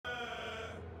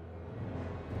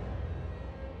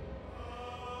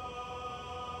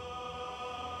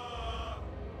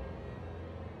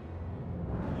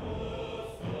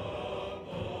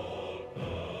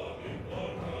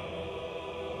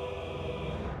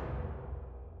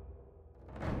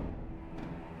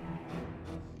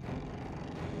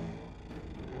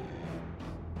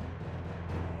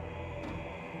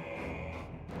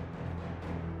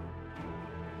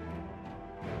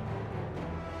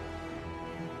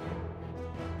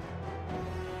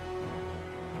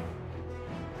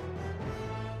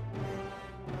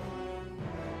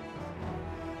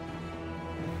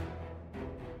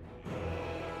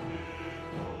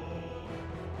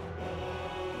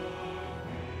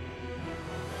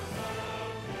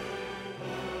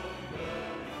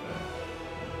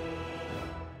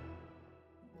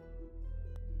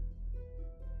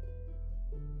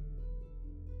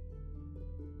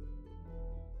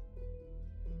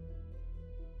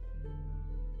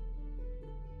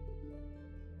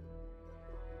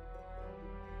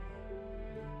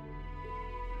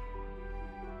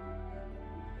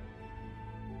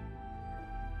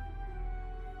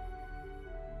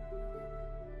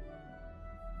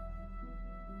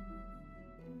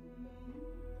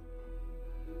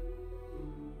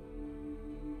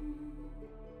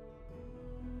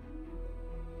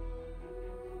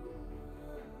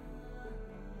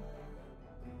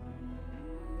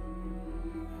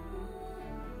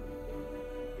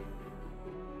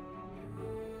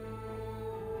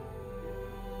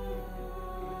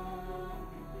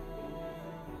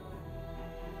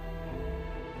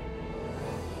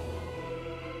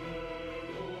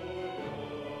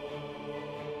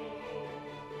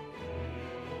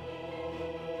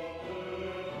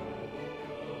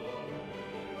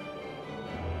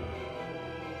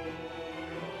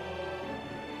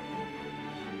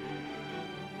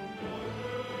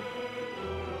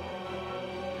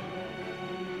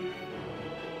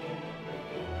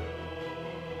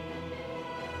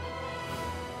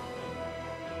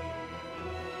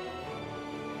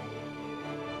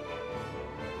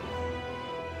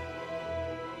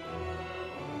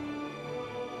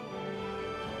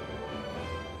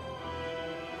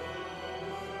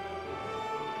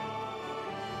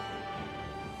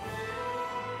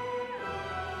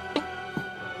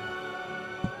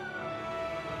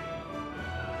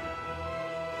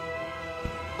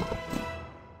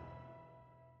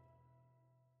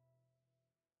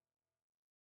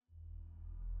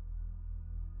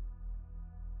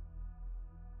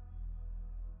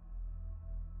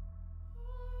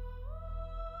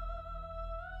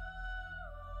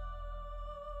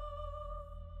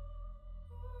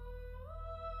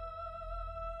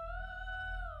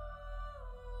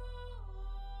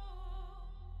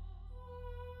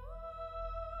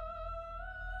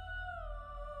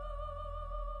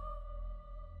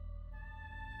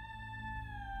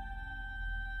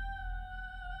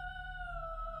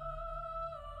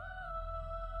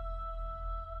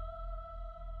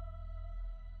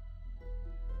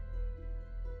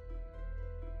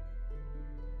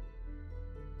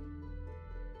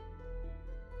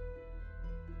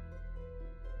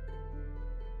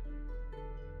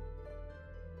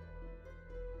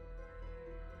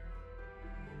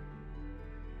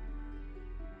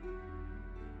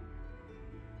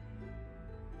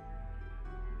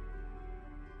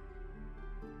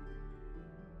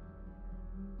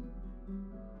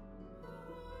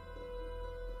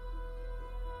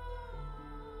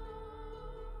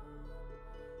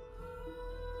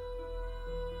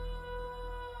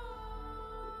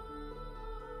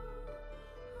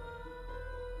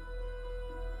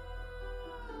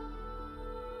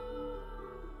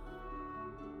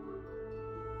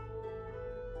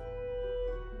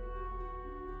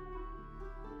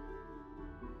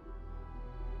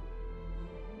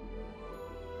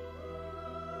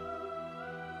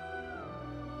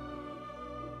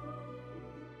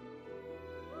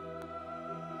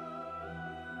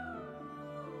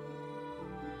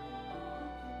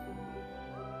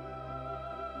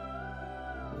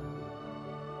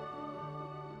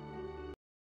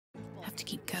have to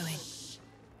keep going.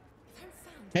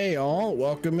 Hey all,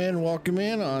 welcome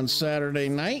in on Saturday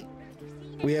night.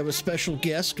 We have a special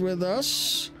guest with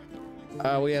us.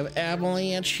 We have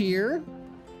Avalanche here,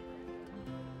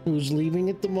 who's leaving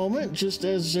at the moment, just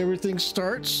as everything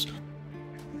starts.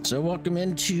 So welcome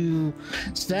into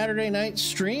Saturday night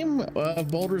stream of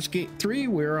Baldur's Gate 3.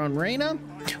 We're on Reyna.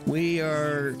 We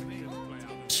are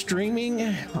streaming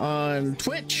on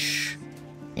Twitch,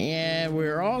 and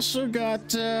we're also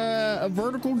got a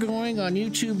vertical going on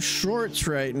YouTube Shorts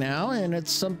right now, and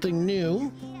it's something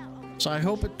new. So I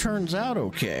hope it turns out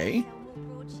okay.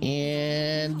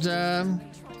 And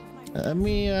let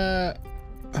me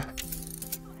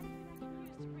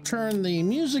turn the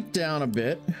music down a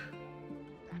bit.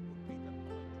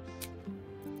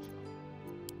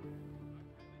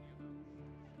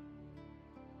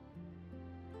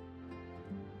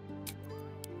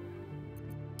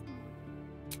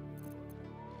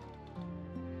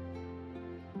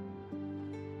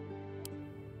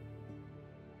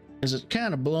 Is it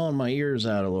kind of blowing my ears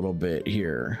out a little bit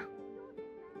here?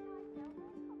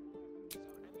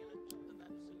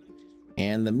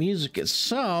 And the music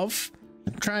itself,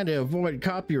 I'm trying to avoid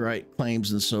copyright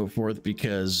claims and so forth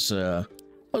because those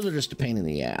are just a pain in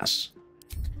the ass.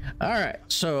 All right,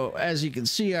 so as you can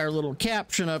see, our little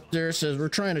caption up there says we're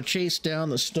trying to chase down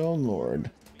the Stone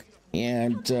Lord.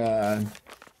 And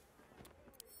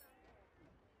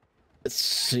let's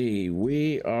see,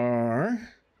 we are...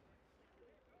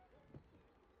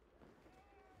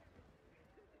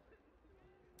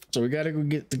 So we got to go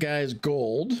get the guy's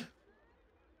gold,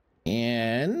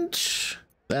 and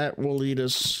that will lead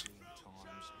us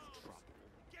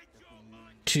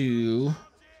to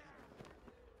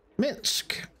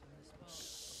Minsk.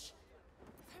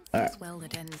 Well,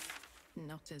 that ends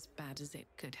not as bad as it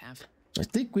could have. So I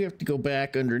think we have to go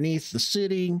back underneath the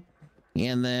city,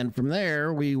 and then from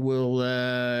there we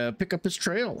will pick up his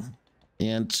trail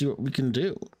and see what we can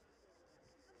do.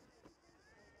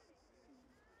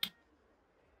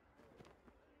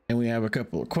 And we have a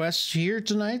couple of quests here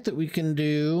tonight that we can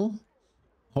do.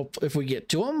 Hope if we get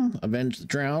to them, avenge the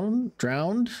drowned,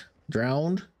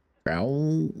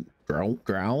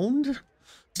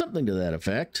 something to that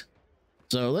effect.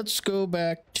 So let's go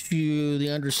back to the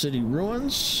Undercity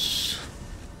ruins.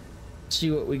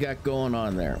 See what we got going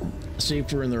on there. See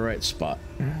if we're in the right spot.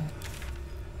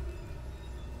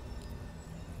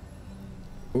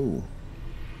 Ooh.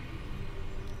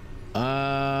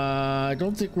 I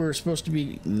don't think we're supposed to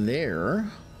be there.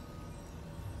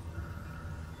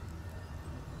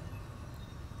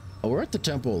 Oh, we're at the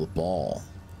Temple of the Ball.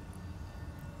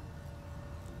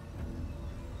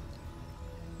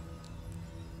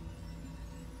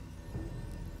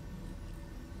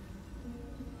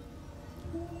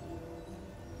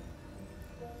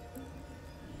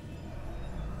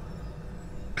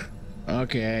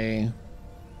 Okay.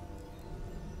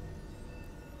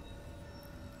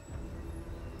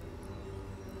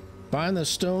 Find the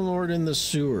Stone Lord in the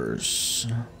sewers.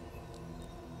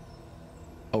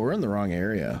 Oh, we're in the wrong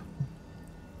area.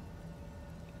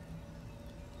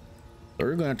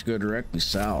 We're going to have to go directly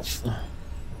south.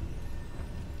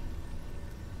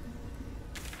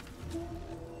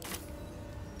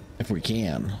 If we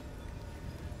can.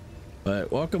 But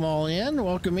welcome all in.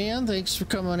 Welcome in. Thanks for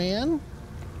coming in.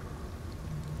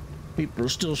 People are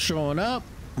still showing up.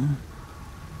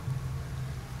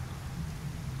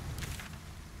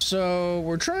 So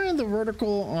we're trying the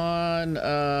vertical on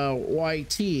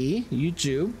YT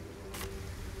YouTube.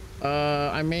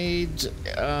 I made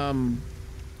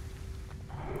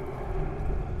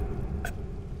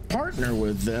partner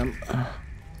with them,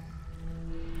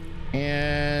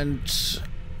 and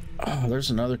oh,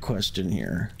 there's another question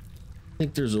here. I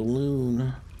think there's a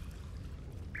loon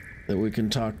that we can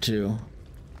talk to.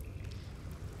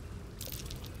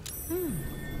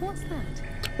 What's that?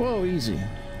 Whoa, easy.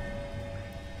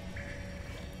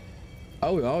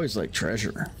 Oh, we always like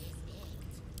treasure.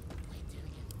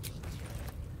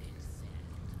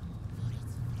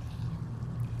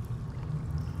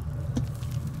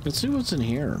 Let's see what's in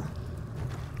here.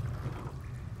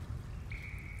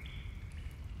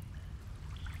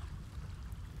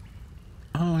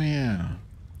 Oh, yeah.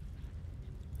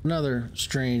 Another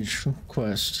strange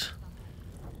quest.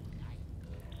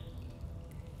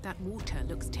 That water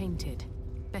looks tainted.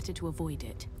 Better to avoid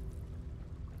it.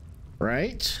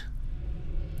 Right?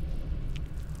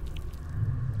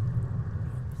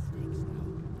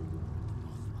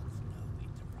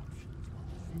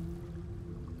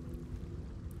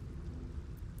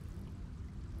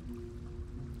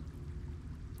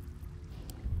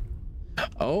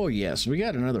 Oh yes, we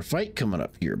got another fight coming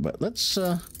up here, but let's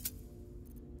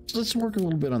let's work a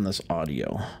little bit on this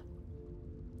audio.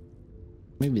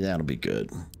 Maybe that'll be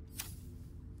good.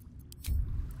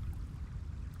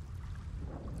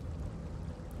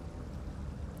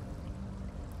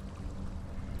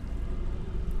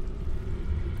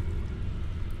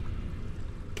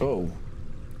 Oh.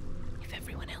 If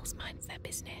everyone else minds their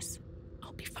business,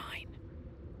 I'll be fine.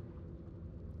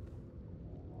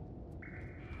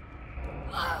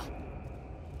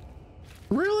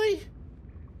 Really?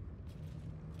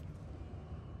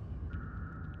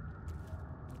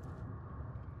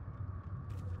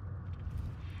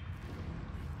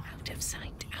 Out of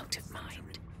sight, out of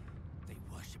mind. They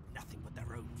worship nothing but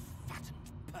their own fattened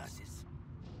purses.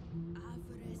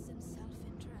 Avarice and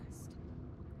self-interest.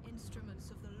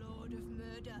 Instruments of the Lord of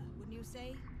Murder, wouldn't you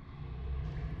say?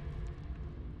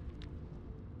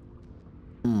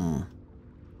 Hmm.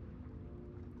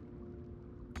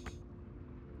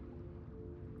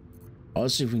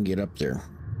 Let's see if we can get up there.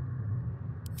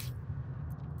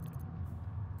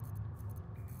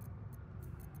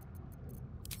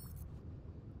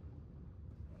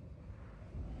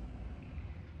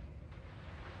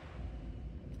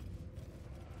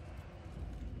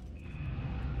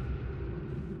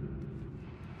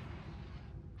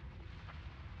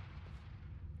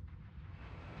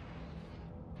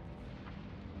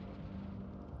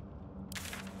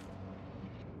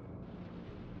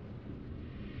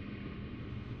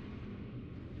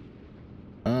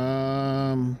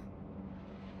 Murder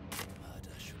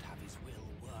should have his will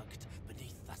worked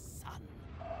beneath the sun.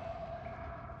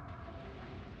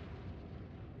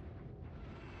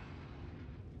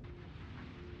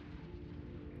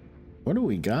 What do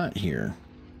we got here?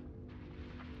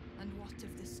 And what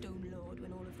of the Stone Lord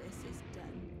when all of this is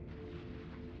done?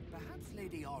 Perhaps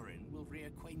Lady Orin will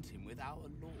reacquaint him with our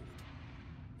lord.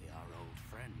 They are old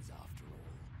friends after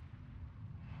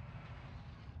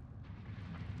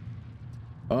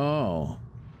all. Oh.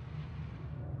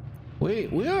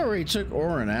 We already took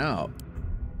Orin out.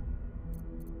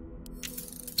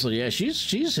 So yeah,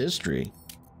 she's history.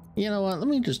 You know what? Let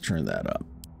me just turn that up.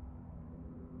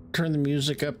 Turn the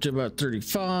music up to about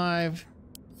 35.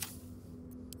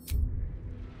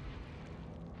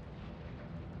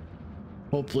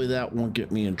 Hopefully that won't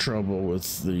get me in trouble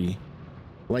with the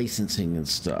licensing and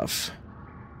stuff.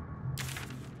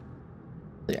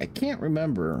 I can't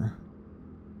remember,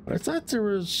 but I thought there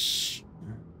was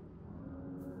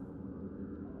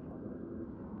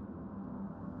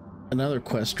another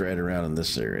quest right around in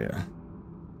this area.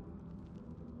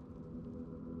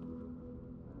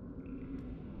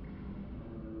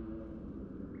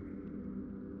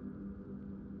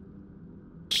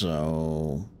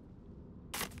 So,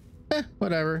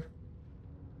 whatever.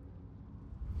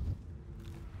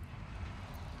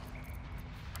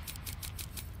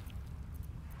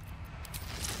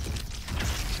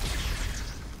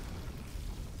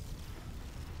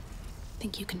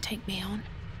 Think you can take me on?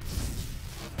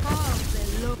 Oh,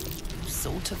 the Lord.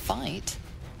 Sought a fight,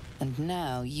 and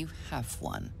now you have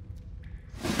one.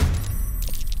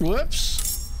 Whoops.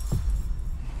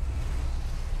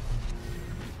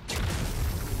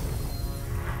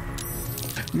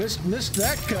 Missed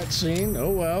that cutscene. Oh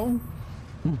well.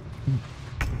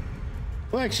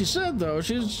 Like she said though,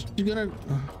 she's gonna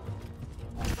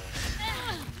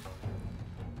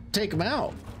take him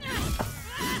out.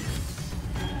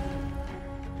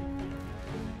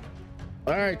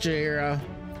 All right, Jaira.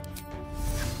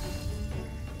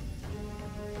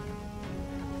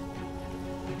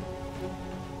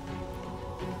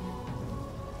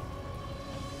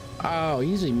 Oh,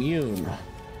 he's immune.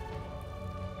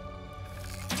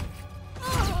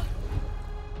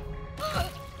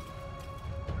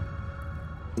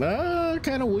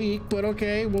 Kind of weak, but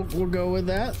okay, we'll go with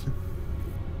that.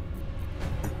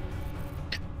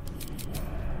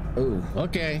 Oh,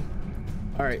 okay.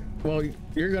 All right. Well,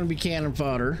 you're gonna be cannon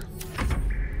fodder.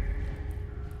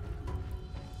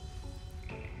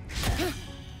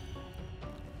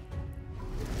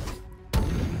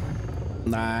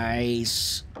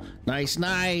 Nice, nice,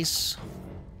 nice.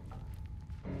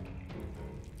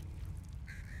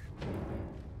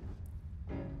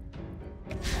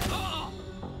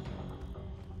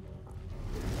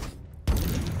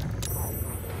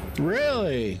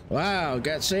 Really? Wow,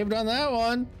 got saved on that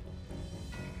one.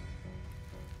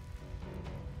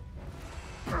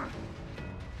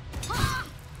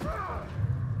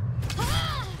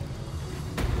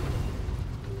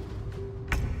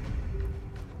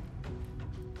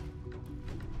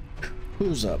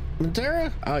 Who's up?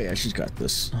 Matera? Oh yeah, she's got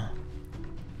this.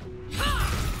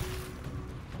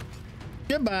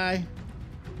 Goodbye.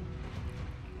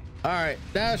 All right,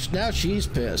 now she's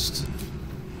pissed.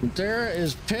 Matera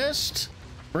is pissed.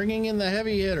 Bringing in the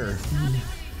heavy hitter.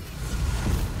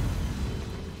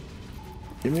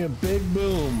 Give me a big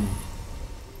boom.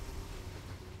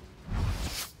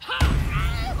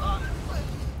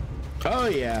 Oh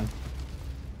yeah.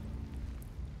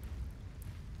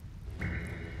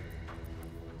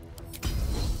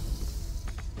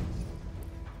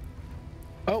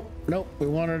 Oh, nope, we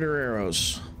wanted her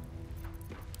arrows.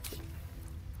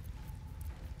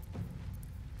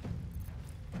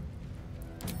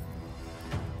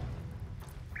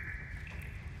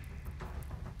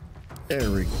 There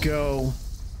we go.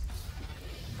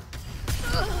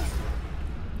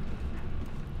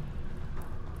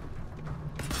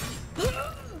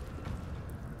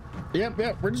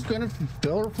 Yep, we're just gonna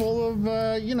fill her full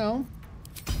of, you know.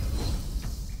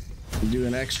 Do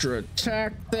an extra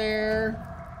attack there.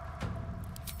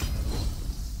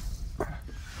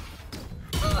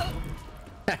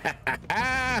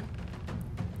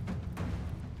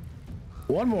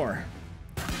 One more.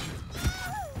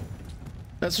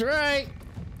 That's right.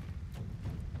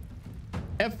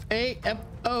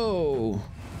 F-A-F-O.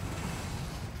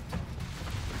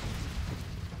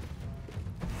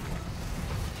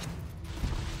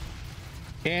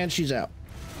 And she's out.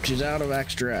 She's out of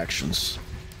extra actions.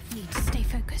 Need to stay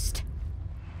focused.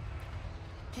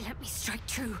 Let me strike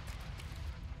true.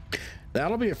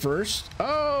 That'll be a first.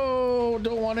 Oh,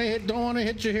 don't want to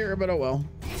hit you here, but oh well.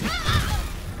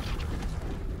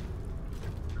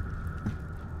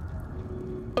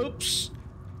 Oops.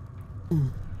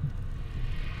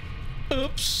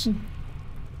 Oops.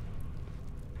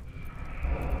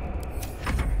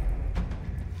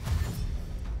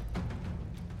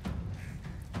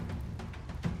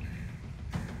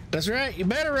 That's right. You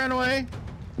better run away.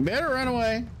 You better run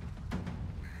away.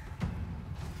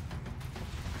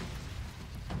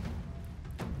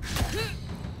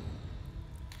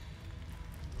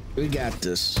 We got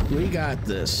this. We got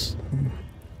this.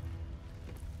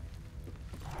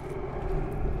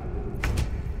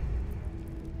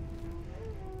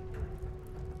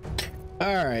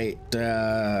 All right,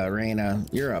 Reyna,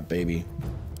 you're up, baby.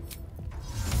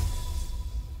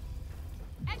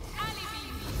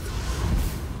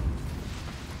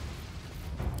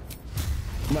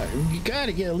 But you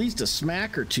gotta get at least a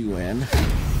smack or two in.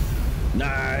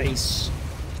 Nice.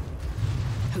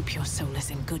 Hope your soul is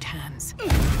in good hands.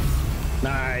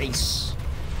 Nice.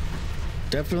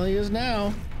 Definitely is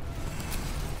now.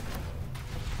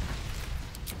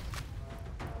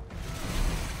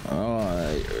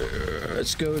 Oh,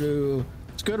 let's go to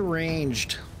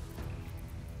ranged.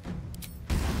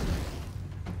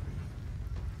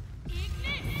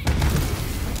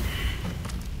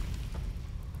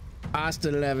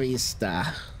 Hasta la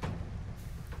vista.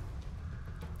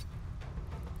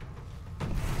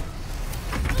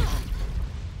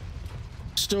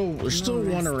 We're still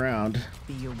one around.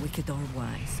 Be you wicked or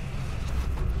wise.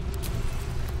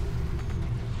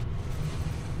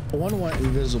 One went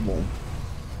invisible.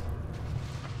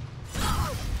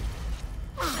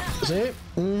 See it?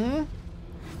 Mm-hmm.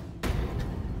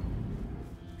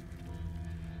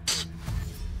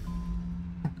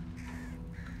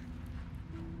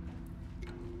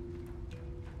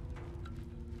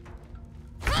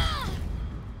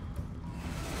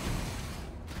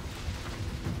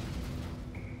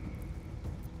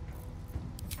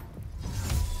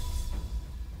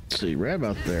 See, right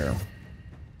about there.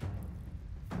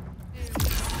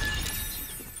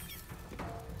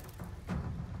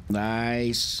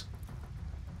 Nice.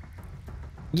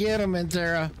 Get him,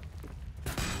 Intera.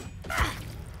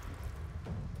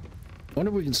 Wonder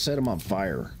if we can set him on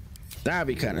fire. That'd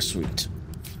be kind of sweet.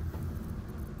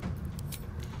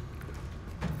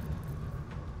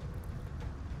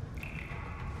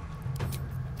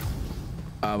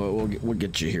 But we'll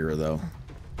get you here though.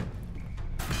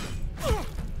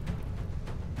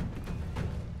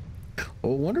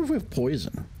 Oh, I wonder if we have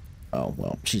poison. Oh,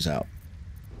 well, she's out.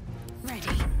 Ready.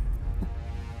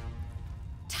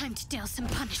 Time to deal some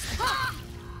punishment.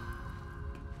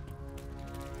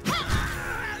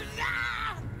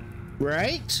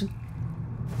 Right?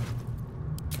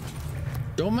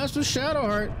 Don't mess with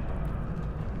Shadowheart.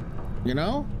 You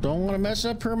know? Don't want to mess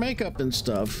up her makeup and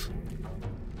stuff.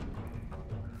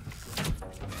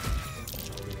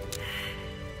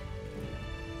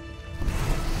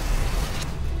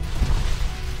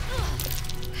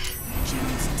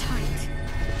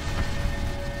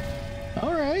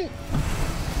 All right.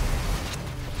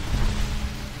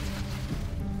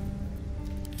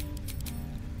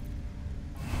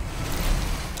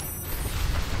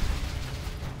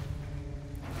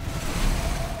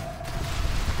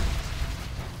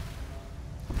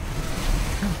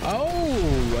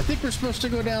 Oh, I think we're supposed to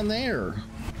go down there.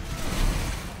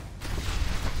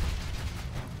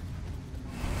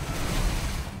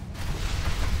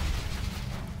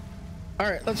 All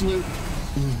right, let's loot.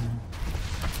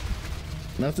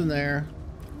 Nothing there.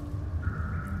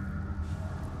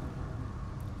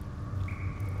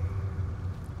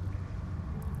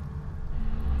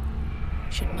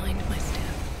 Should mind my step.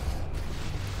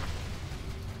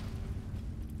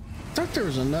 I thought there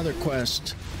was another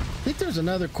quest. I think there's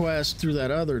another quest through that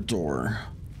other door.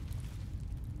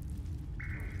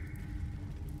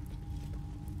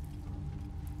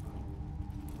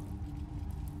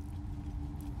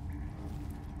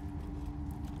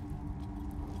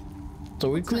 So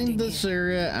we cleaned this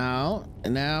area out,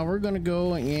 and now we're gonna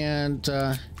go and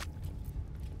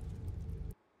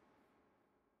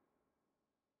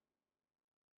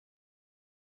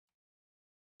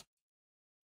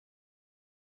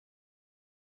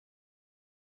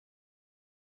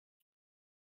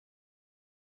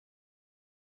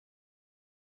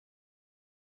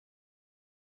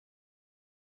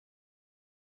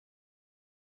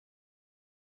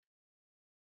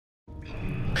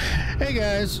hey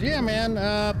guys, yeah man,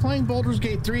 playing Baldur's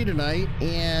Gate 3 tonight,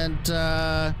 and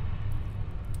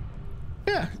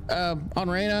yeah, on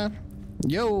Reyna.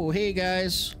 Yo, hey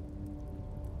guys.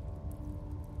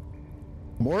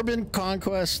 Morbid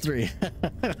Conquest 3.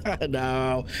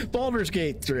 No, Baldur's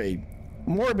Gate 3.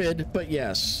 Morbid, but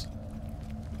yes.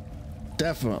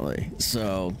 Definitely.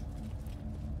 So,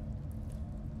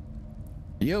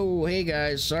 yo, hey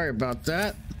guys, sorry about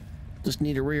that. Just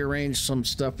need to rearrange some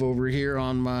stuff over here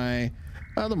on my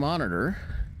other monitor.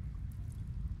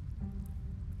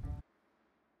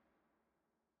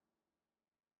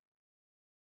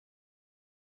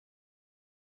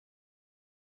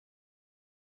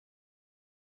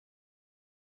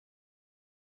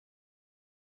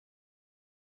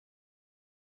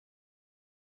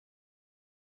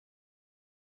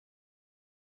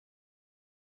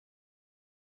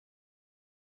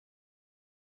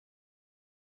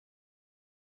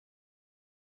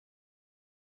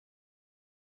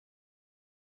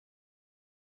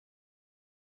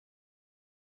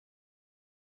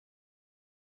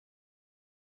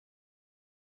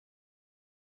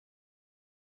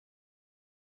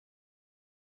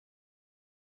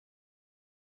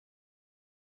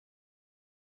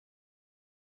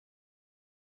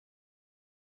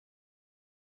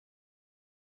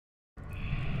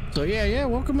 So yeah,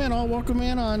 welcome in, all welcome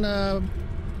in on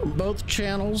both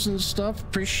channels and stuff.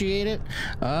 Appreciate it.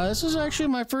 This is actually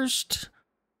my first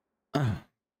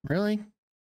really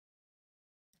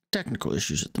technical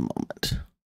issues at the moment.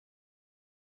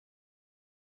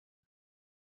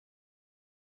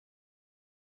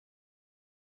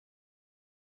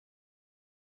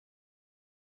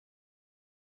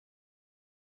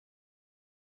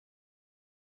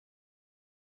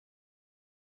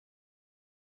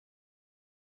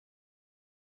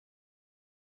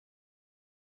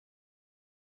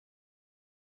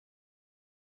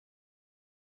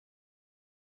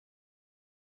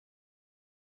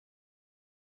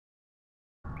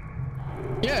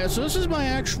 Yeah, so this is my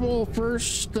actual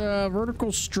first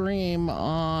vertical stream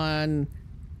on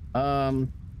the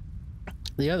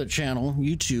other channel,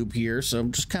 YouTube here. So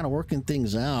I'm just kind of working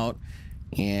things out,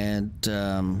 and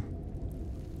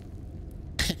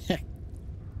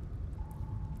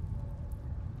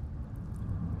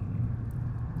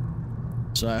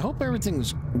so I hope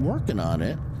everything's working on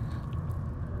it.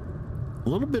 A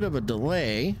little bit of a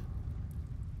delay.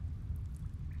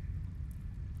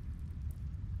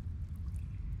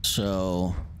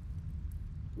 So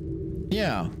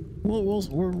yeah,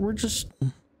 we're just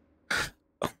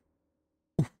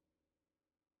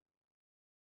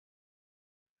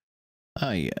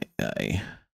ay.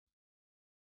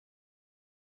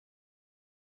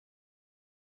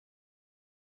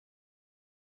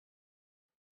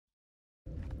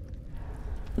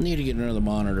 Need to get another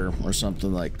monitor or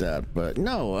something like that, but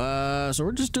no, so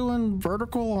we're just doing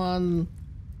vertical on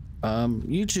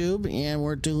YouTube, and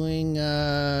we're doing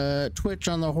Twitch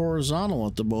on the horizontal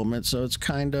at the moment, so it's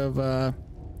kind of a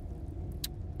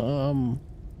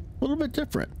little bit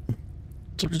different.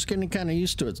 So we're just getting kind of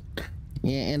used to it.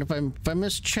 Yeah, and if I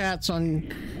miss chats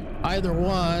on either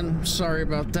one, sorry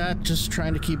about that. Just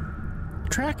trying to keep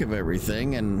track of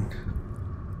everything, and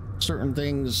certain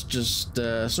things just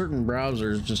certain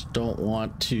browsers just don't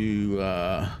want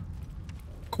to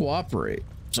cooperate.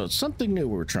 So it's something new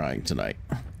we're trying tonight.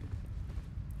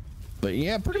 But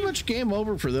yeah, pretty much game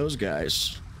over for those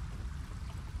guys.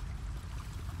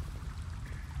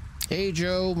 Hey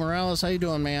Joe Morales, how you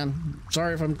doing, man?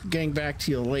 Sorry if I'm getting back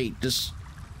to you late. Just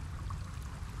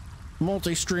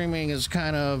multi-streaming is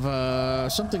kind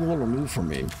of something a little new for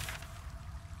me.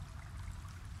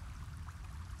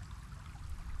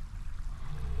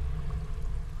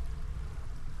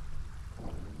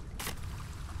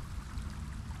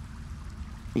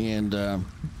 and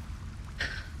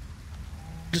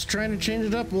just trying to change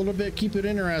it up a little bit, keep it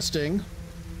interesting.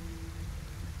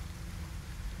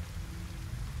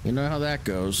 You know how that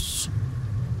goes.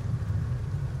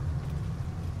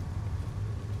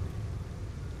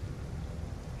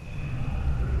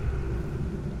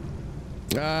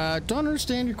 Don't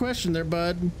understand your question there,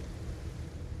 bud.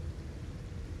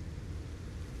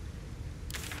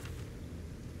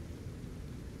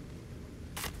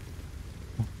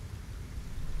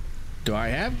 Do I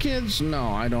have kids? No,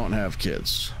 I don't have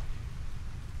kids.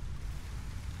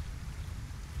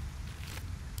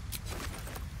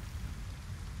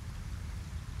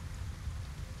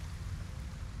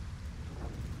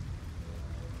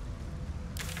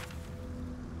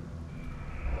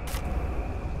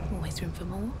 Always room for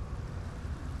more.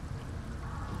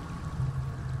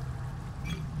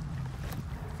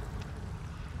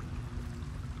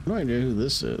 No idea who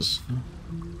this is.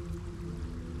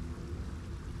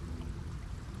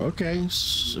 Okay,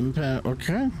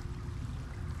 okay.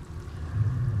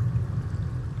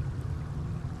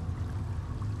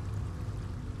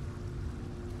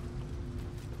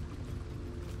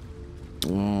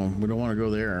 Oh, we don't want to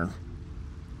go there.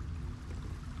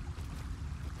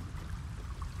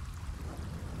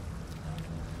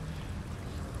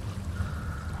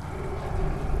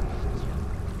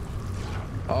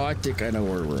 Oh, I think I know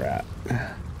where we're at.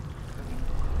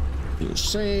 You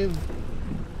save.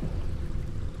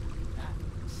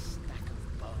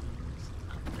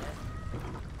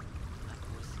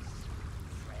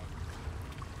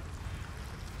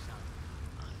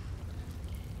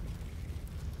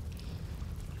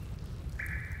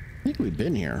 I think we've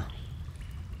been here.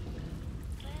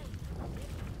 I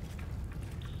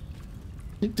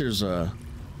think there's a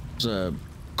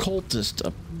cultist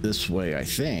up this way, I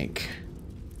think.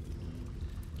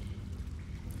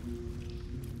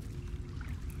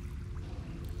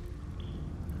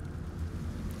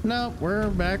 No, we're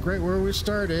back right where we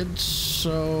started,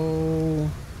 so...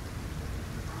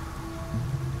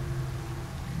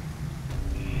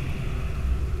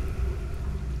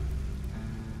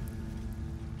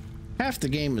 half the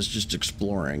game is just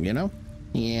exploring, you know,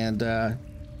 and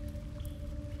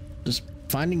just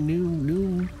finding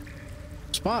new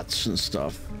spots and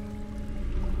stuff.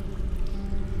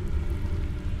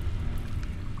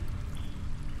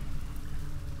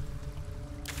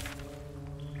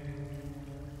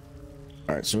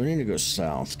 All right, so we need to go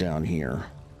south down here.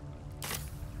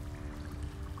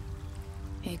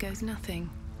 Here goes nothing.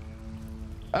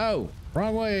 Oh,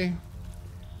 wrong way.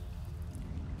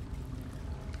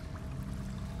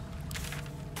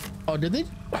 Oh, did they?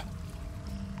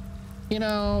 You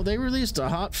know, they released a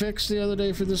hot fix the other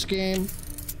day for this game,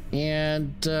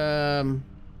 and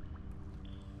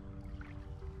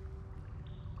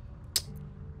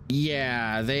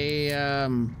yeah, they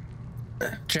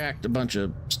jacked a bunch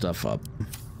of stuff up.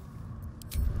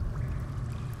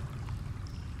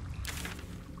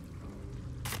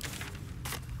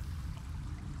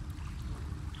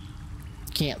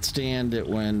 Can't stand it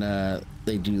when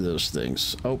they do those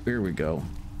things. Oh, here we go.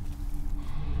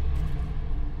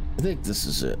 I think this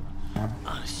is it.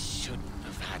 I shouldn't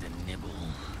have had a nibble.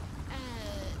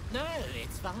 No,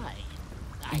 it's fine.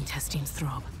 Intestines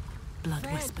throb.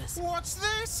 Blood whispers. What's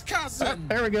this, cousin?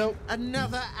 There we go.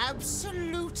 Another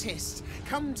absolutist.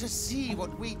 Come to see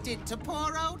what we did to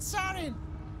poor old Sarin.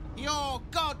 Your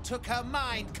god took her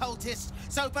mind, cultist,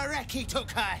 so Bereki took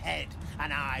her head,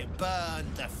 and I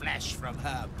burned the flesh from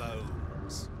her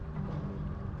bones.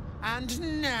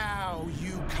 And now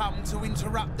you come to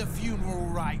interrupt the funeral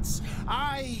rites.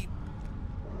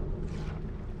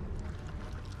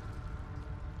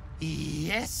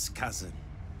 Yes, cousin.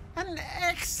 An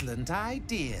excellent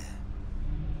idea.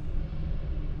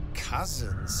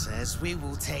 Cousin says we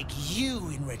will take you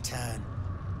in return.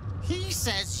 He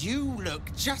says you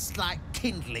look just like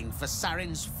kindling for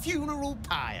Sarin's funeral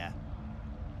pyre.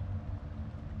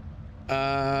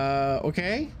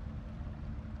 Okay.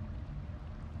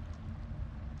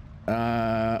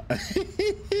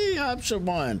 Option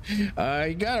one. You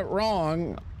got it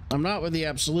wrong. I'm not with the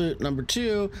absolute. Number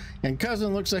two, and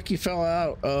cousin looks like he fell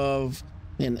out of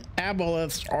an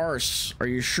aboleth's arse. Are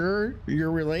you sure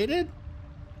you're related?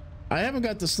 I haven't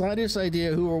got the slightest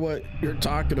idea who or what you're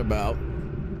talking about.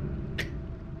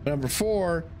 Number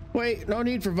four, wait, no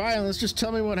need for violence. Just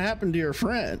tell me what happened to your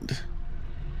friend.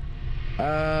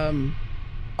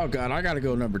 Oh God, I gotta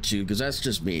go number two because that's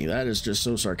just me. That is just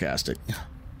so sarcastic.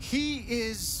 He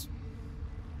is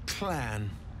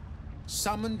clan,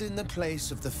 summoned in the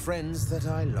place of the friends that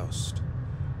I lost.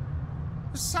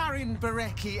 Sarin,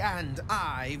 Bereki, and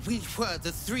I, we were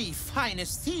the 3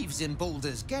 finest thieves in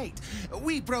Baldur's Gate.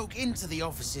 We broke into the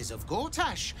offices of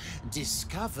Gortash,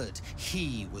 discovered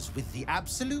he was with the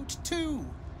Absolute too.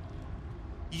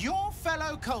 Your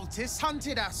fellow cultists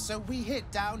hunted us, so we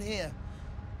hid down here.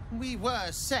 We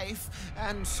were safe,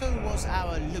 and so was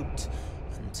our loot,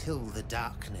 until the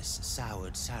darkness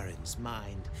soured Sarin's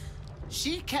mind.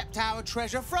 She kept our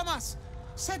treasure from us.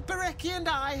 Said Bereki and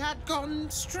I had gone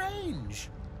strange.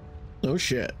 Oh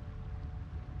shit.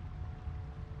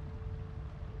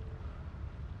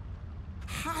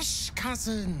 Hush,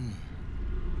 cousin.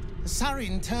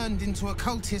 Sarin turned into a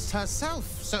cultist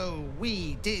herself, so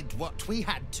we did what we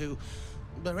had to.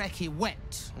 Bereki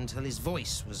wept until his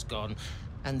voice was gone,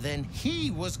 and then he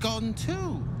was gone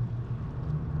too,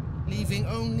 leaving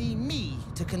only me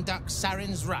to conduct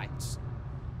Sarin's rites.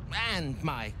 And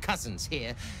my cousins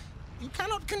here. You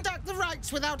cannot conduct the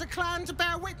rites without a clan to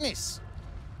bear witness,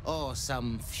 or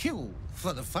some fuel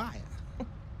for the fire.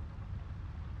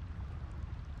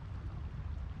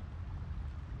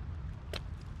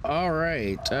 All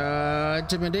right.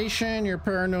 Intimidation, your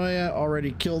paranoia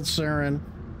already killed Saren.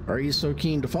 Are you so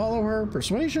keen to follow her?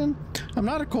 Persuasion? I'm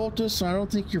not a cultist, and I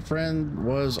don't think your friend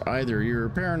was either. Your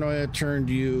paranoia turned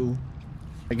you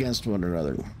against one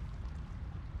another.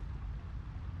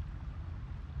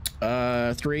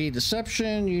 3,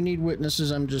 deception. You need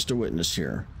witnesses. I'm just a witness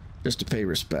here, just to pay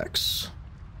respects.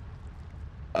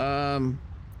 All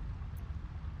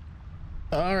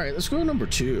right, let's go to number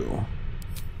 2.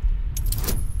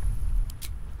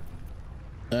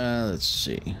 Let's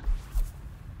see.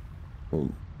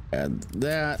 We'll add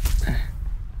that.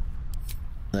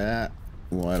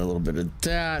 We'll add a little bit of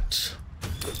that.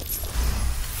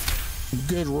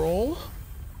 Good roll.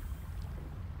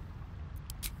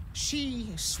 She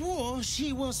swore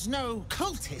she was no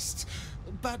cultist,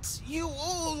 but you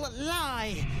all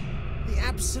lie. The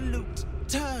Absolute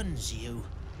turns you.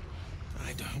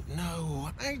 I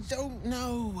don't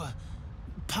know.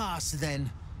 Pass then,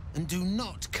 and do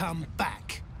not come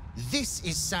back. This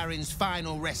is Sarin's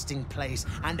final resting place,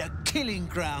 and a killing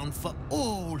ground for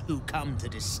all who come to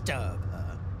disturb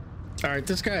her. All right,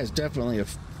 this guy is definitely a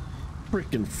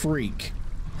freaking freak.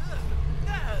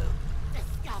 No,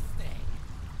 disgusting.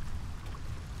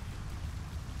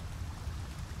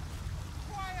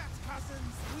 Quiet,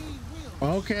 cousins, we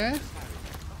will. Okay.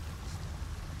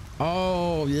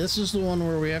 Oh, this is the one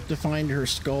where we have to find her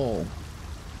skull.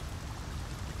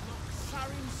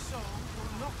 Sarin's soul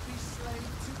will not be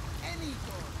slave to any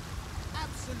god,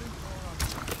 absolute or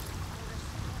other.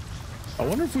 I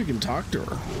wonder if we can talk to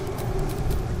her.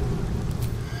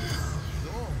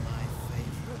 You're my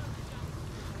favorite.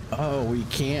 Oh, we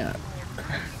can't.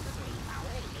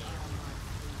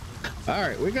 All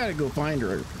right, we gotta go find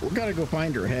her. We gotta go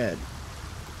find her head.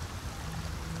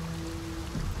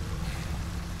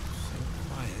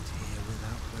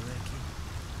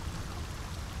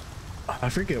 I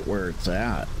forget where it's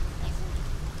at.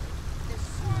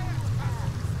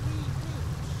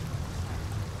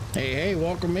 Hey,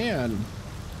 welcome in.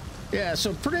 Yeah,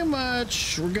 so pretty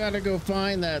much we gotta go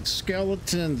find that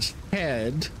skeleton's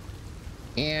head.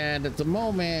 And at the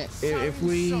moment, if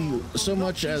we so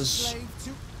much as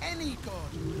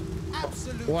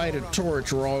light a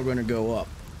torch, we're all gonna go up.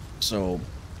 So,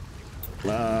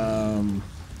 wonder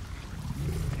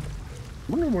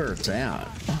where it's at.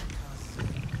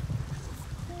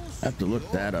 I have to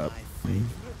look that up. But I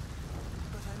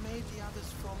made the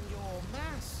others from your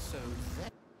mass, so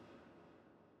that...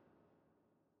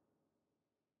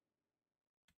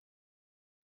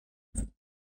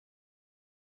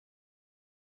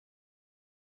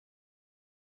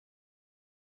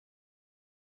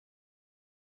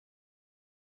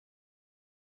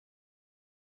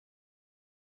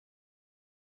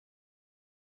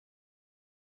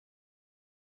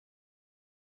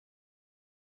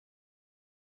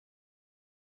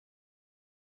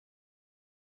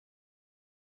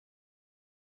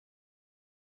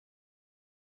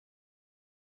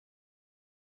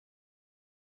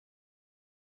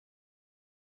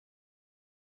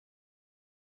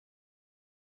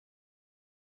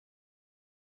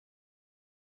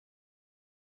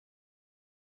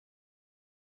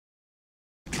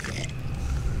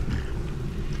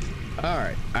 All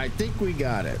right, I think we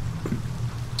got it.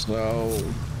 So,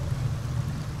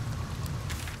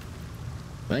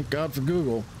 thank God for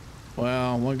Google.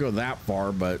 Well, I won't go that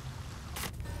far, but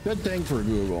good thing for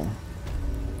Google.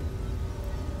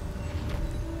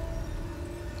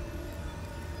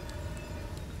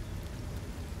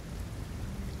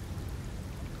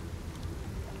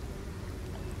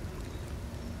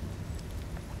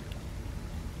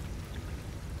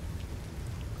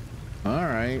 All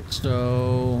right,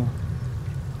 so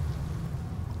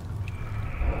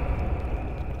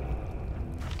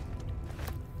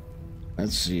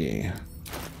let's see.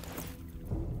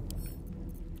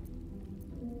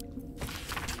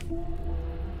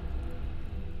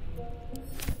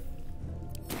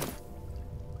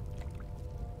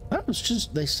 That was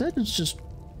just, they said it's just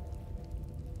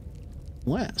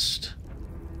west.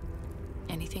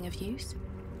 Anything of use?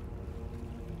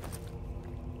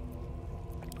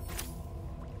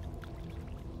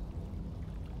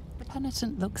 The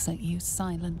penitent looks at you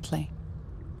silently,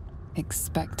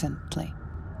 expectantly.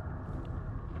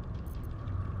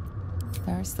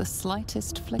 There is the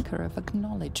slightest flicker of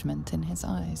acknowledgement in his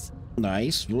eyes.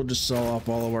 Nice. We'll just sell off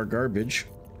all of our garbage.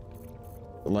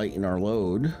 Lighten our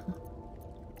load.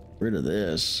 Rid of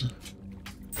this.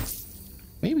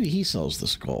 Maybe he sells the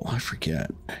skull. I forget.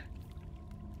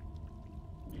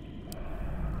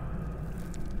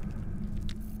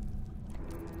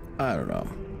 I don't know.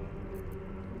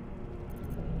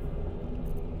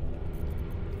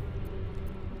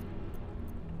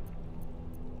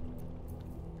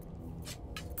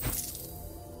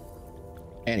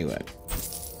 Anyway.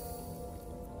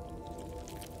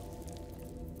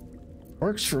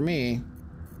 Works for me.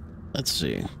 Let's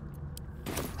see.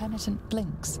 Penitent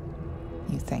blinks.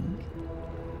 You think?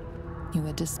 You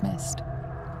were dismissed.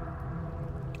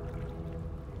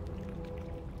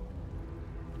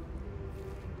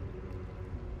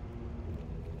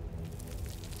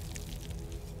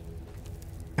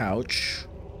 Couch.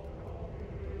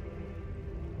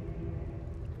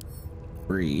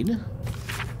 Breed.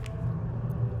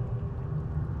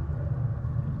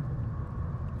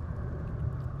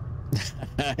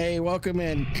 Hey, welcome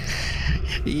in.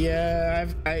 Yeah,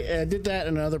 I did that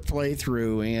in another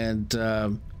playthrough, and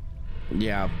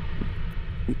yeah,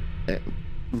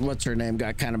 what's her name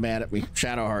got kind of mad at me.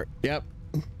 Shadowheart. Yep.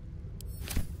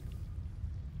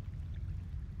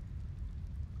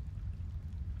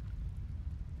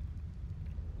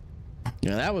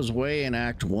 Yeah, that was way in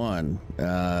Act 1.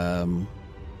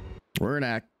 We're in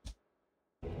Act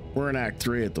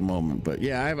 3 at the moment, but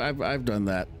yeah, I've done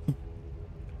that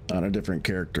on a different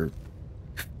character.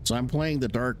 So I'm playing the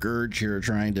Dark Urge here,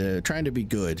 trying to be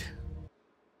good.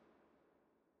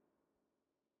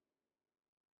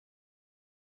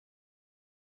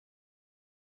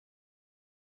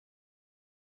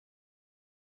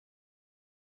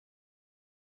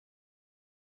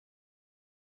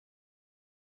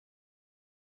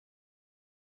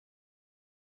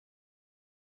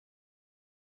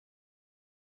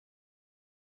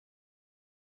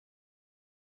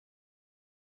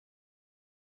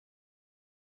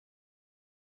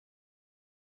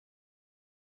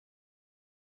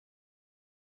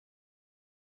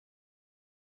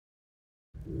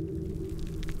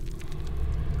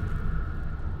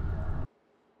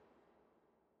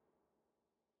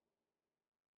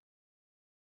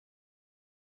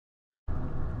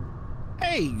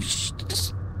 Hey,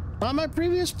 on my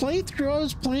previous playthrough, I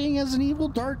was playing as an evil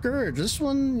Dark Urge. This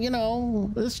one, you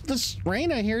know, this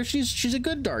Reyna here, she's a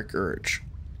good Dark Urge.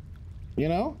 You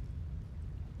know?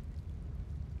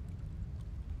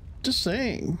 Just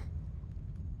saying.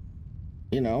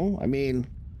 You know, I mean,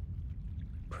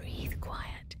 Breathe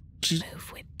quiet.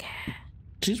 Move with care.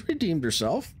 She's redeemed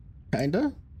herself,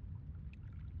 kinda.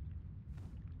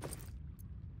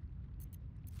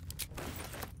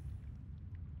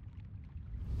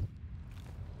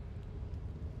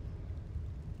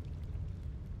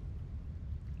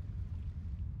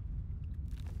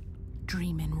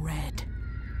 Dream in red.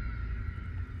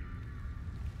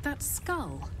 That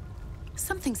skull.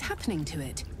 Something's happening to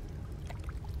it.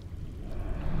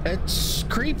 It's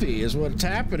creepy is what's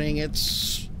happening.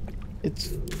 It's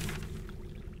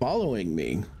following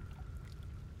me.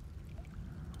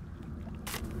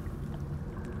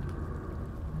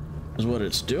 Is what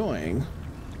it's doing.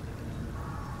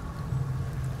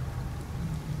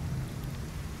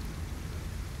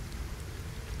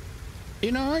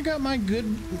 You know, I got my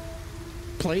good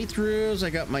playthroughs, I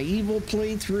got my evil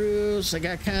playthroughs, I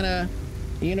got kind of,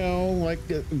 you know, like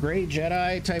the Gray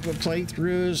Jedi type of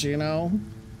playthroughs, you know,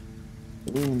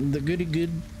 the goody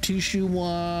good two-shoe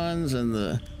ones and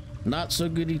the not so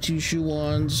goody two-shoe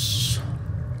ones.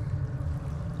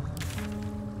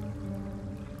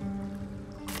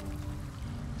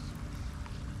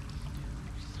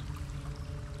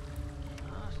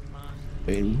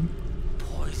 I mean,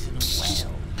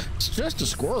 it's just a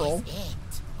squirrel.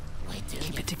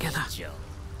 Keep it together.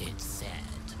 It's said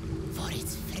for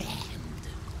its friend.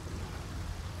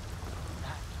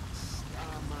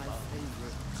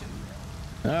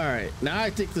 All right, now I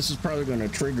think this is probably going to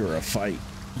trigger a fight.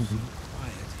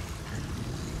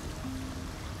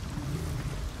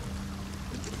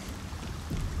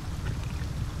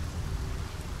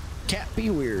 be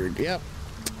weird. Yep.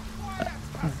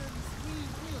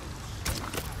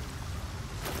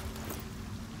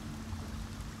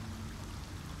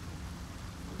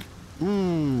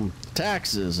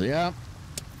 Taxes. Yep.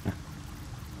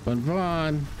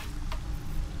 Fun.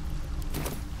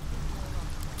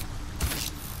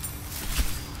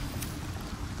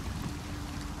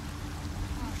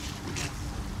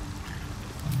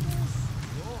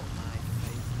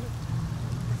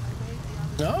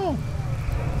 No.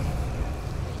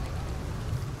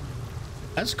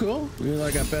 That's cool. You know,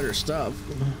 I got better stuff.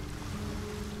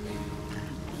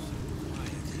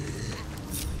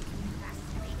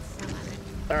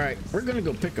 All right, we're gonna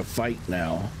go pick a fight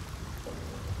now.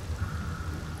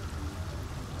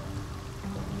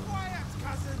 Quiet,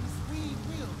 cousins. We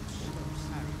will show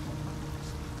Harry.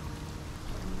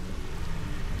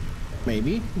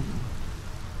 Maybe.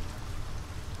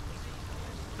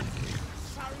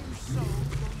 Sarin's soul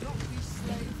will not be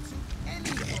slave to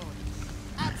anyone,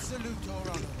 absolute or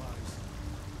otherwise.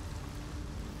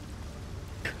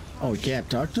 Oh, we can't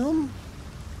talk to him?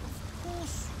 Of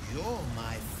course, you're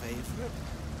my favorite,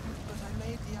 but I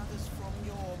made the others from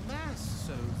your mass,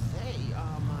 so they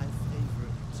are my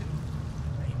favorite too.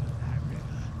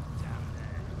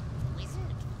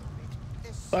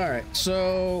 All right,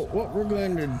 so what we're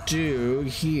going to do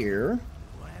here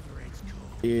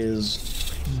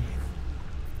is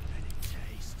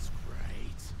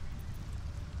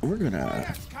we're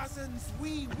gonna cousins,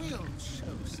 we will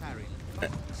show Sari.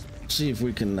 see if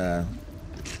we can and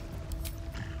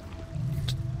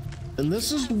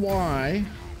this is why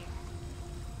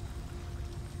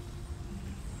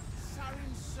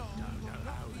Sarin's soul will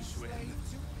not be slave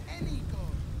to any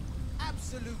god,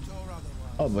 absolute or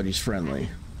otherwise. oh, but he's friendly.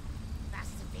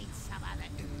 Must have been some other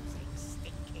oozing,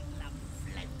 stinking lump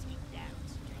floating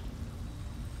downstream.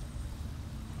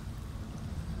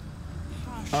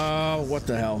 Oh, what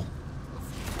the hell?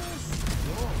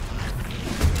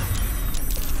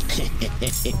 So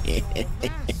they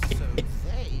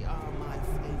are my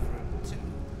favorite too.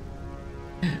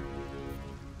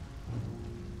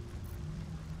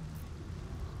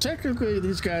 Technically,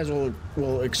 these guys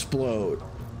will explode.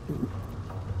 You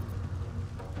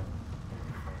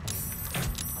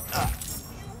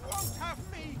won't have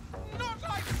me! Not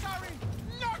like Sari!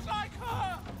 Not like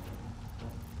her!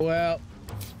 Well,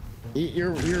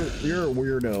 you're a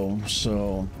weirdo,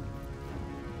 so.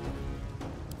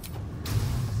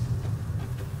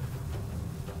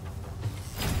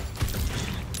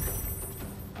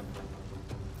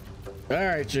 All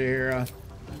right, Shahira.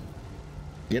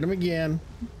 Get him again.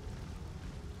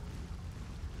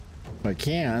 If I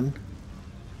can.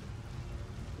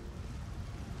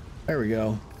 There we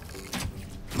go.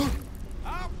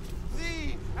 Up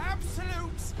the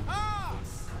absolute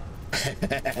ass!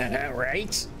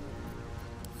 Right?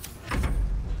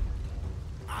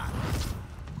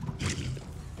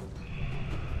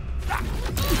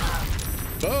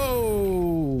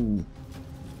 Oh!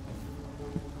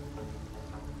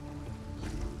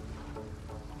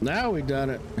 Now we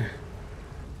done it.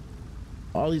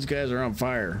 All these guys are on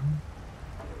fire.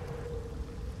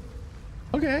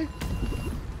 Okay.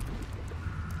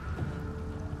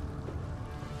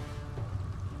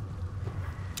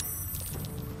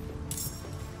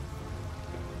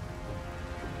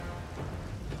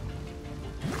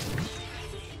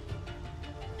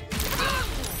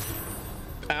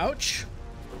 Ouch.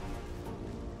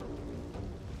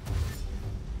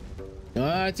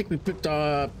 I think we picked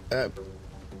a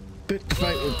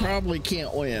fight we probably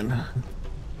can't win.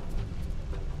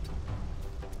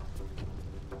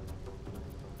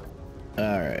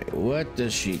 All right, what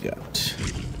does she got?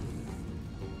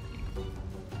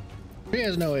 She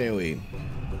has no AoE.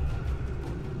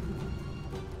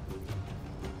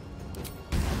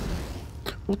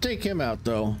 We'll take him out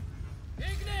though.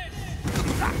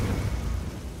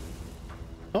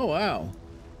 Oh wow,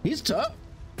 he's tough.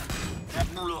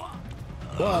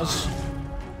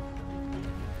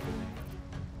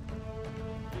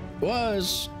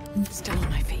 Was. Still on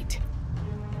my feet.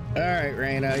 All right,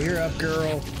 Raina, you're up,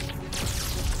 girl.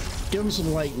 Give him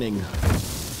some lightning.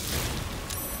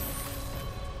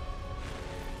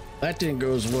 That didn't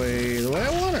go his way the way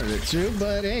I wanted it to,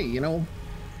 but hey, you know,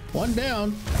 one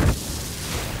down.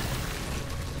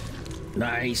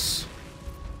 Nice.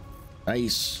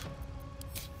 Nice.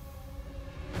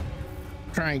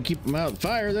 Try and keep him out of the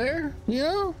fire there, you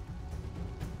know?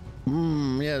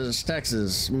 Yeah, this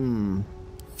Texas.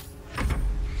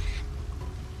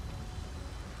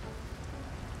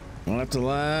 Well, that's a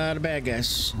lot of bad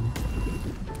guys.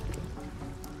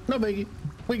 No biggie.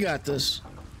 We got this.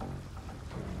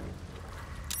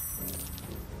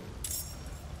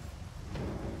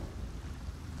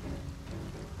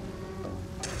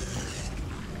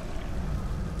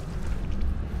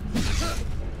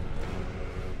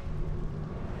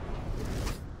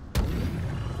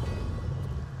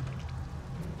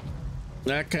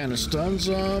 That kind of stuns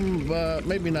them, but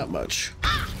maybe not much.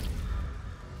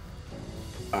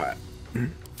 All right.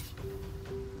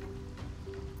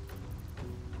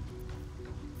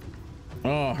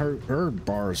 Oh, her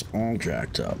bar's all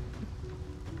jacked up.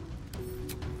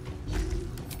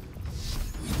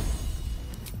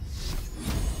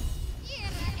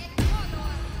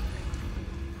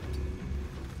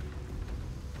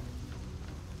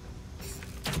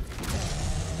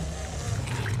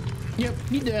 Yep,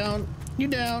 you down. You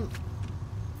down.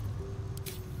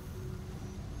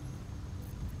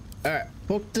 All right,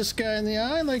 poke this guy in the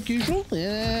eye like usual,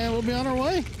 and we'll be on our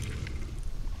way.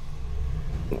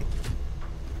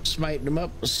 Smiting him up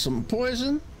with some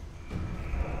poison,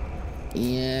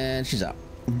 and she's out.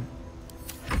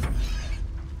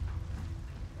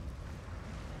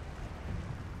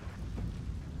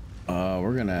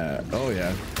 We're gonna. Oh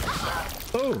yeah.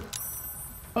 Oh.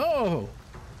 Oh.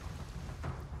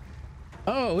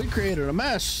 Oh, we created a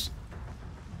mess.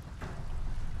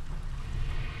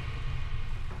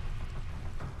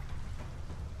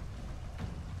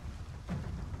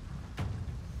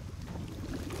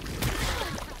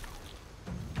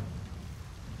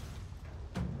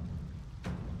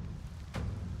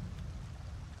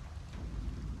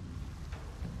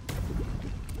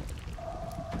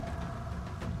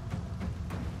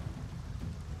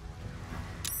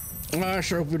 I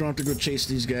sure hope we don't have to go chase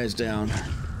these guys down.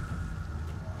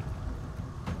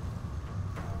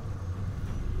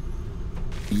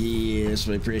 Yes,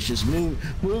 my precious.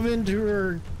 Move into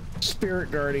her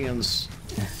spirit guardians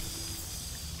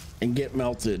and get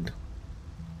melted.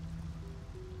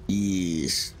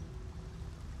 Yes.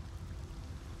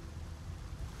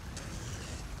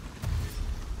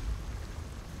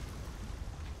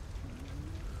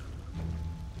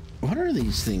 What are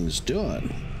these things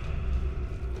doing?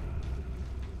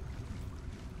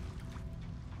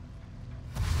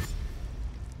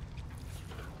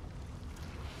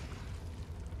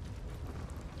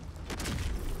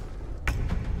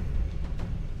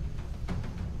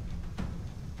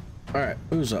 All right,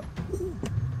 who's up?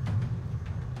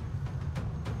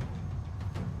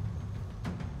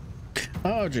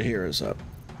 Oh, Jahira's up.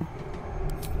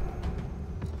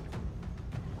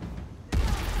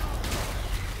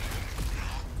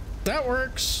 That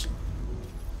works.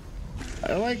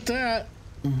 I like that.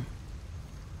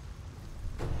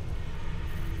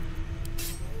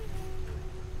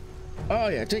 Oh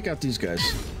yeah, take out these guys.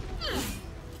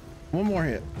 One more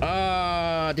hit.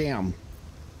 Ah, damn.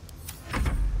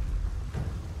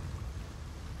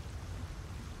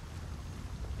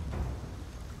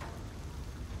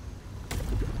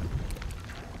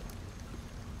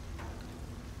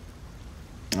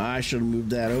 I should have moved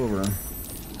that over.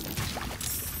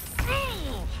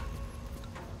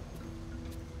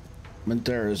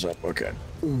 Mentera's up. Okay.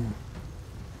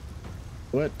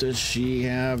 What does she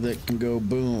have that can go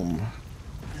boom?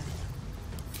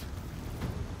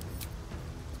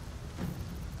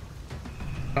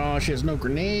 Oh, she has no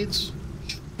grenades?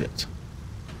 Shit.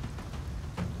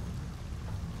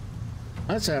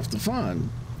 That's half the fun.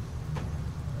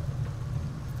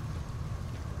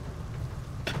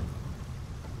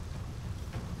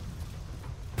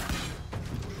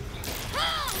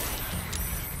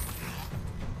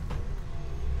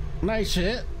 Nice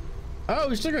hit. Oh,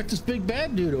 we still got this big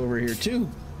bad dude over here too.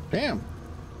 Damn.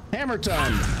 Hammer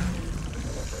time.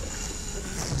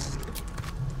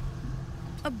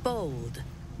 A bold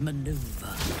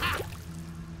maneuver.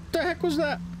 The heck was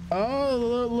that? Oh,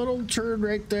 the little turd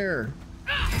right there.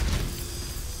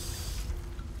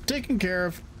 Taken care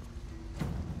of.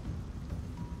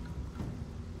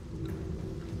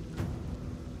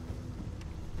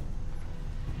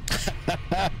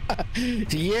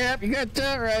 Yep, you got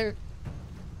that right.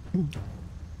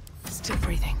 Still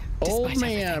breathing. Old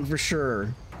man everything. for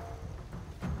sure.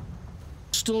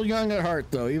 Still young at heart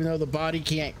though, even though the body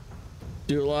can't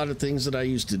do a lot of things that I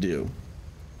used to do.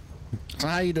 So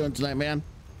how you doing tonight, man?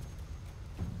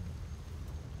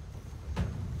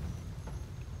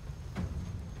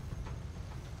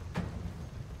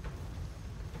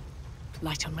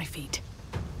 Light on my feet.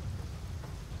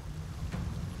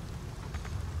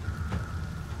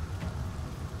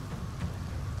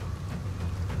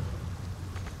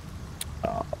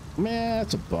 Oh, man,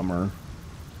 that's a bummer.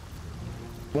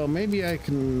 Well, maybe I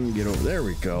can get over. There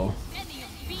we go.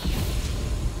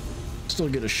 Still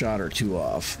get a shot or two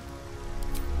off.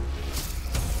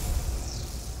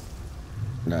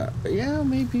 No, yeah,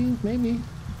 maybe.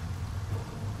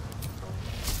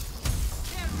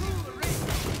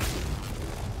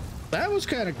 That was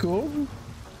kind of cool.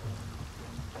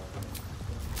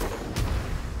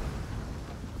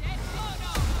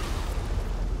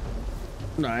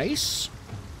 Nice.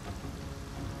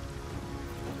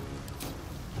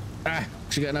 Ah,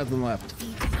 she got nothing left.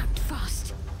 Need to act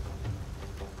fast.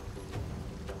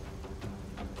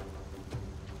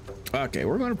 Okay,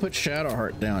 we're going to put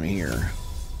Shadowheart down here.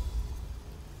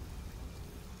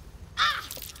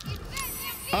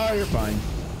 Oh, you're fine.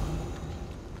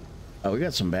 Oh, we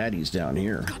got some baddies down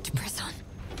here. Got to press on.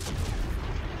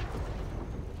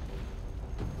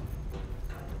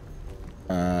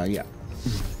 Yeah.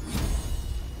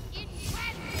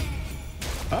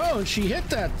 Oh, and she hit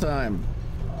that time.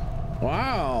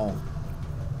 Wow.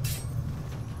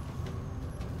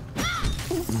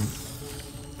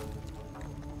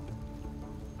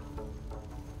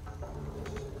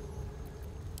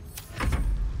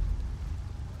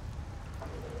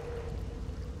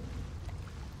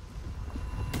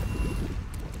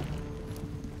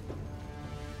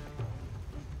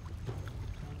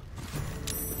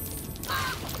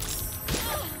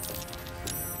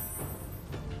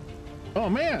 Oh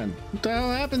man, what the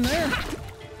hell happened there?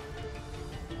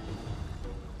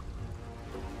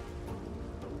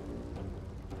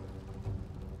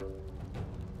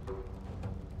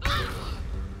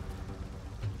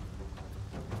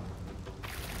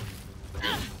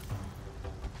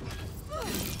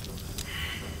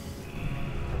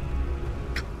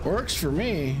 Works for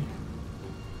me.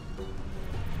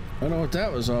 I don't know what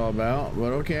that was all about,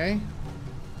 but okay.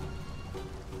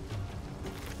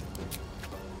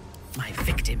 My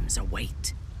victims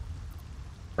await.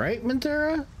 Right,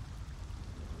 Mentera?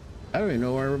 I don't even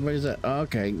know where everybody's at.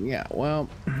 Okay, yeah, well.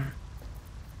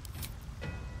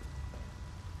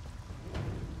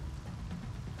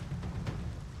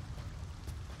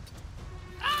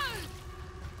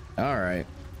 All right.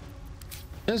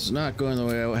 This is not going the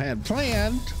way I had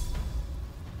planned.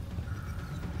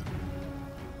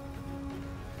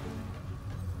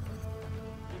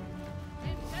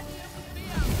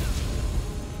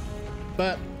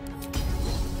 But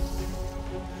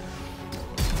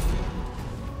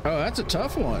oh, that's a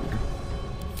tough one.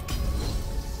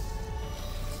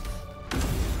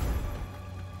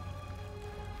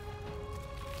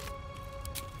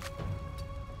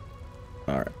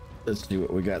 All right, let's see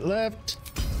what we got left.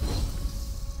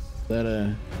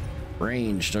 That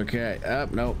ranged. Okay.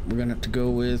 Nope. We're gonna have to go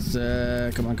with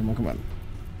come on.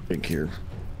 Think here.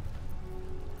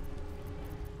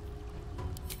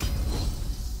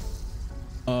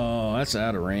 Oh, that's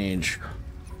out of range.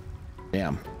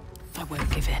 Damn. I won't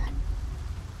give in.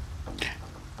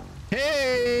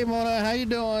 Hey, Mona, how you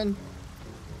doing?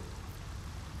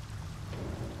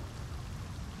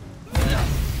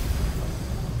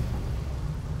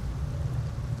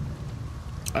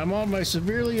 I'm on my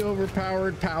severely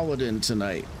overpowered paladin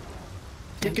tonight.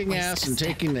 Kicking ass and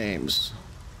taking names.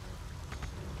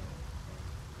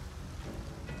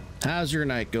 How's your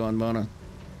night going, Mona?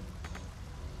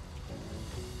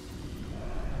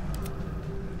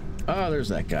 Oh, there's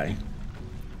that guy.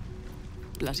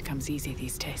 Blood comes easy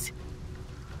these days.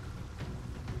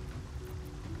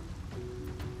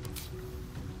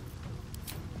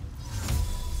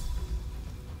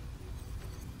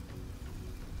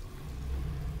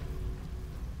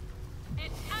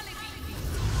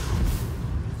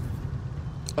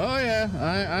 Oh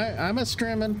yeah, I'm a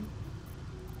streaming.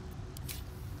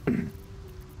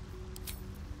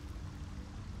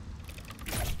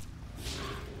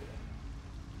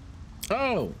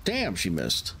 Oh, damn, she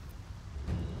missed.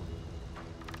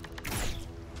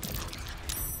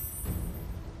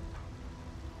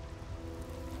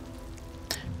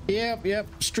 Yep,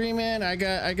 streaming. I've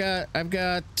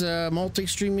got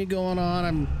multi-streaming going on.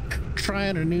 I'm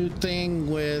trying a new thing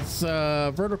with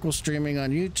vertical streaming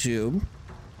on YouTube.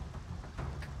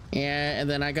 And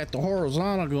then I got the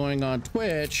horizontal going on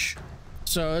Twitch.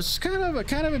 So it's kind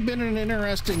of been an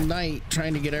interesting night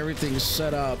trying to get everything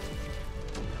set up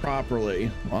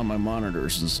properly on my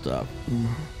monitors and stuff.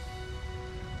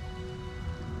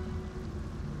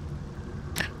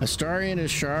 Astarian is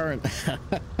Shar and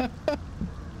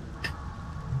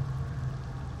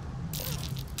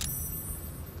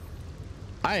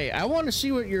I want to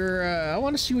see what your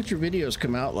videos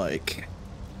come out like.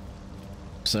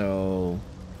 So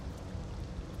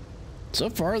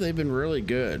far they've been really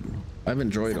good. I've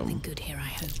enjoyed them. Something good here, I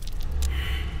hope.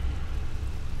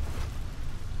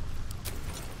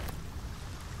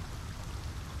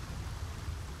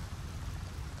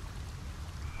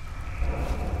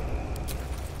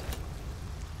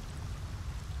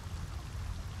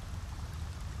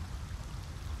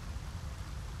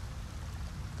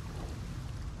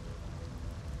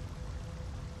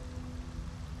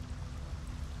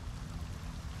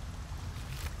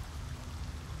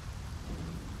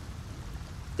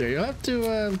 There, you'll have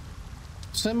to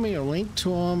send me a link to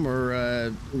them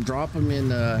or drop them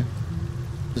in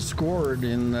Discord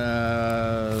and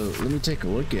let me take a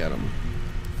look at them.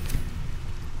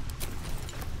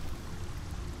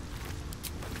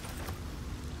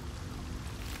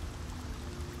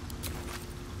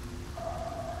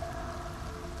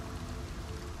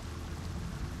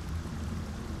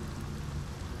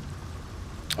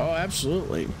 Oh,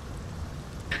 absolutely.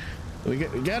 We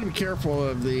got to be careful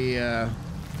of the,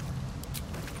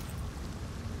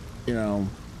 you know,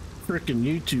 frickin'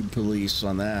 YouTube police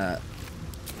on that.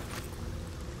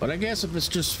 But I guess if it's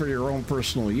just for your own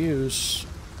personal use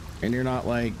and you're not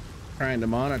like trying to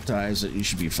monetize it, you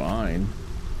should be fine.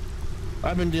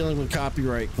 I've been dealing with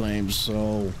copyright claims,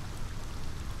 so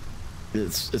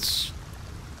it's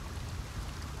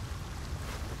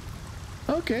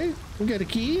okay. We got a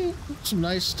key, some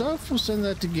nice stuff. We'll send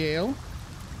that to Gail.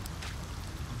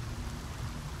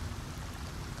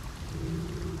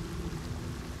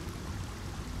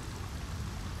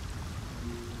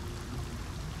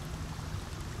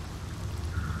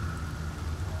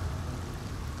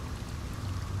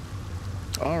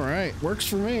 All right, works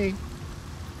for me.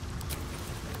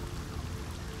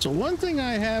 So one thing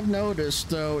I have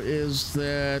noticed though is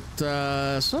that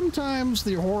sometimes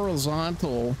the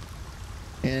horizontal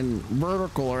and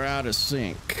vertical are out of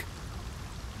sync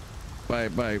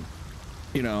by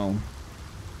you know,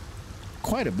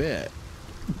 quite a bit.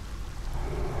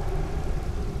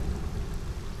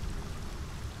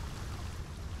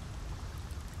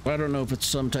 I don't know if it's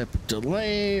some type of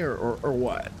delay or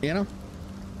what, you know.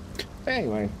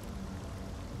 Anyway,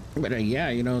 but yeah,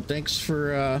 you know, thanks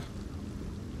for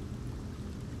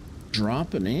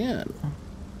dropping in.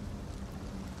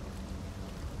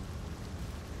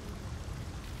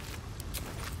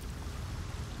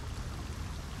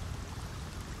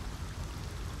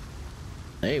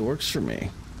 Hey, works for me.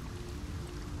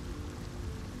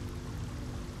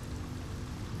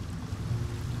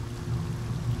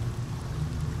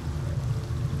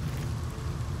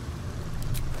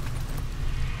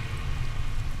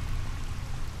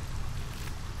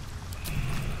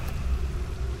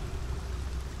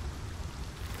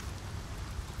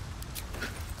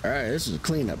 All right, this is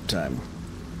cleanup time.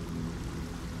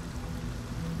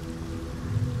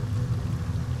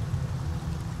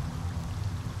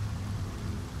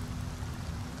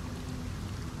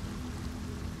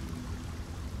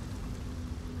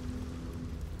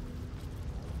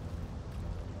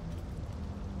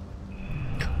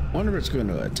 Wonder if it's going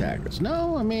to attack us.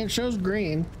 No, I mean, it shows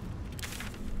green.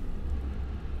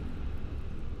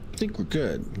 I think we're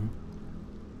good.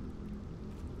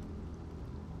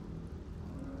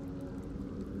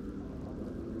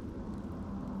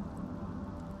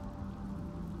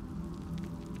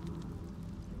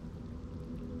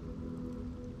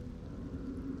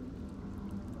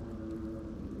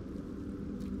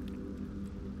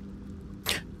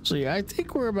 So yeah, I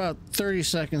think we're about 30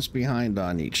 seconds behind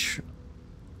on each,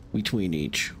 between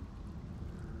each.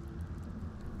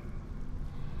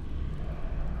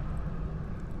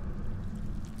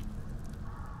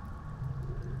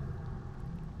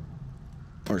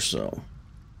 Or so.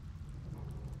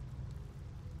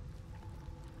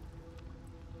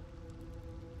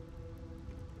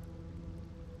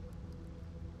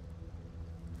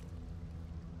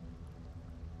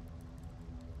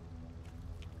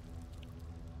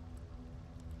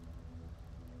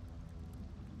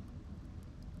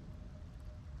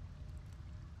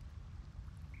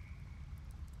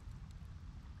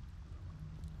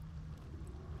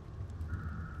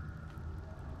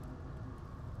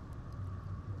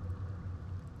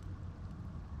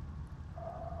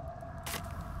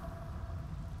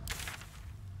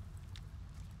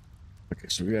 Okay,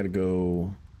 so we gotta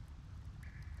go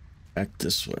back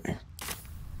this way.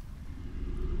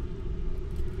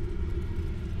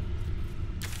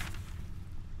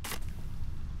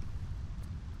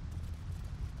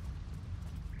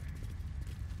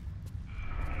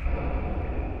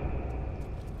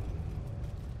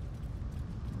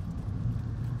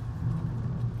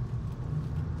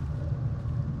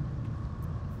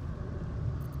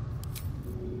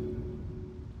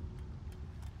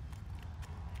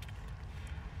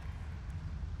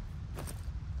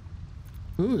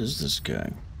 Who is this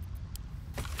guy?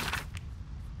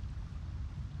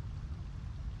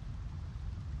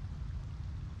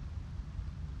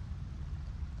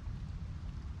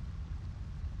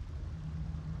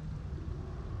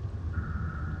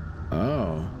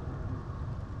 Oh.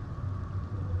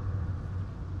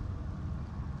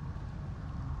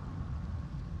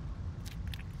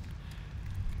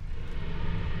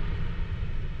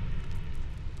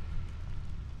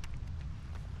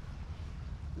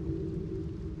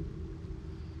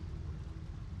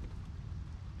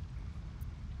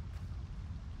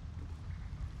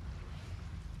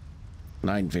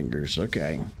 9 fingers.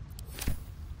 Okay.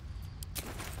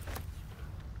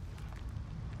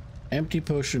 Empty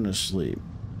potion of sleep.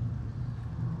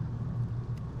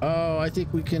 Oh, I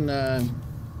think we can,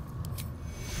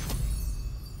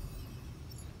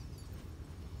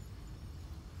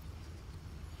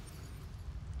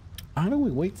 how do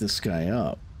we wake this guy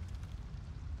up?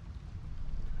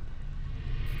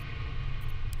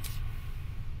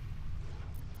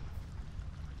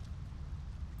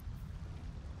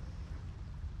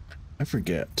 I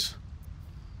forget.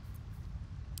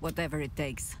 Whatever it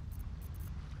takes.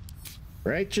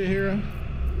 Right, Chihira?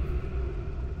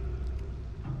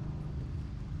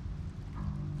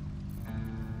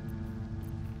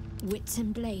 Wits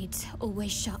and blades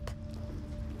always sharp.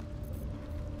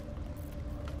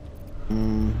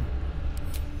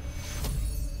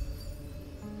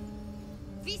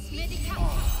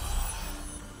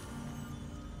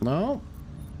 No?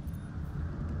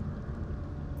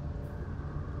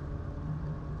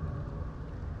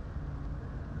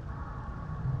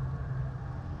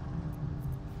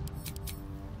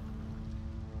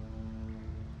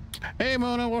 Hey,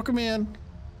 Mona, welcome in.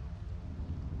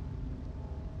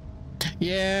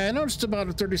 Yeah, I noticed about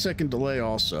a 30-second delay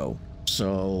also.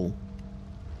 So,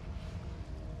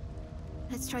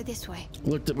 Let's try this way.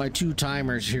 looked at my 2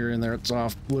 timers here and there. It's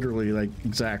off literally like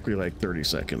exactly like 30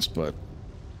 seconds, but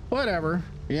whatever,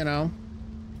 you know.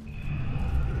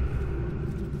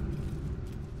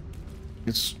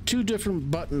 It's 2 different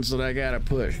buttons that I gotta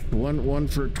push. One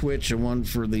for Twitch and one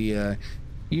for the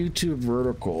YouTube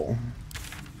vertical.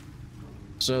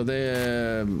 So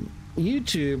the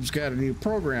YouTube's got a new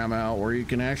program out where you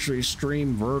can actually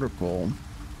stream vertical,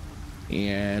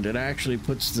 and it actually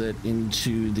puts that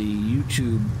into the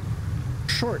YouTube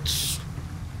Shorts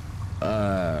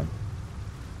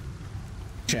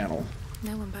channel.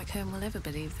 No one back home will ever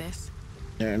believe this.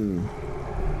 And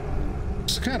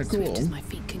it's kind of cool Swift as my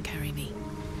feet can carry me.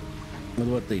 with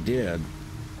what they did.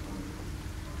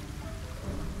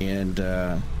 And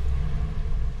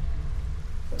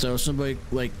so somebody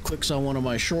like clicks on one of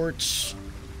my shorts,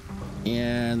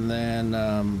 and then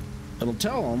it'll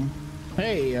tell them,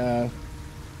 hey,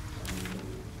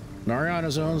 Nariana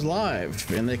Zone's live,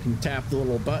 and they can tap the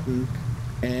little button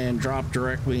and drop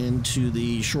directly into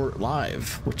the short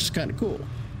live, which is kind of cool.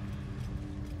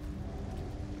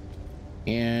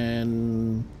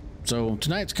 And so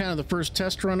tonight's kind of the first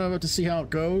test run of it to see how it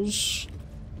goes,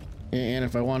 and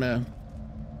if I want to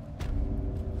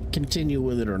continue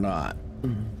with it or not.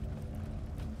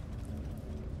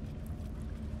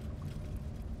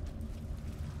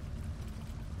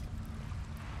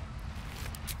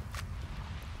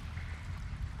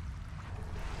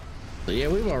 So yeah,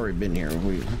 we've already been here.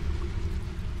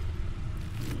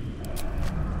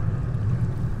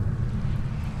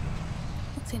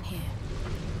 What's in here?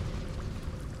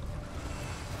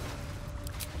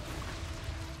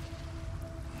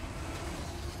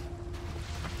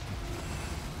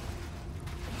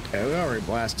 Yeah, we already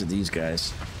blasted these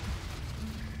guys.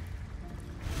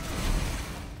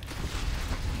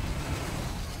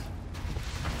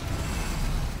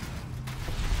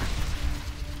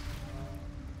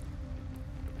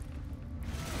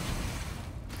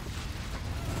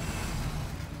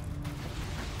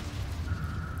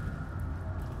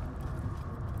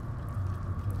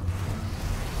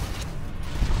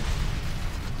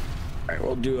 All right,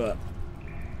 we'll do a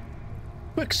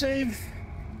quick save.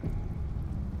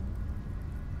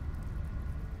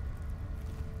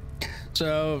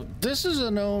 So this is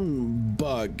a known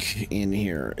bug in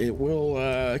here. It will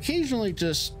occasionally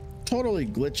just totally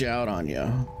glitch out on you.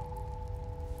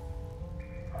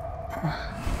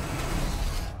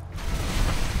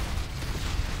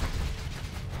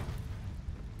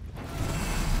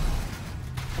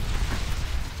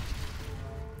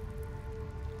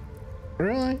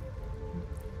 Really?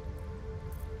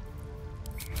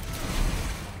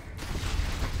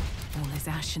 All this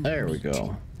ash and There we meat.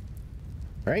 go.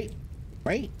 Right?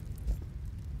 Right?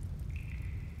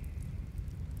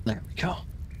 There we go.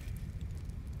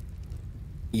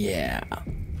 Yeah.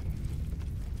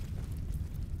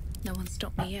 No one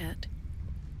stopped me yet.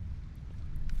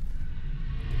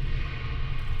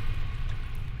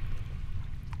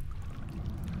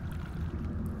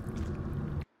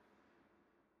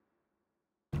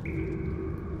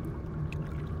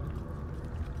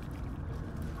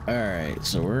 All right,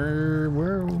 so we're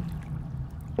ooh.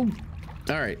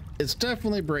 All right, it's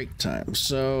definitely break time,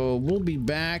 so we'll be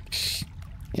back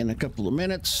in a couple of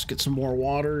minutes, get some more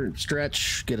water,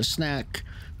 stretch, get a snack.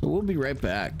 So we'll be right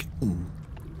back.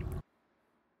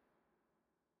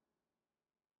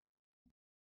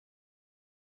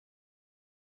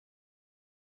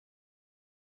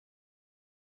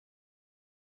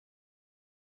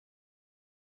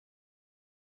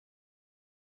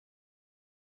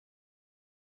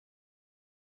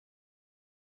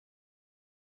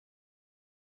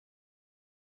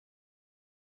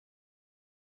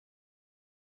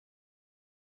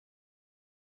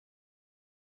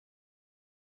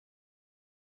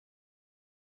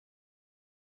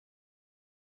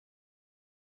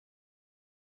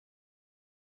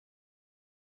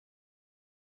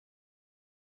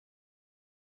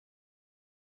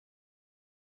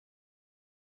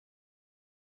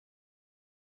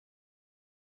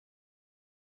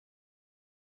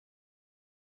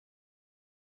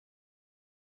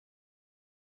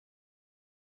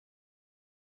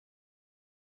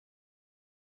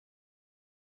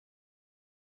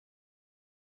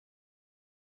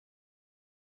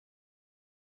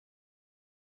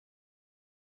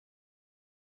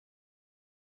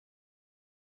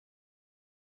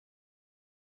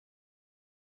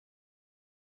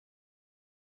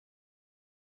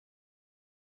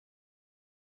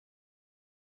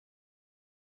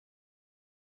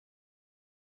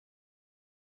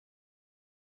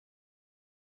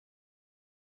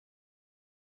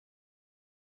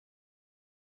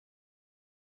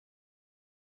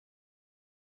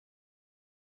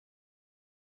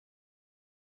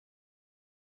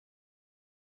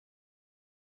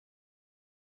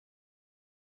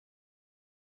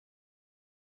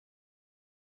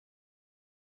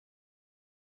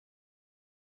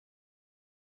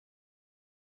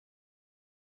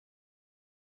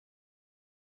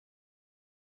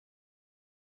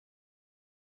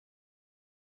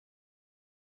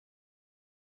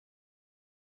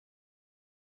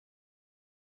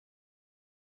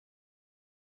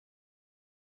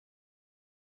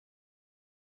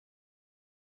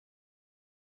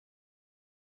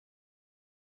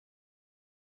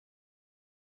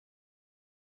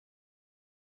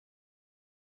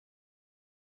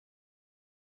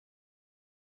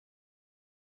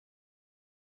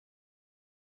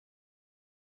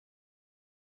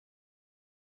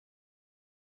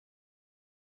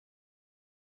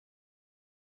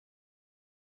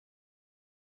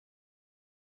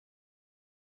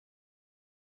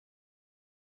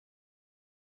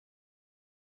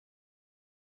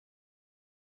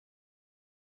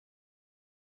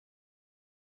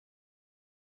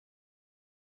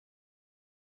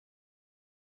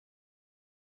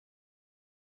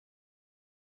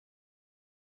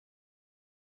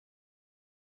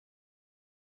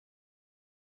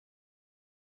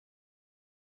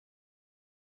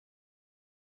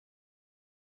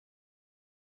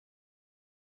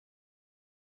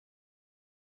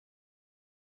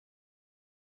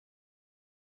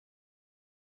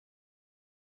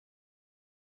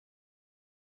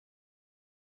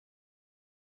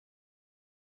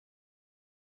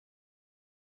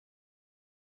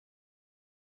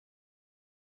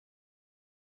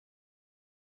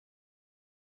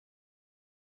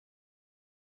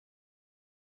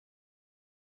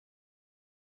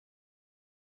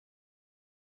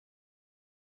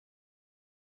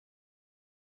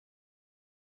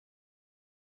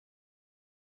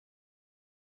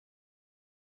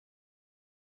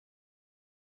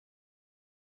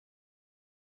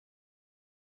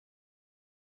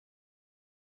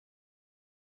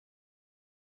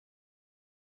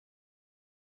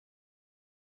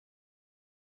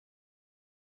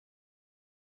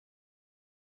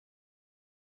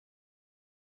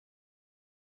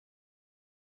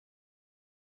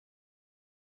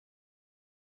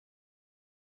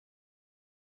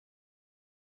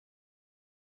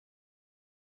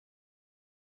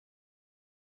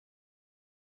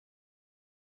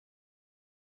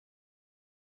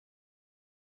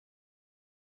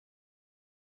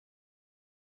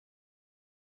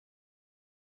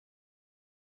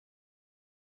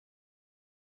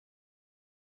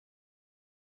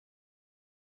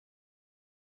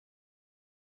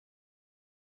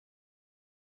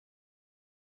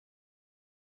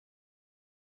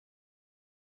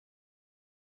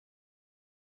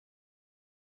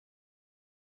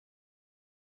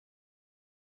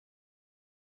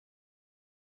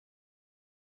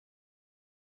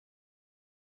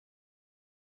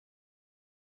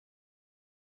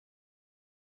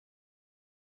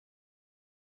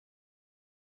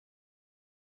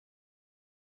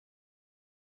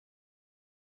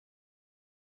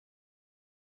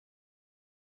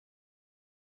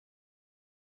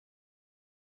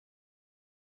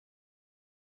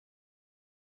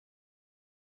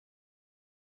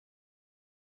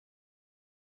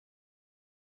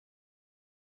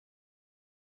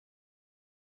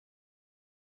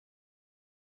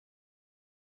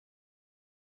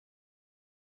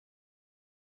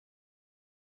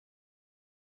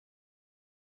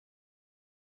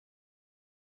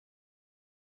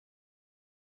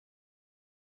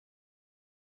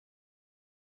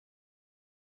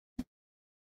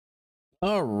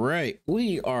 All right,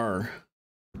 we are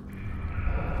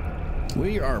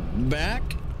back.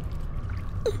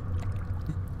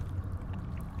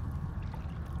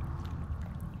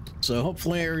 So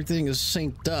hopefully everything is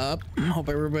synced up. Hope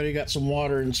everybody got some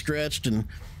water and stretched and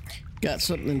got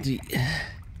something to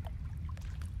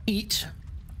eat.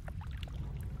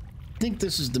 I think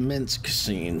this is the Minsk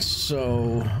scene,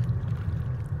 so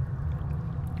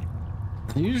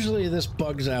usually this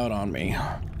bugs out on me.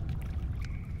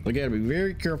 I gotta be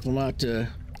very careful not to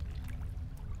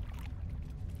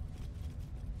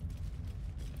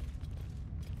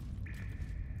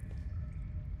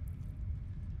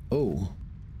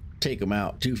take them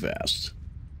out too fast.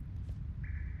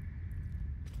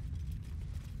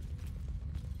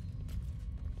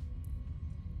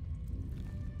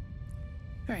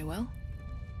 Very well.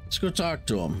 Let's go talk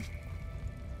to him.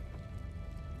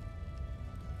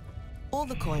 All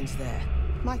the coins there.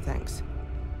 My thanks.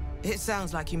 It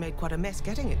sounds like you made quite a mess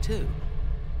getting it, too.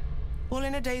 All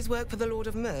in a day's work for the Lord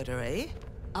of Murder, eh?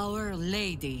 Our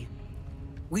Lady.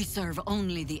 We serve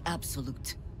only the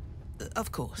Absolute.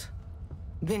 Of course.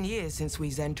 Been years since we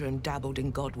Zenta and dabbled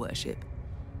in god worship.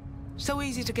 So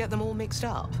easy to get them all mixed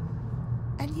up.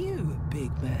 And you,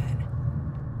 big man.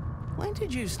 When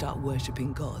did you start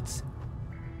worshipping gods?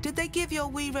 Did they give your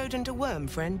wee rodent a worm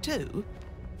friend, too?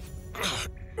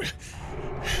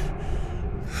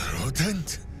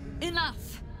 Rodent?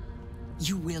 Enough!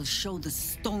 You will show the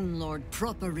Stone Lord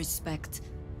proper respect.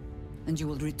 And you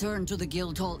will return to the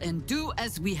guild hall and do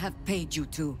as we have paid you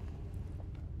to.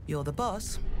 You're the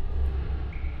boss.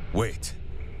 Wait.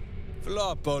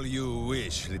 Flop all you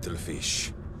wish, little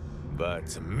fish.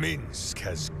 But Minsk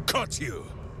has caught you.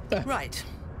 Right.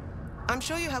 I'm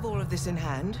sure you have all of this in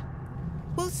hand.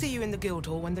 We'll see you in the guild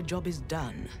hall when the job is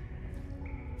done.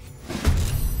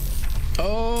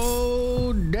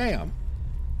 Oh, damn.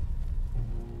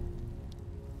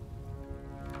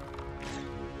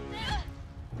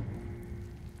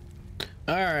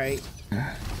 All right.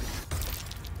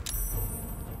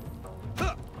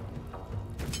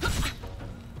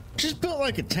 Just built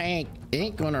like a tank.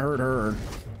 Ain't gonna hurt her.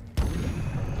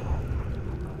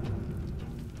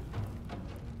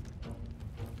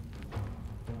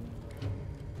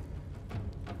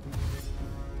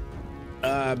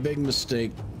 Big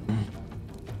mistake. Do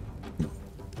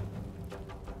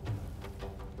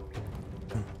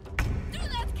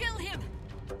not kill him!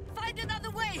 Find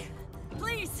another way!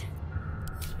 Please!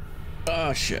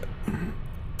 Oh, shit.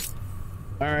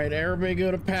 All right, everybody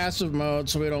go to passive mode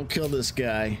so we don't kill this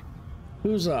guy.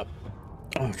 Who's up?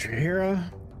 Oh,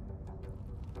 Jahira.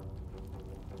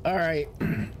 All right.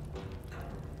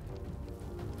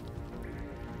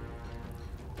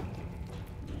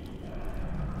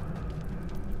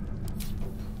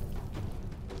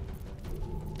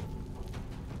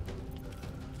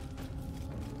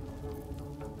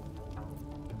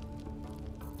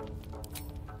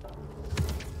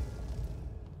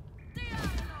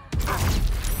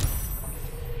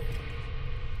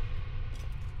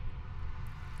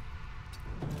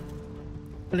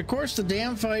 And of course, the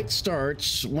damn fight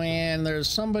starts when there's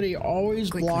somebody always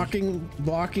blocking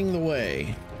the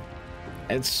way.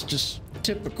 It's just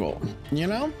typical, you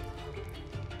know?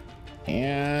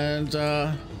 And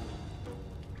all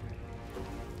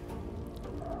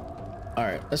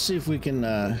right, let's see if we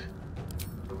can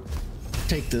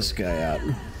take this guy out.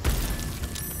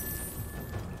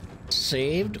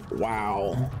 Saved?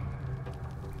 Wow.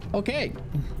 Okay.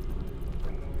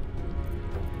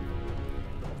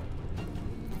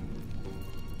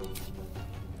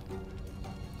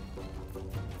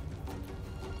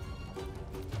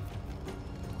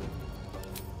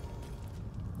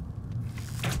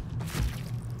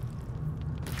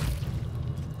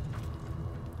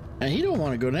 And he don't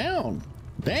want to go down.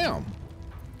 Damn.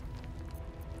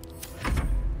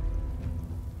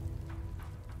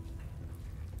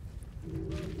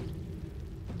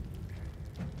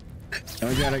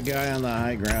 We got a guy on the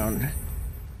high ground.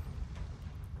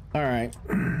 All right.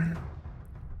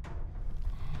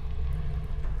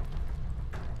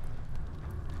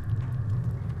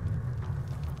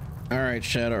 All right,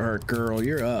 Shadowheart girl,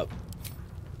 you're up.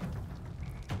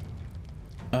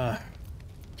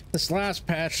 This last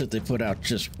patch that they put out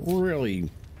just really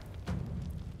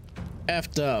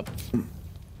effed up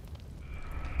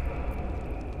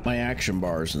my action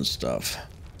bars and stuff.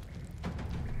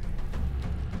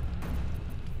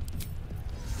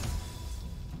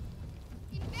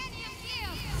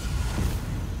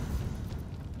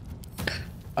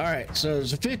 All right, so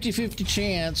there's a 50-50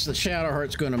 chance that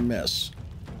Shadowheart's going to miss.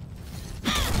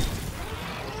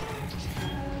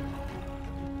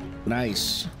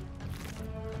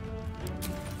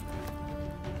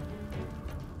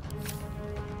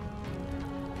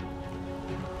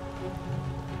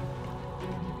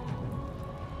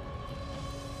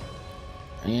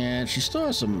 And she still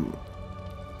has some...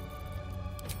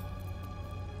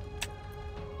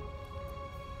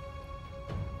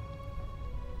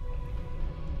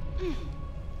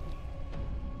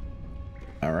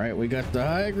 All right, we got the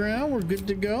high ground. We're good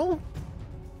to go.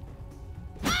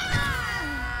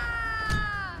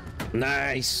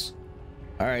 Nice.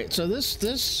 All right, so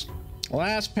this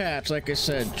last patch, like I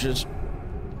said, just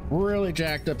really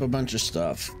jacked up a bunch of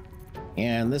stuff,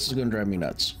 and this is going to drive me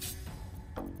nuts.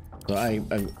 So I've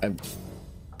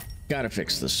got to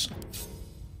fix this.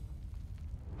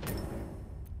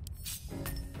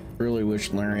 Really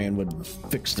wish Larian would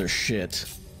fix their shit.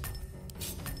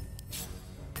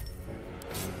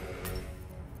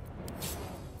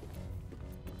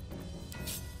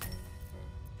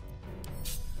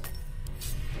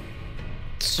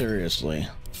 Seriously.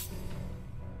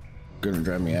 Gonna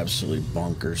drive me absolutely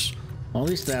bonkers. Well, at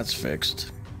least that's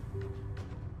fixed.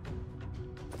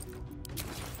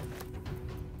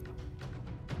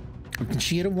 Can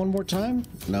she hit him one more time?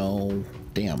 No.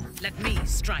 Damn. Let me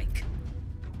strike.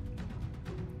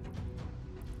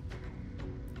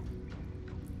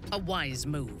 A wise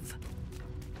move.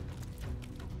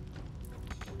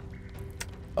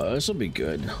 This will be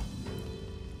good.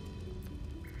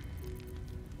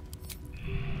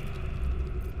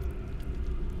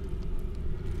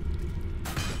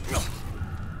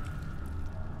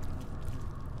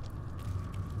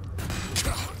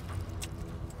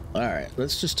 All right,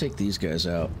 let's just take these guys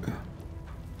out.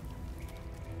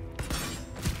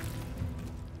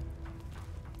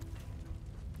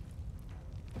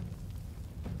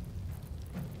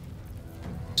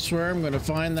 I swear I'm going to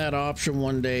find that option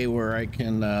one day where I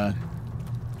can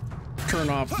turn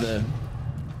off the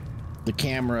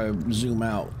camera zoom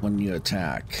out when you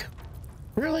attack.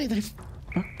 Really? They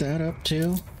fucked that up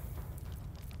too?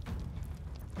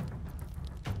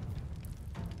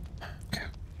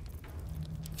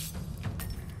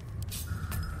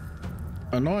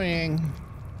 Annoying.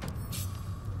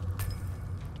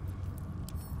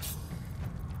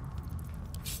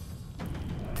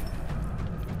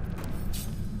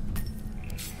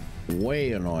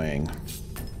 Way annoying.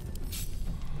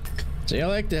 See, I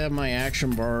like to have my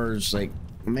action bars like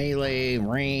melee,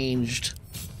 ranged,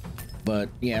 but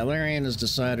yeah, Larian has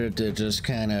decided to just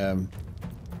kind of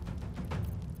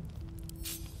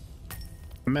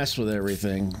mess with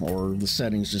everything, or the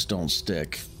settings just don't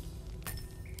stick.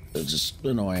 It's just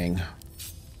annoying.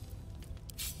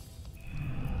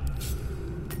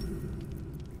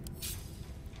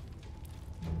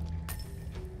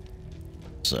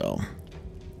 So.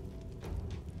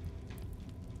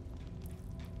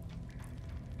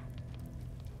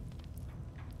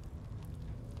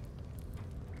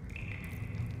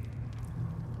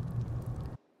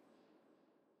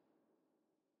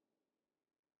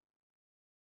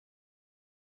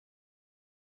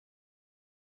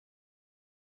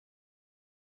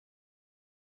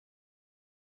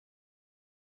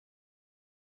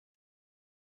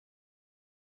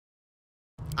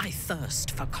 I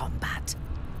thirst for combat.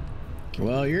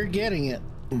 Well, you're getting it.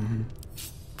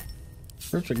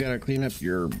 First, we gotta clean up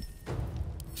your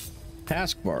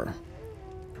taskbar.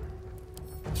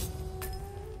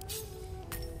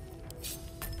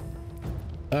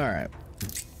 All right.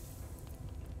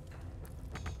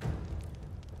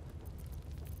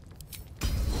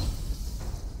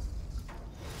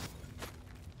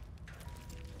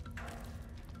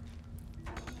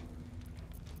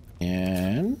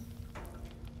 And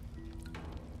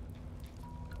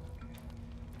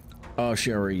oh,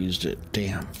 she already used it.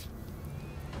 Damn.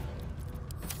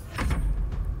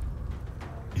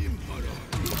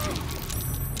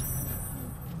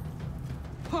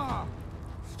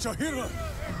 Shahira!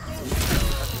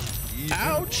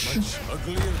 Ouch! Much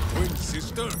uglier twin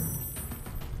sister.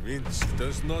 Vince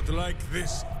does not like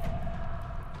this.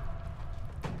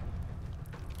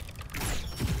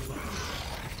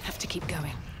 Have to keep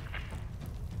going.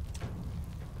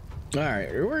 All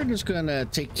right, we're just gonna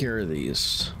take care of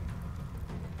these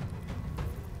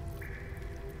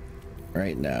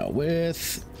right now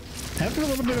with having a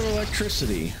little bit of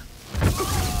electricity.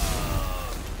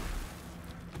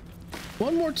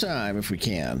 One more time if we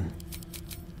can.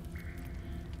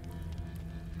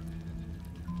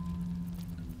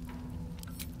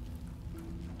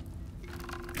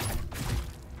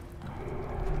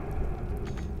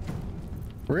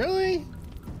 Really?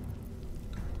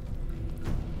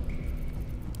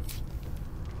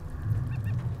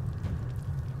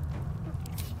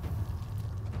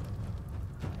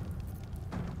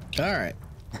 All right.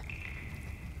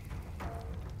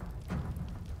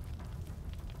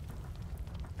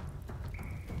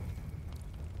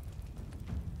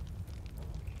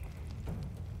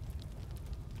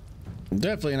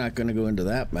 Definitely not going to go into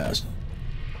that mess.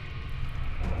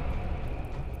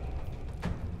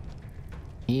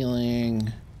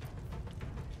 Healing.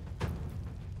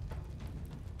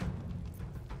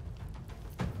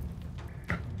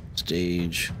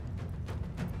 Stage.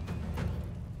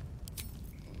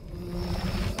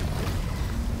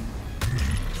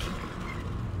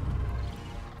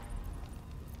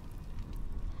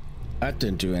 That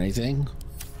didn't do anything.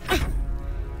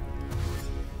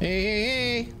 Hey, hey,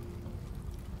 hey!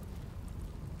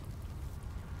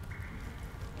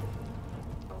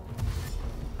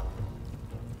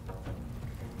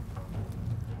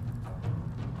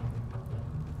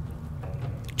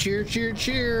 Cheer, cheer,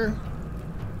 cheer!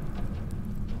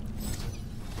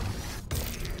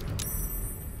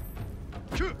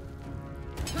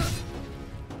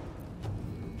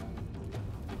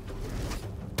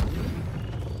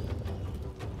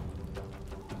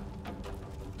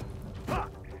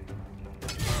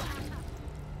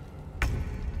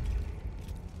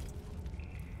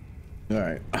 All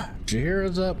right,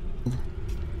 Jahira's up.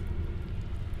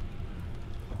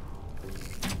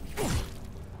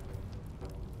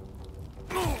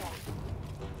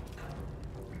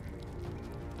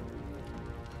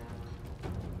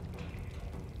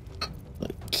 The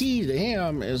key to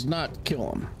him is not to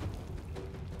kill him.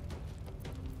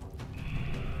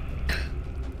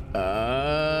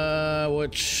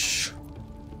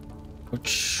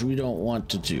 Which we don't want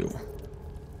to do.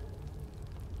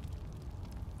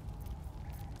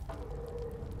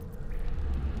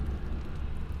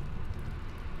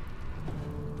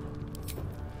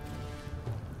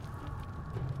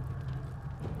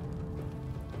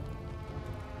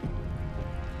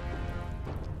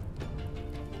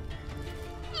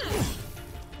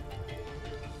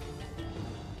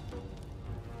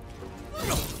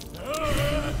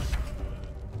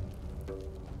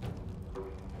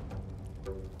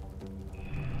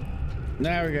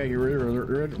 Now we gotta get rid of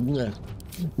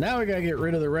now we gotta get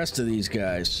rid of the rest of these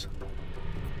guys.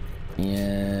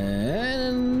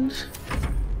 And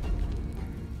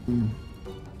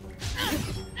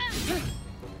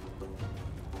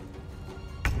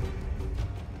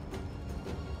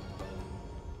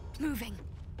Moving.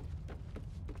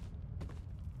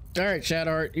 all right,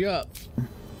 Shadowheart, you up?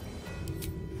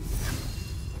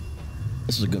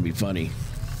 This is gonna be funny.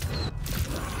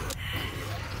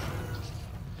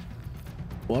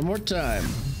 One more time.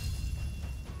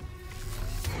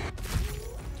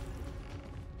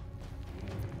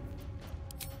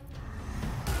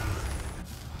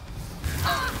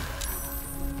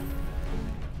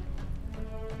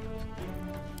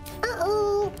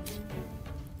 Uh-oh.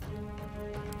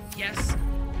 Yes.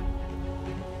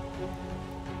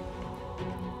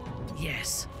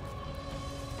 Yes.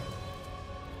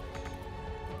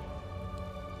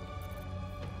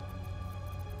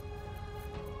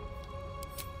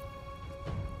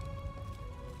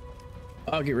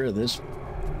 I'll get rid of this.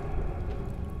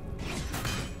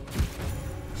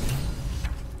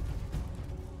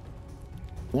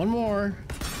 One more.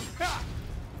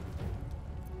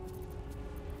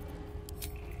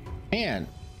 Man,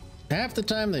 half the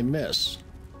time they miss.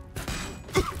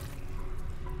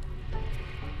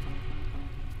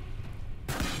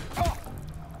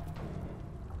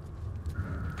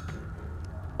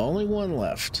 Only one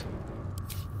left.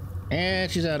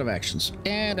 And she's out of actions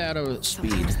and out of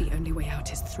speed. Sometimes the only way out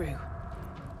is through.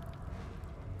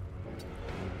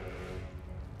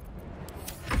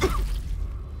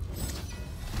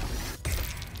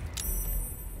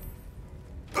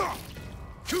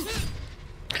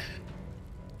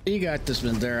 You got this,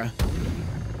 Mandera.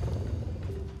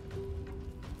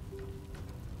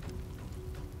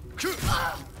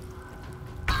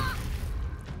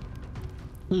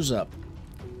 Who's up?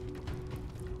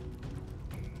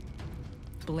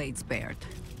 Blades bared.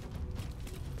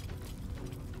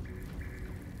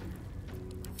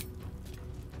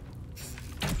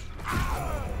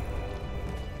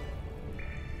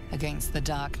 Against the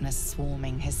darkness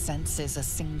swarming, his senses a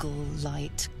single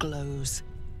light glows.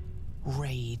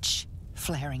 Rage,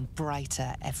 flaring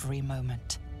brighter every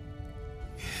moment.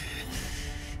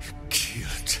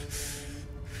 Killed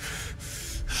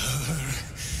her.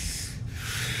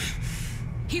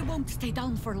 He won't stay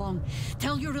down for long.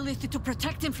 Tell your Elith to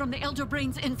protect him from the Elder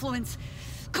Brain's influence.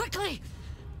 Quickly!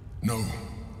 No.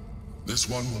 This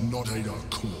one will not aid our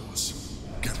cause.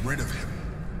 Get rid of him.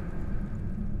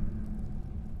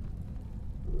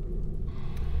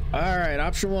 Alright,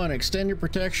 option one, extend your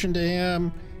protection to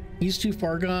him. He's too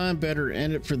far gone, better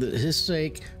end it for his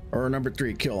sake. Or number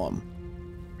three, kill him.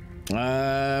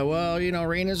 Well, you know,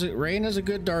 Rain is a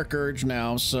good Dark Urge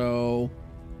now, so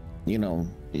you know,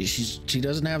 she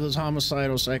doesn't have those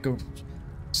homicidal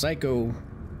psycho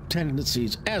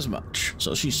tendencies as much.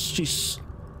 So she's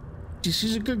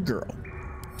a good girl.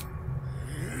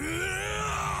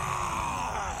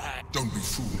 Don't be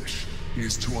foolish. He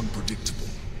is too unpredictable.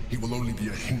 He will only be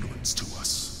a hindrance to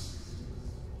us.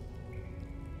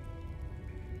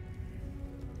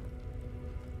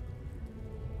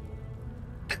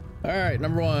 All right,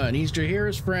 number one, he's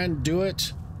Jaheira's friend. Do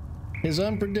it. His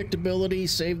unpredictability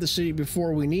saved the city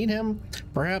before we need him.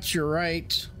 Perhaps you're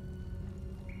right.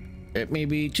 It may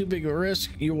be too big a risk.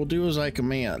 You will do as I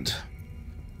command.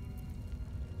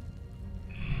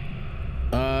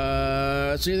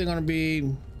 It's either going to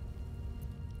be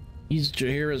he's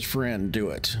Jaheira's friend. Do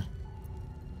it.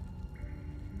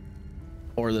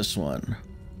 Or this one.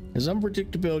 His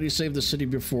unpredictability saved the city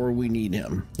before we need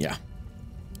him. Yeah.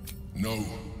 No.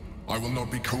 I will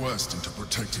not be coerced into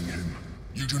protecting him.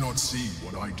 You do not see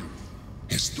what I do.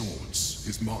 His thoughts,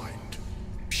 his mind,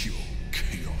 pure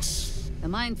chaos. The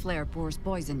mind flare pours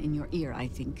poison in your ear, I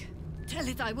think. Tell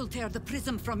it I will tear the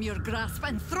prism from your grasp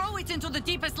and throw it into the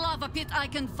deepest lava pit I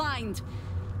can find.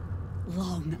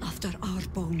 Long after our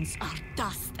bones are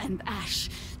dust and ash,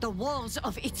 the walls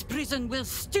of its prison will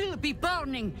still be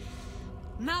burning.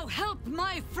 Now help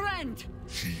my friend!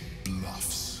 She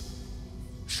bluffs.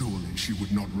 Surely she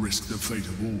would not risk the fate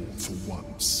of all for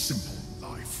one simple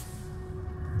life.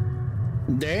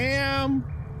 Damn!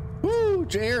 Woo,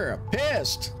 Jaheira,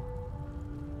 pissed!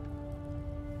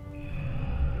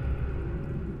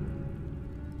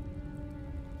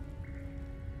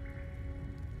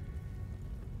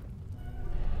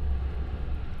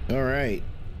 All right.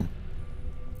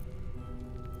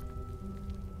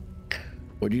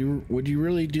 Would you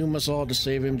really doom us all to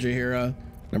save him, Jaheira?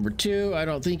 Number two, I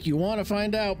don't think you want to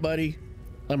find out, buddy.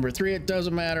 Number three, it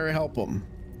doesn't matter. Help him.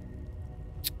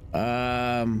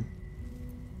 Oh,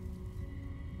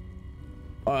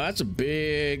 that's a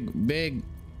big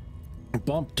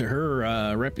bump to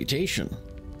her reputation.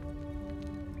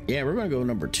 Yeah, we're gonna go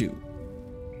number two.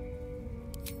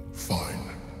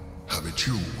 Fine. Have it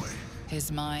your way. His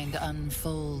mind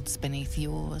unfolds beneath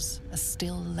yours. A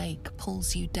still lake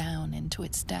pulls you down into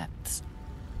its depths.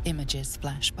 Images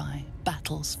flash by,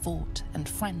 battles fought, and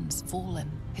friends fallen.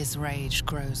 His rage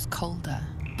grows colder,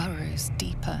 burrows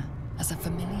deeper, as a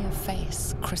familiar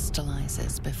face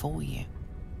crystallizes before you.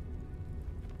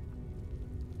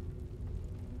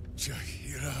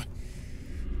 Jaheira,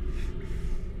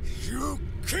 you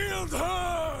killed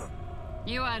her!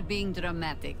 You are being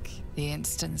dramatic. The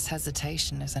instant's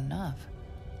hesitation is enough.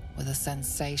 With a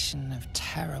sensation of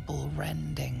terrible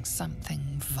rending, something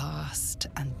vast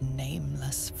and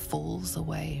nameless falls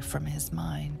away from his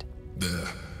mind. There.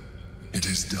 It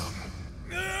is done.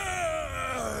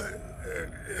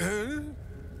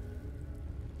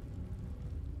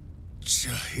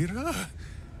 Jaheira?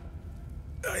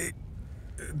 I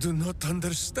do not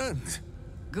understand.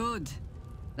 Good.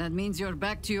 That means you're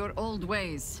back to your old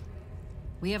ways.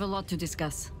 We have a lot to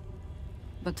discuss.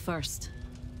 But first,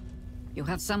 you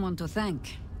have someone to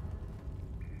thank.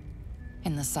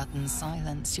 In the sudden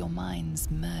silence, your minds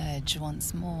merge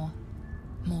once more.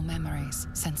 More memories,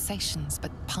 sensations,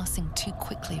 but passing too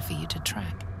quickly for you to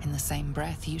track. In the same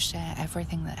breath, you share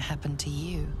everything that happened to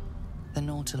you. The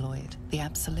Nautiloid, the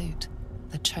Absolute,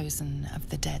 the chosen of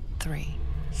the Dead Three.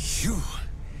 You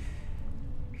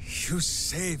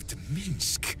saved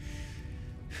Minsk.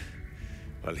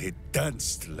 While he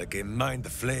danced like a Mind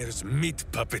Flayer's meat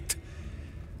puppet.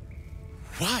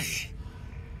 Why?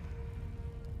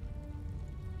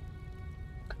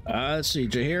 Let's see.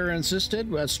 Jaheira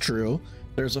insisted. That's true.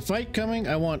 There's a fight coming.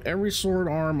 I want every sword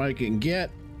arm I can get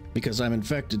because I'm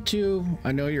infected too.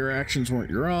 I know your actions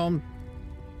weren't your own.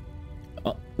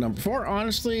 Number four.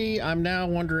 Honestly, I'm now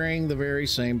wondering the very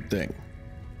same thing.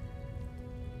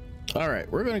 All right,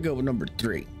 we're gonna go with number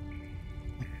three.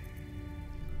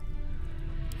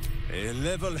 A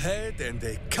level head and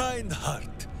a kind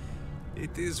heart.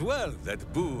 It is well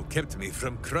that Boo kept me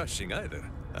from crushing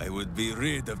either. I would be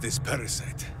rid of this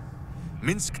parasite.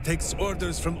 Minsk takes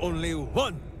orders from only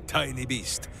one tiny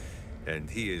beast, and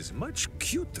he is much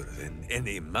cuter than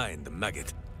any mind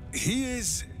maggot. He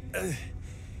is...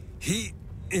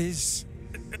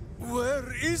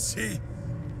 where is he?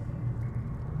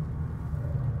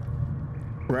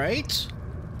 Right?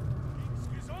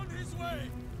 He's on his way.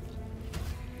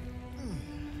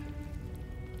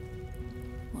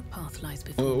 What path lies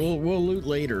before We'll loot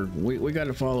later. We got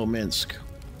to follow Minsk.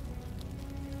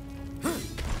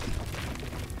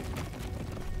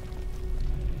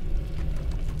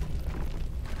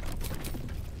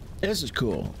 This is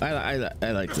cool. I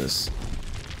like this.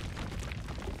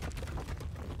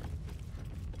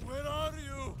 Where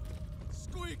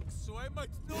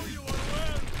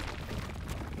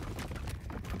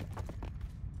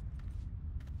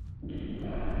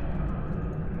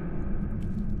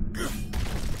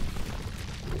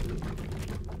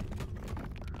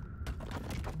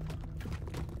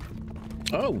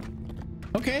Oh,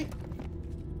 okay.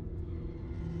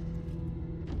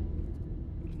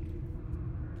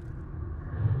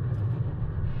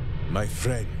 My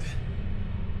friend,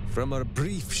 from our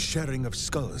brief sharing of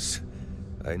skulls,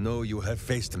 I know you have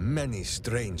faced many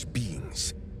strange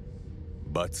beings,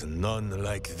 but none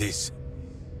like this.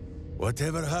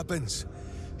 Whatever happens,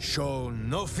 show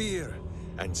no fear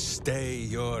and stay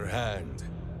your hand.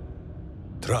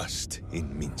 Trust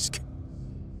in Minsk.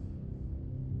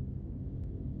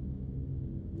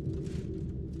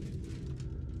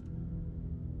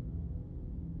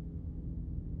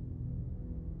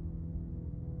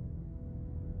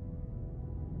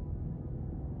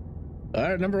 All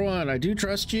right, number one, I do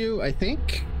trust you, I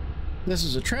think. This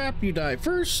is a trap, you die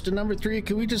first. And number three,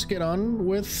 can we just get on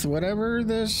with whatever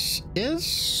this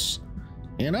is?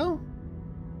 You know?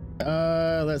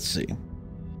 Let's see.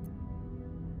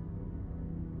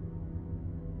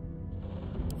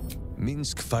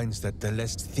 Minsk finds that the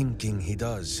less thinking he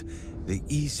does, the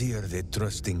easier the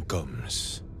trusting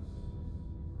comes.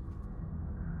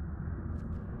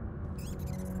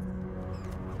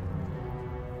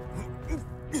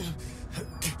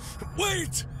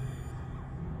 Wait!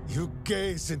 You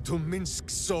gaze into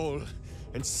Minsk's soul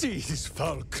and see his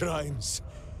foul crimes.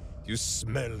 You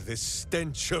smell the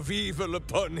stench of evil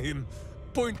upon him,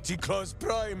 pointy claws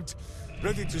primed,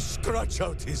 ready to scratch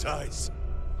out his eyes.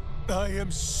 I am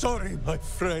sorry, my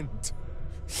friend.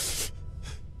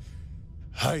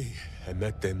 I am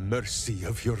at the mercy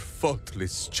of your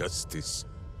faultless justice.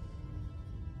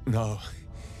 Now,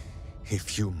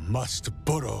 if you must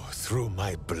burrow through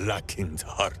my blackened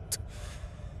heart,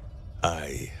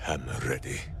 I am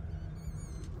ready.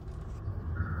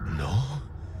 No?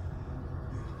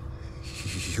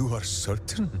 You are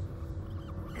certain?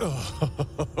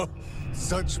 Oh,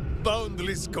 such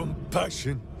boundless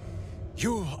compassion.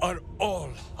 You are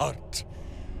all heart,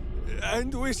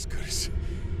 and whiskers,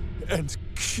 and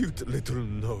cute little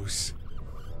nose.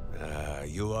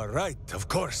 You are right, of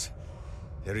course.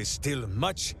 There is still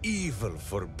much evil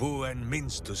for Boo and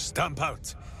Minsk to stamp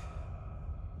out.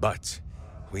 But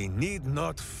we need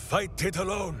not fight it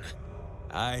alone.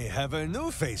 I have a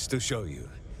new face to show you.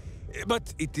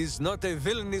 But it is not a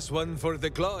villainous one for the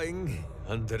clawing,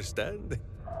 understand?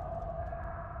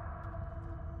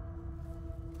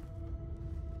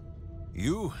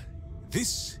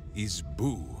 This is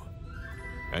Boo.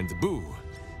 And Boo,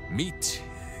 meet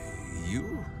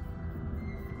you?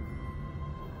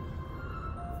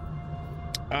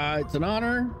 It's an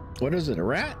honor. What is it, a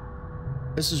rat?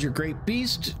 This is your great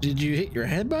beast. Did you hit your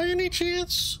head by any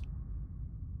chance?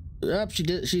 She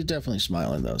did. She's definitely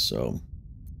smiling though, so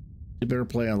you better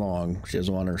play along. She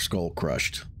doesn't want her skull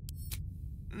crushed.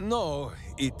 No,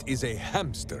 it is a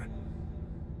hamster.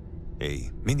 A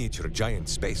miniature giant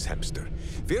space hamster.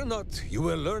 Fear not, you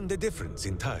will learn the difference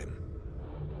in time.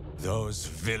 Those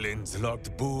villains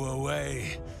locked Boo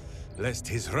away, lest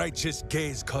his righteous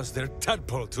gaze cause their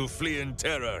tadpole to flee in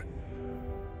terror.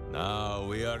 Now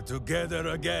we are together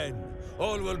again.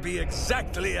 All will be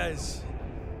exactly as...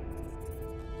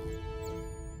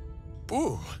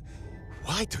 Boo,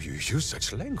 why do you use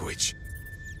such language?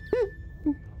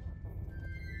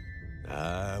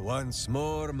 Once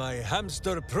more, my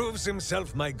hamster proves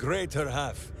himself my greater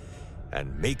half,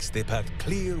 and makes the path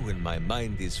clear when my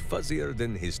mind is fuzzier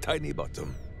than his tiny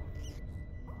bottom.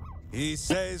 He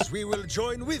says we will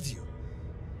join with you,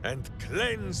 and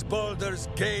cleanse Baldur's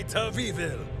gate of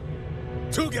evil,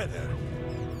 together.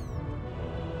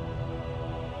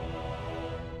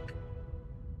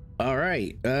 All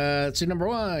right, let's see, number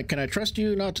one, can I trust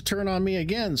you not to turn on me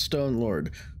again, Stone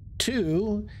Lord?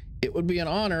 2, it would be an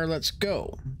honor, let's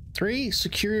go. 3,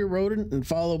 secure your rodent and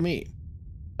follow me.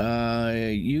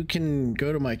 You can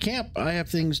go to my camp, I have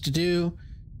things to do.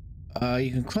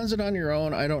 You can cleanse it on your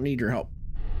own, I don't need your help.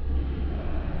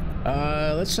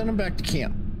 Let's send him back to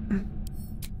camp.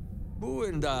 Boo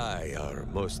and I are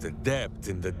most adept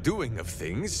in the doing of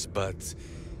things, but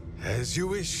as you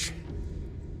wish.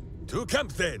 To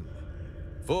camp then!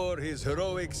 For his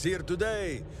heroics here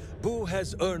today, Boo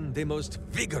has earned the most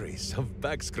vigorous of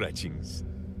back scratchings.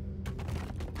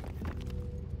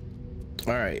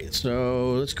 All right,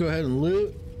 so let's go ahead and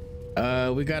loot.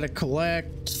 We gotta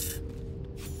collect.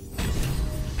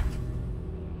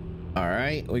 All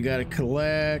right, we gotta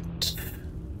collect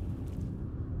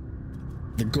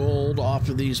the gold off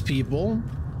of these people.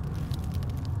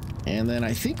 And then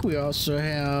I think we also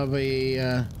have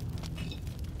a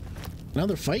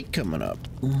another fight coming up.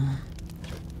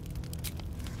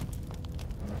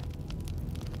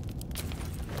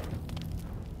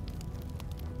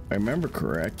 I remember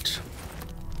correct.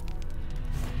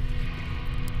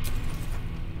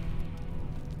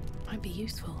 Might be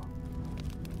useful.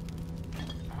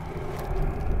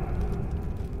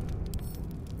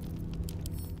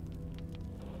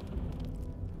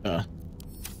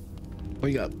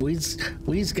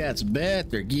 We's got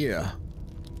better gear.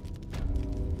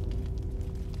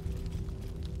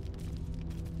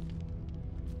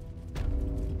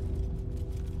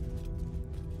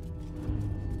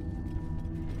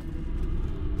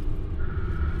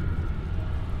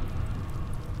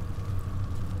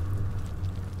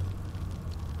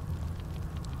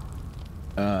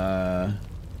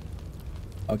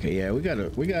 Okay, yeah, we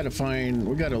gotta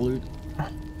loot.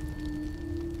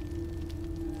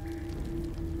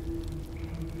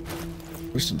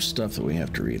 There's some stuff that we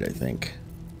have to read, I think.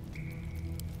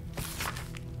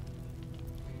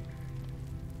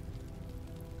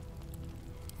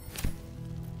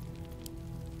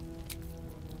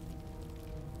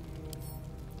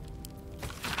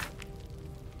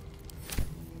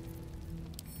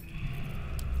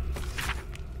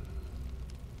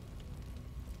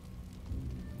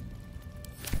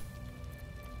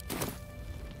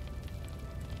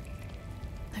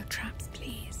 No traps,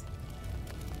 please.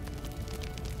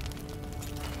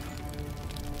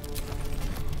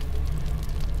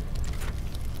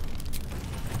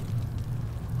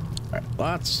 All right,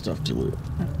 lots of stuff to loot.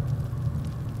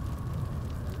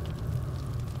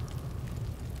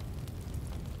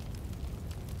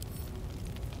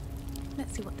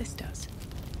 Let's see what this does.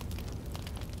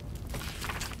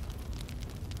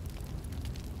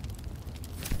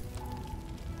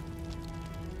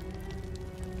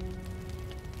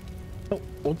 Oh,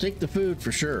 we'll take the food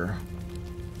for sure.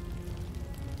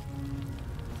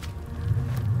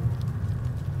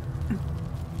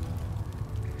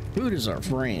 Food is our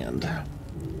friend.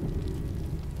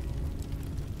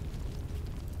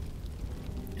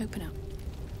 Open up.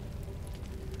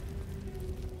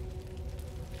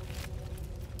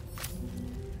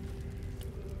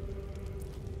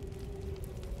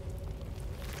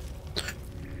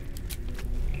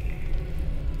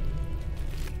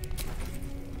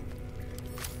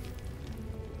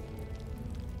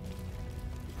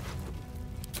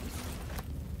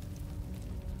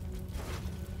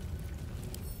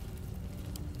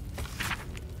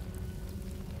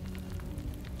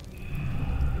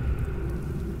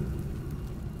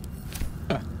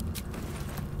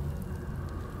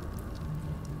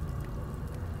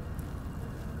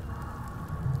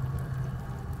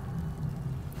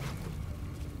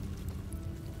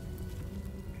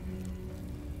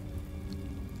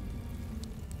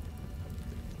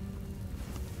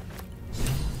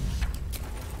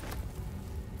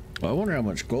 Well, I wonder how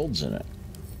much gold's in it.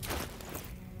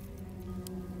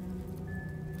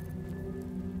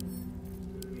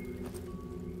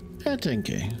 Yeah,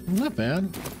 10K. Not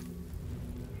bad.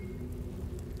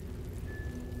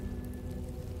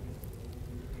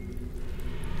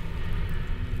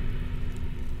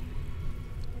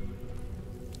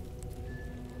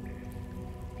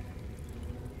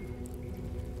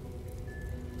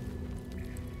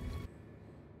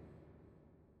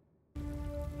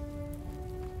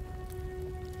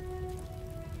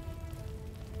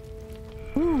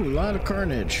 Ooh, a lot of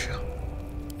carnage.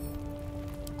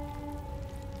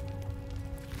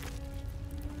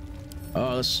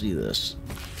 Oh, let's see this.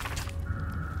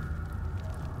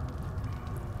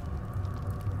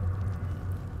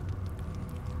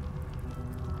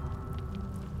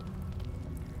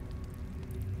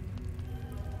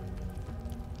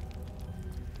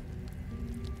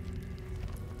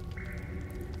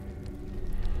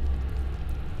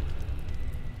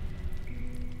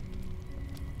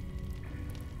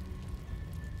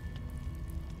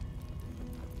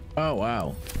 Oh,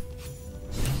 wow.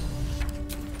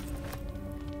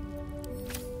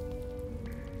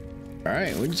 All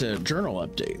right, we just had a journal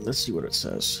update. Let's see what it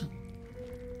says.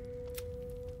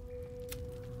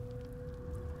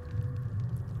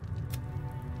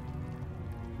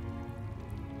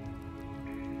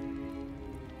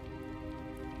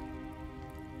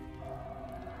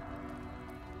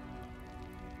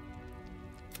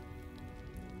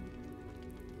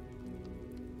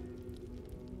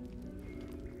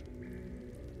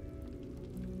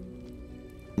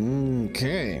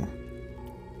 Okay.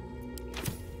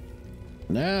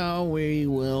 Now we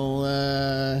will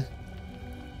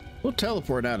we'll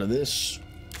teleport out of this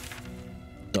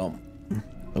dump.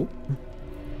 Oh.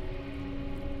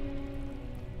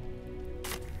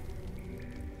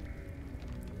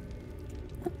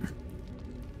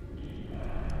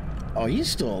 Oh, he's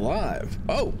still alive.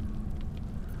 Oh.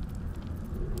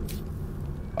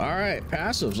 All right,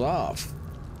 passive's off.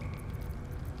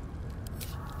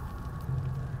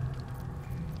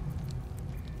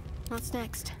 What's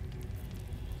next?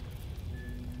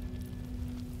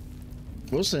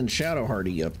 We'll send Shadow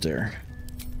Hardy up there.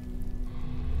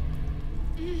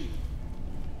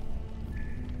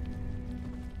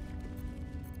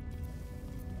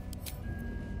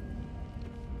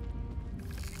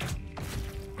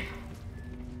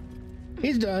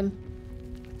 He's done.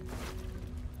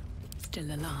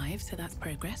 Still alive, so that's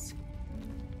progress.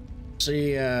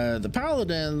 See, the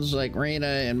paladins like Reyna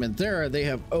and Minthera, they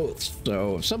have oaths.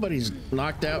 So if somebody's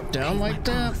knocked out down like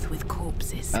that, with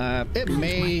corpses. It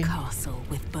may castle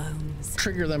with bones.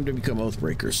 Trigger them to become oath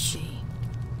breakers.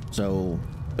 So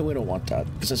we don't want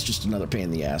that because that's just another pain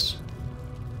in the ass.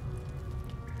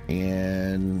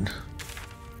 And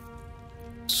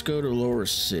let's go to Lower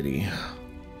City.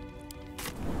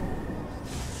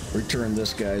 Return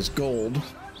this guy's gold.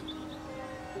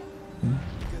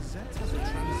 Gazette has a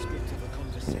transcript of a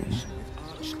conversation with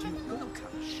Archduke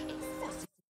Gorkash.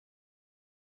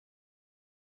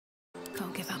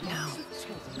 Can't give up now.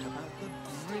 Talking about the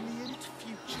brilliant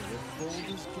future of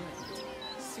Baldur's Gate,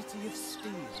 city of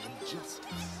steel and justice.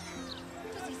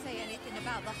 Does he say anything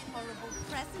about the horrible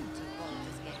present of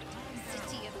Baldur's Gate?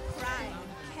 City of crime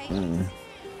and chaos?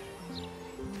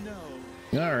 No.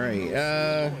 All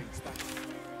right.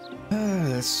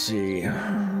 Let's see.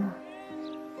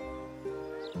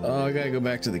 Oh, I gotta go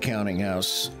back to the counting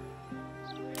house.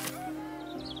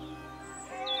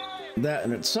 That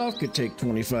in itself could take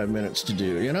 25 minutes to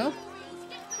do, you know?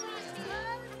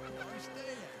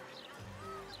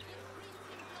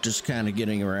 Just kind of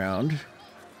getting around.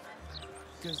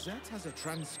 Gazette has a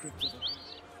transcript of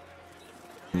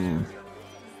it.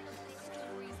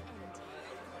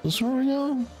 This where we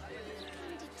go?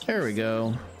 There we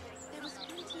go.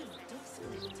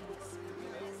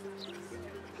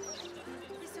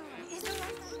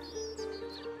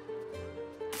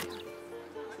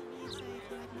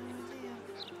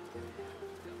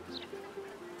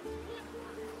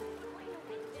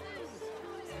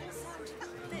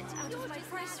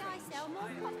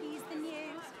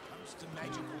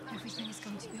 Everything is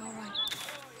going to be all right.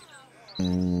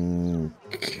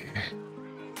 Okay.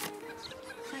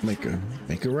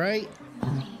 Make a right.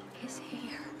 Is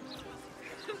here.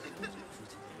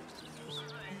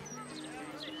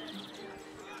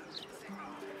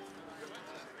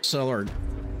 Sell our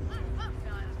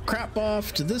crap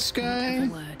off to this guy.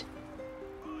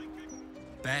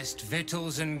 Best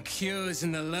victuals and cures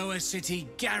in the lower city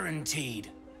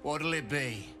guaranteed. What'll it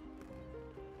be?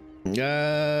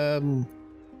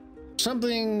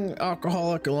 Something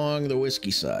alcoholic along the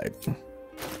whiskey side. Of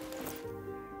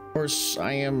course,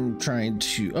 I am trying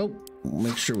to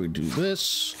make sure we do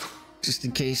this just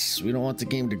in case we don't want the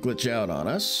game to glitch out on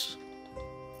us.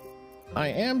 I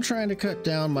am trying to cut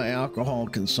down my alcohol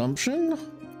consumption.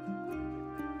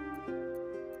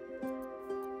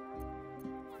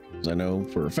 I know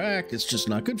for a fact it's just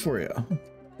not good for you.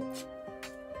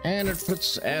 And it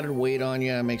puts added weight on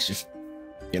you, makes you,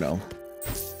 you know,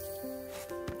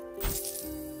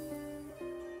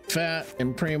 fat,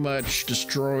 and pretty much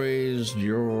destroys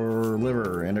your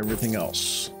liver and everything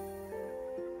else.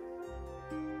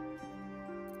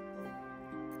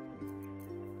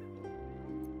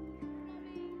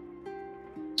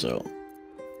 So,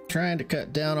 trying to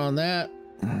cut down on that.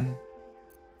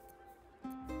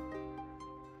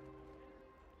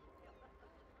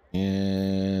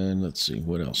 And let's see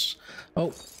what else.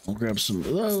 Oh, I'll grab some of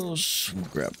those. We'll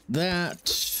grab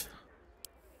that.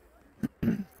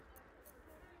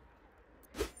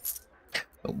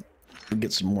 Oh, we'll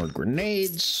get some more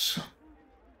grenades.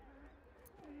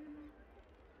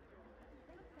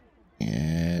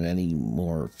 And any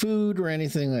more food or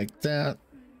anything like that?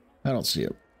 I don't see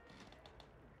it.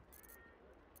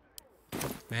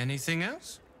 Anything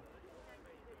else?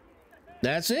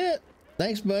 That's it.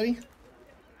 Thanks, buddy.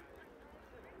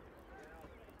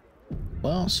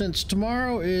 Well, since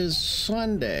tomorrow is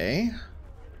Sunday,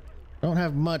 don't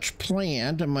have much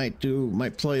planned. I might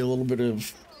play a little bit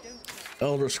of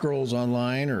Elder Scrolls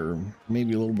Online, or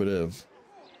maybe a little bit of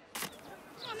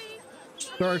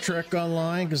Star Trek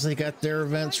Online, because they got their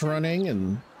events running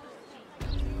and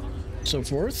so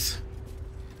forth.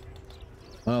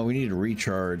 Oh, we need to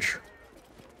recharge.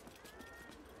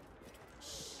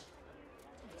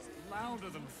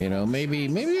 You know, maybe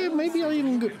I'll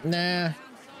even go. Nah.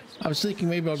 I was thinking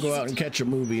maybe I'll go out and catch a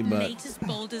movie, but Latest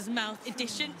Baldur's Mouth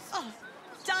edition. Oh,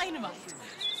 dynamite!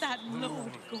 That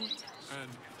Lord Gortash.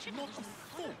 And not a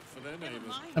fault for their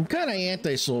neighbors. I'm kind of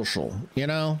antisocial, you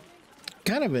know,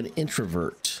 kind of an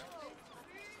introvert.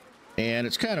 And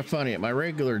it's kind of funny. At my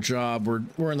regular job,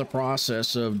 we're in the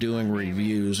process of doing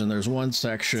reviews, and there's one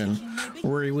section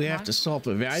where we have to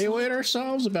self-evaluate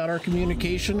ourselves about our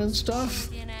communication and stuff.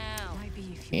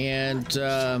 And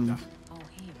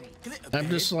I'm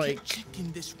just like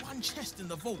checking this one chest in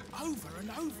the vault over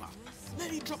and over. Then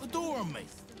he dropped the door on me.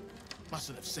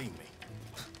 Mustn't have seen me.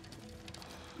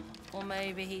 Or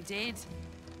maybe he did.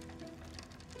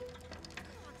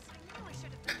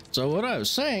 So what I was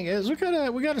saying is we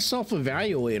gotta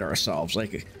self-evaluate ourselves.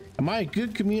 Like, am I a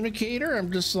good communicator?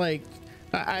 I'm just like,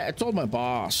 I told my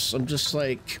boss, I'm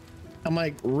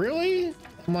like, really?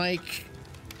 I'm like,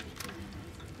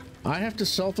 I have to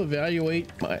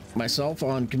self-evaluate myself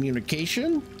on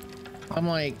communication. I'm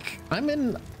like, I'm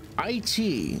in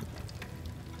IT.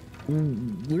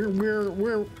 We're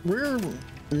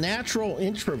natural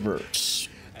introverts.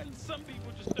 And some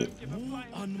people just don't give a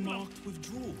flying unmarked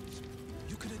withdrawals.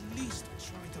 You could at least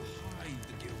try to hide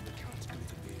the guild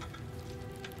accountability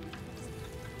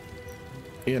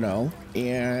beer. You know,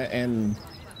 and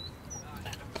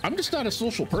I'm just not a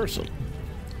social person.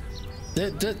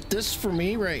 This for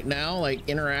me right now, like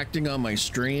interacting on my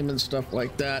stream and stuff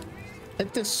like that,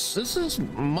 this is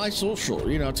my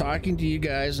social, you know, talking to you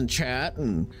guys in chat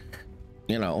and,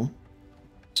 you know,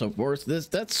 so forth. This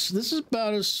is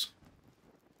about as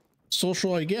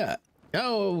social I get.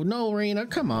 Oh no, Rena,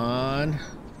 come on.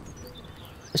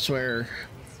 I swear.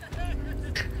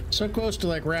 So close to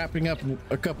like wrapping up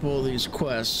a couple of these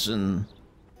quests, and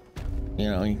you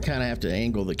know, you kind of have to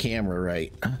angle the camera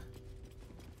right.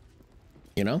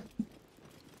 You know?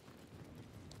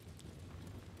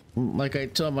 Like I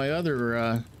tell my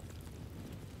other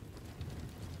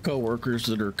co-workers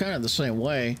that are kind of the same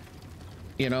way,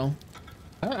 you know,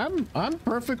 I'm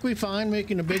perfectly fine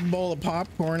making a big bowl of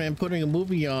popcorn and putting a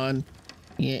movie on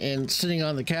and sitting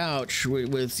on the couch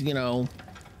with you know,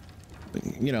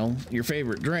 your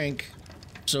favorite drink,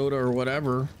 soda or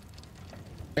whatever,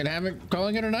 and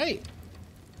calling it a night,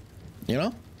 you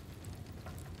know?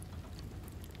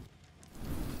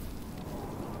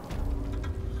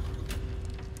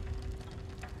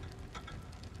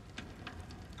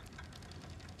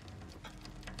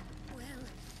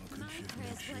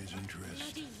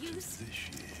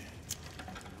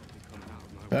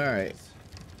 All right,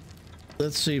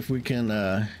 let's see if we can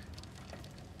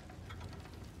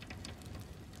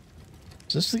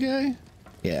is this the guy?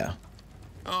 Yeah.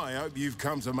 I hope you've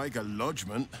come to make a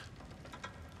lodgment.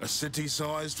 A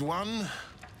city-sized one?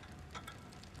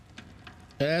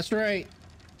 That's right.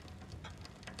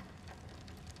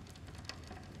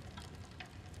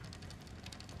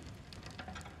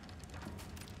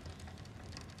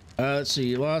 Let's see,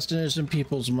 you lost innocent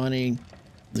people's money.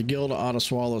 The guild ought to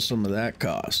swallow some of that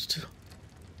cost.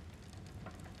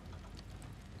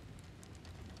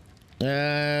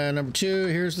 Number 2,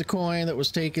 here's the coin that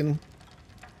was taken.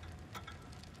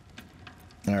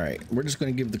 All right, we're just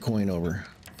going to give the coin over.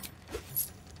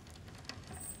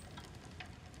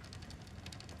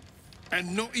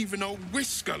 And not even a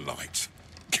whisker light.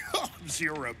 God,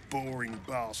 you're a boring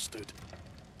bastard.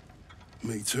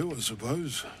 Me too, I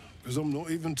suppose, because I'm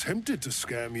not even tempted to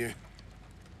scam you.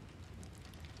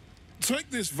 Take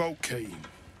this vault key.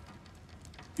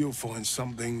 You'll find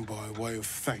something by way of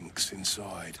thanks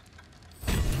inside.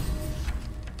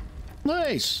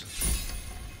 Nice.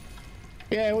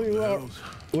 Yeah, we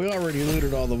already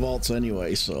looted all the vaults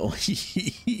anyway, so.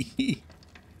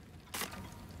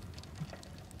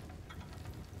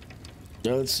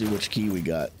 Now let's see which key we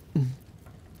got.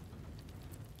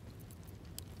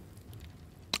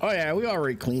 Oh yeah, we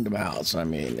already cleaned them out. So I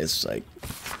mean, it's like.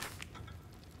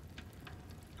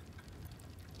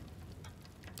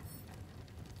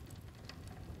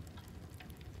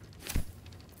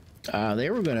 They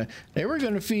were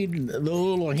gonna feed the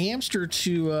little hamster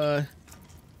to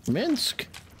Minsk.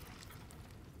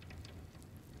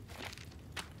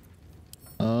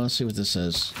 Let's see what this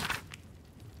says.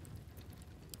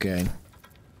 Okay.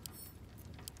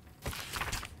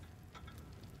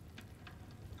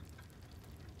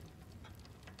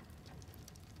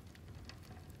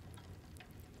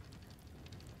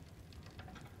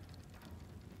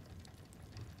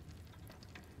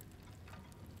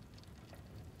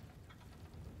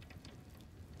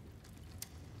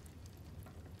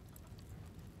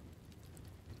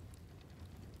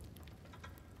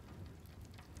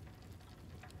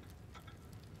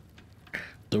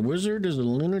 The wizard is a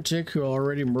lunatic who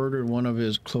already murdered one of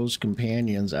his close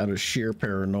companions out of sheer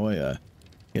paranoia.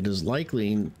 It is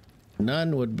likely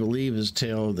none would believe his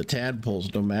tale of the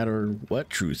tadpoles no matter what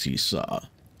truth he saw.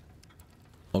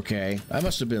 Okay, I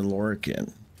must have been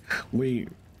Lorcan. We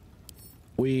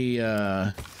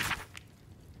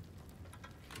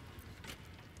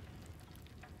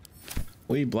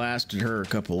blasted her a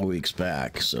couple of weeks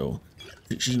back, so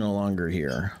she's no longer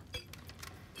here.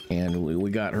 And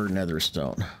we got her nether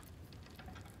stone.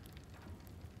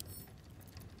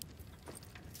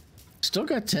 still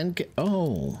got 10K.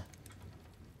 Oh.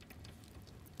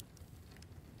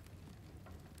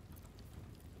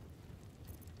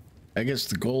 I guess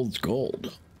the gold's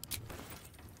gold.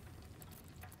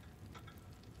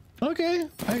 Okay,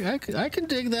 I can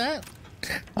dig that.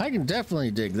 I can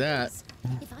definitely dig that.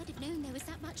 If I'd have known there was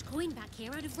that much coin back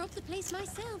here, I'd have robbed the place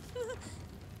myself.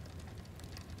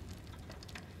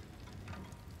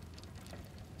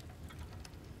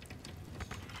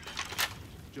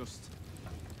 Just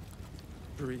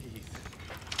breathe.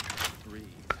 Breathe.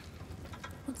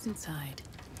 What's inside?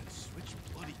 Switch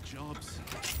bloody jobs.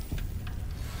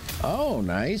 Oh,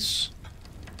 nice.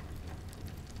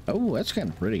 Oh, that's kind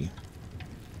of pretty.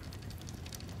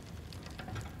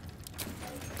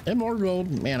 And more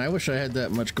gold. Man, I wish I had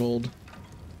that much gold.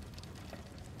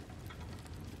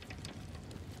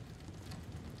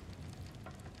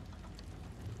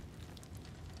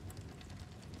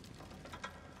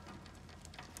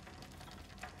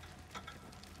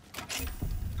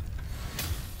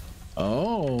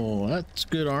 Oh, that's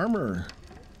good armor.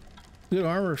 Good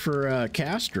armor for a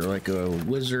caster, like a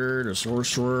wizard, a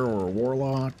sorcerer, or a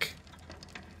warlock.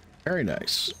 Very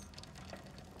nice.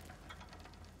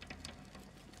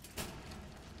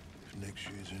 Next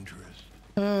year's interest.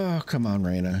 Oh, come on,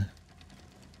 Reyna.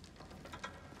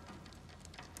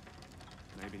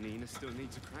 Maybe Nina still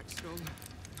needs a cracked skull.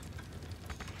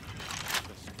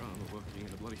 Best drama working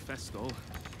in a bloody festival.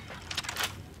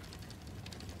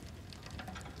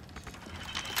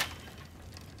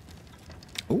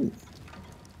 Oh.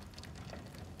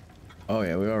 Oh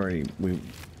yeah, we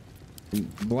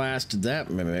blasted that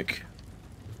mimic.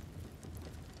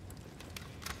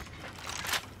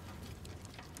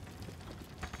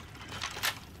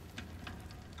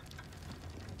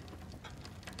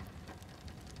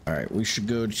 All right, we should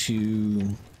go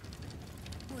to...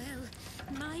 Well,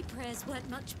 my prayers weren't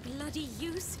much bloody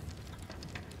use.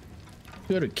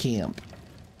 Go to camp.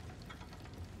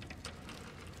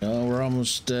 Oh, we're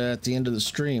almost at the end of the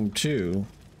stream, too.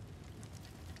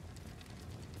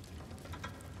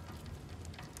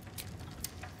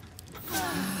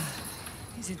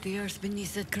 Is it the earth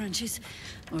beneath that crunches,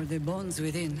 or the bones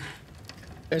within?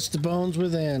 It's the bones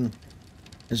within.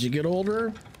 As you get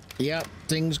older, yep,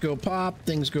 things go pop,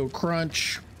 things go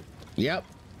crunch. Yep.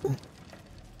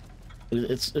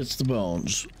 It's the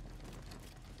bones.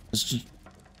 It's just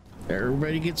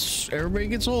everybody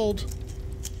gets old.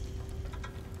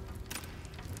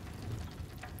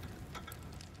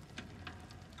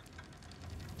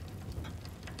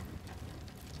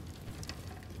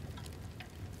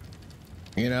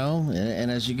 You know, and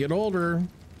as you get older,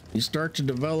 you start to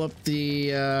develop the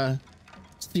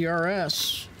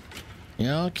CRS. You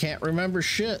know, can't remember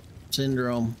shit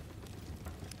syndrome.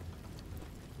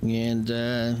 And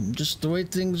just the way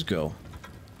things go.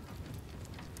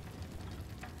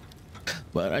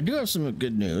 But I do have some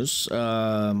good news.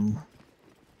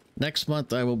 Next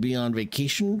month I will be on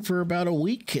vacation for about a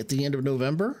week at the end of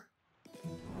November.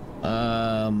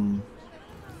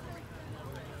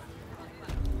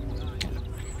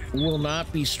 Will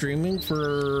not be streaming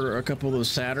for a couple of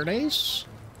Saturdays,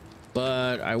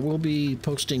 but I will be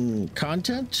posting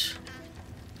content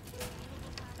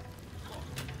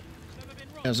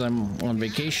as I'm on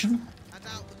vacation.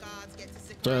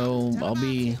 So I'll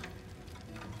be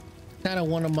kind of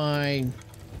one of my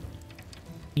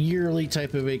yearly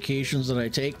type of vacations that I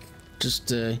take just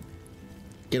to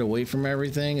get away from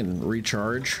everything and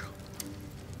recharge.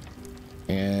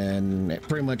 And it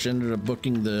pretty much ended up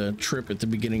booking the trip at the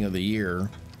beginning of the year.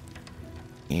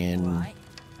 And Right.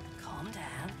 Calm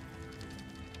down.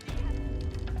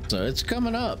 so it's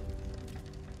coming up.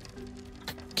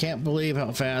 Can't believe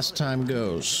how fast time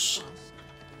goes.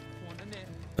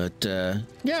 But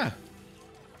yeah.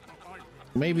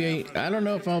 Maybe I don't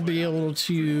know if I'll be able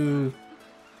to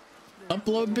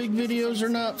upload big videos or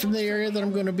not from the area that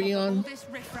I'm going to be on.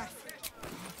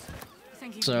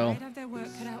 So Have their work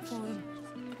cut out for them.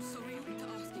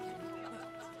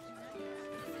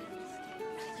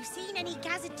 Have you seen any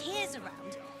gazetteers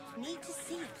around? Need to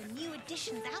see if the new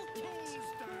edition's out yet.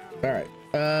 all right,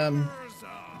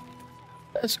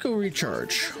 let's go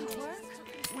recharge.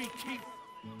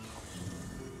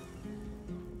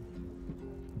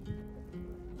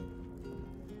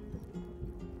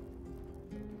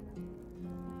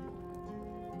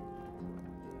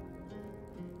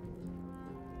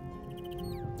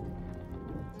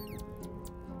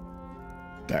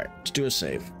 All right, let's do a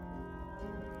save.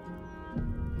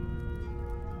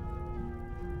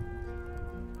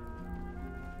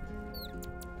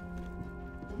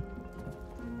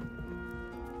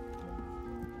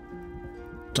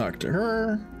 Talk to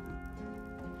her.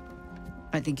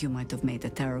 I think you might have made a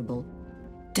terrible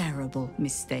terrible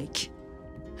mistake.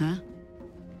 Huh?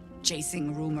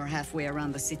 Chasing rumor halfway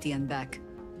around the city and back.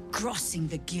 Crossing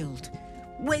the guild.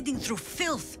 Wading through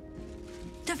filth.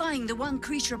 Defying the one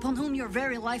creature upon whom your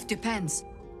very life depends.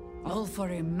 All for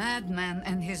a madman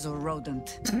and his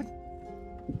rodent.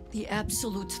 The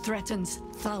Absolute threatens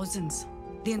thousands.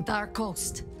 The entire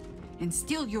coast. And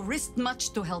still you risked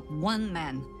much to help one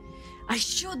man. I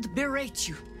should berate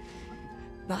you.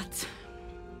 But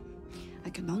I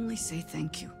can only say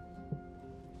thank you.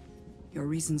 Your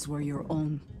reasons were your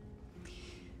own.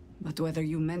 But whether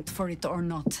you meant for it or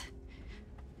not,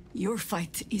 your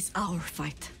fight is our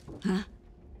fight, huh?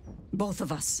 Both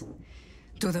of us.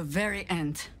 To the very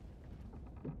end.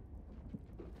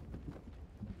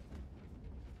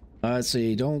 Let's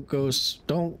see, don't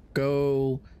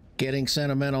go getting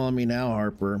sentimental on me now,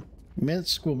 Harper.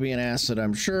 Minsk will be an asset,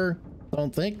 I'm sure.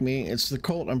 Don't thank me, it's the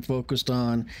cult I'm focused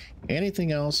on.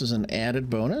 Anything else is an added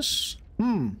bonus?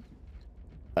 None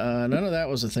of that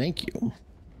was a thank you.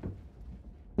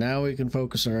 Now we can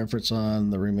focus our efforts on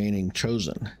the remaining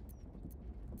chosen.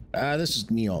 This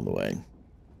is me all the way.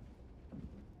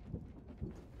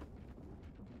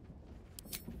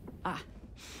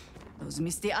 Those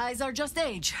misty eyes are just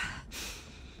age.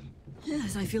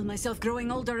 Yes, I feel myself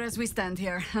growing older as we stand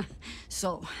here.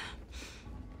 So,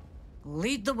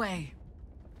 lead the way.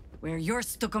 We're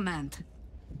yours to command.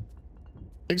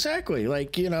 Exactly.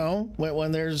 Like, you know,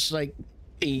 when there's like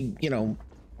a,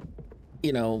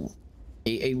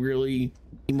 a really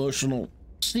emotional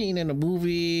scene in a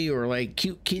movie, or like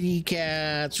cute kitty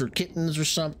cats or kittens or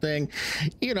something,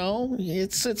 you know,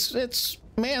 it's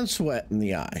man sweat in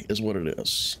the eye is what it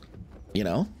is, you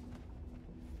know.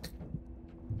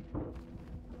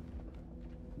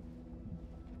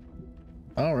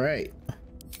 All right,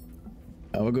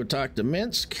 I will go talk to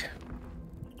Minsk.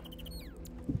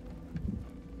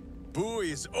 Boo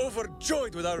is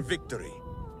overjoyed with our victory.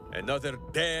 Another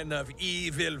den of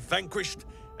evil vanquished,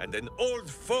 and an old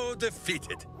foe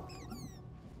defeated.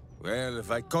 Well,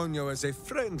 Viconio was a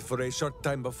friend for a short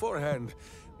time beforehand,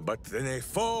 but then a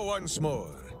foe once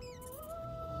more.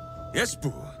 Yes,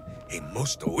 Boo, a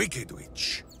most wicked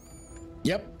witch.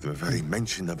 Yep. The very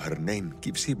mention of her name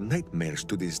gives him nightmares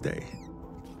to this day.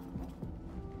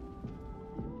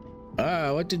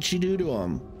 What did she do to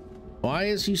him? Why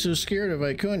is he so scared of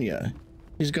Viconia?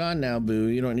 He's gone now, Boo.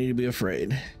 You don't need to be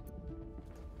afraid.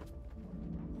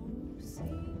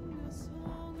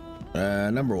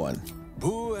 Number 1.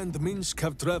 Boo and Minsk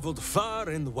have traveled far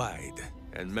and wide,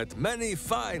 and met many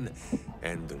fine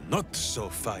and not so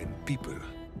fine people.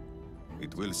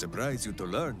 It will surprise you to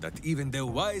learn that even the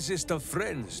wisest of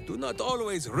friends do not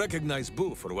always recognize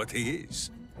Boo for what he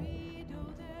is.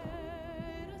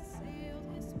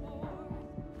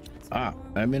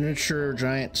 A miniature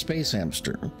giant space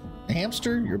hamster. A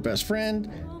hamster, your best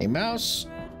friend. A mouse,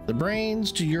 the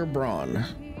brains to your brawn.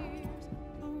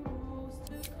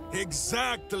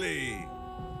 Exactly!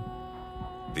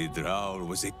 The Drow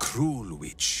was a cruel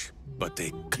witch, but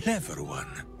a clever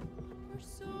one.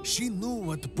 She knew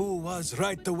what Boo was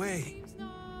right away,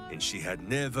 and she had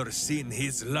never seen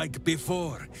his like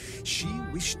before. She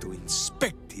wished to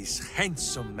inspect his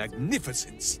handsome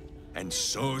magnificence, and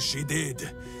so she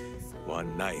did.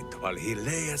 One night, while he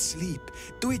lay asleep,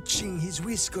 twitching his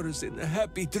whiskers in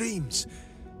happy dreams,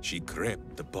 she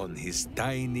crept upon his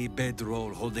tiny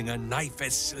bedroll holding a knife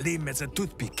as slim as a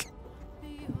toothpick.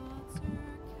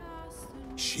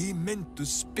 She meant to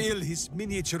spill his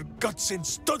miniature guts and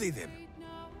study them.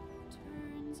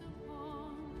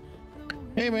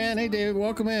 Hey man, hey David,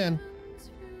 welcome in.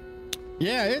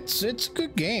 Yeah, it's a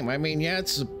good game. I mean, yeah,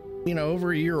 it's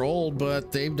over a year old,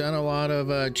 but they've done a lot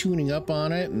of tuning up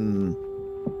on it and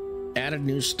added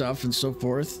new stuff and so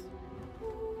forth.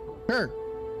 Sure.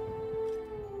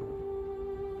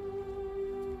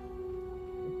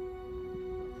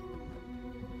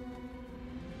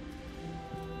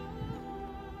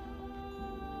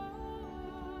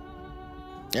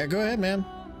 Yeah, go ahead, man.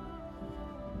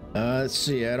 Let's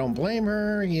see. I don't blame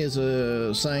her. He is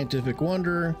a scientific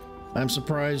wonder. I'm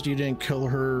surprised you didn't kill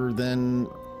her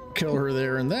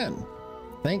there and then.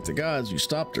 Thank the gods you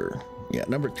stopped her. Yeah,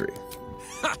 number 3.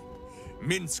 Ha!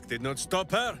 Minsk did not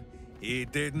stop her. He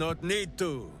did not need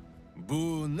to.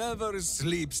 Boo never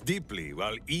sleeps deeply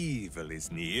while evil is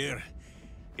near.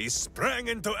 He sprang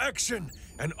into action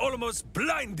and almost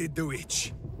blinded the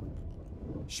witch.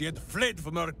 She had fled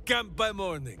from our camp by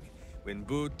morning, when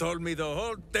Boo told me the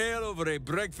whole tale over a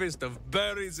breakfast of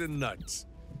berries and nuts.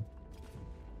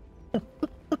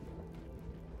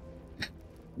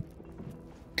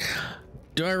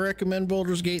 Do I recommend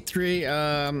Baldur's Gate 3?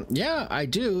 Yeah, I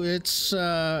do. It's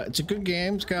a good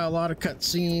game. It's got a lot of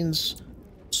cutscenes.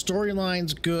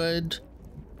 storyline's good.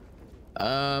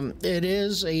 It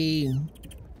is a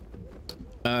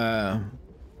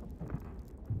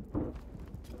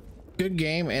good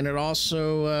game, and it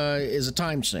also is a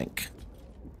time sink.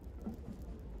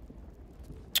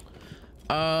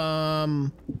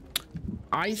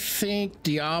 I think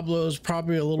Diablo is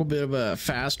probably a little bit of a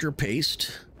faster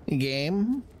paced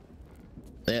game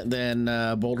than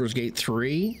Baldur's Gate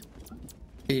 3.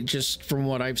 It just, from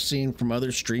what I've seen from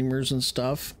other streamers and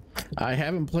stuff. I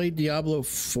haven't played Diablo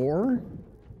 4,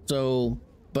 so,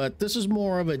 but this is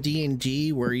more of a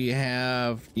D&D where you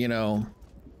have, you know,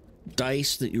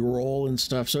 dice that you roll and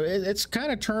stuff, so it's kind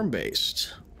of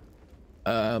turn-based.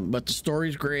 But the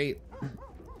story's great,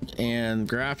 and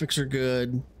graphics are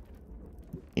good,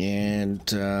 and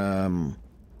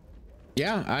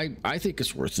yeah, I think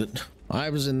it's worth it. I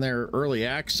was in their early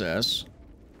access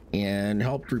and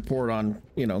helped report on,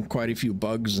 you know, quite a few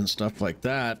bugs and stuff like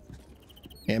that.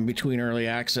 And between early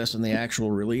access and the actual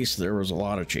release, there was a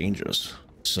lot of changes.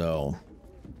 So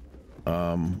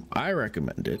I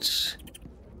recommend it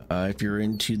if you're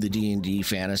into the D&D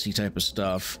fantasy type of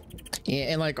stuff.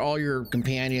 And like all your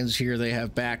companions here, they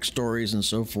have backstories and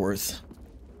so forth.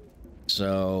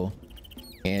 So,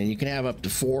 and you can have up to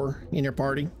 4 in your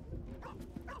party.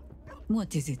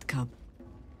 What is it, Cub?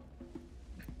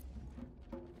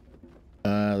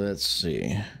 Let's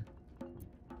see.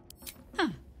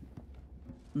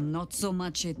 Not so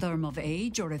much a term of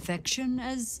age or affection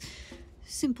as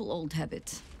simple old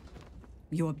habit.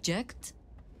 You object?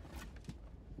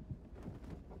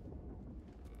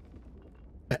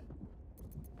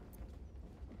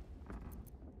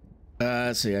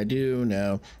 Let's see, I do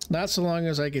know. Not so long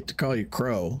as I get to call you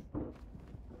Crow.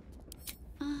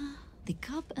 The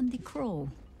Cub and the Crow.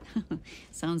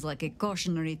 Sounds like a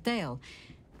cautionary tale,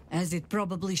 as it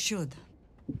probably should.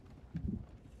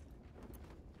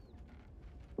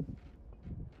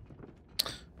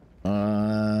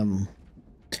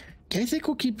 I think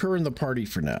we'll keep her in the party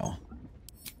for now.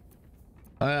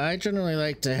 I generally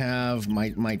like to have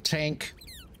my tank,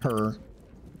 her,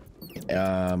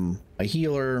 a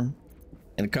healer,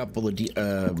 and a couple of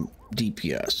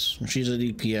DPS. She's a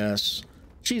DPS.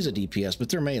 She's a DPS, but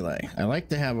they're melee. I like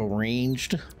to have a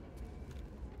ranged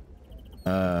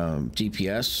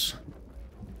DPS,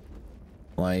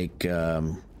 like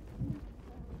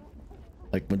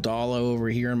Madala over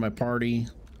here in my party,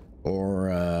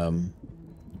 or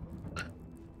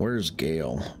where's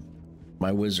Gale,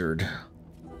 my wizard?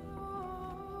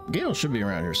 Gale should be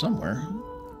around here somewhere.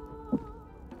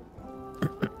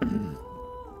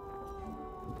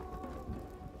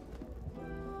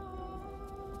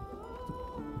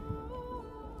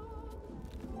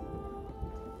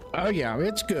 Oh yeah,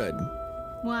 it's good.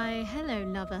 Why, hello,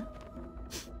 lover.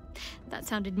 That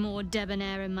sounded more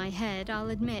debonair in my head, I'll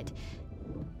admit.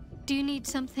 Do you need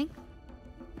something?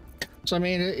 So I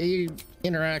mean, you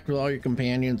interact with all your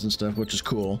companions and stuff, which is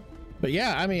cool. But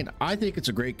yeah, I mean, I think it's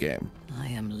a great game. I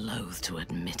am loath to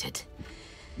admit it,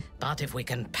 but if we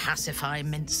can pacify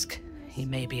Minsk, he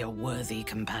may be a worthy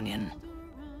companion.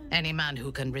 Any man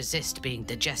who can resist being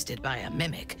digested by a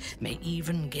mimic may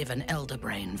even give an elder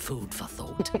brain food for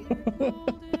thought.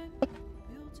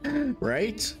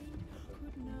 Right?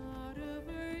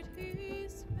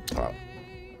 Oh.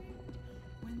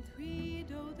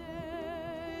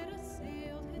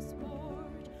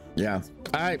 Yeah,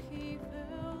 I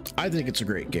think it's a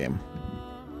great game.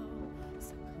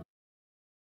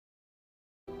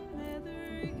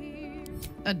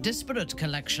 A disparate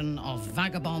collection of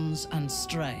vagabonds and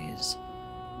strays.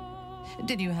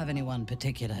 Did you have anyone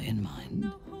particular in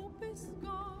mind?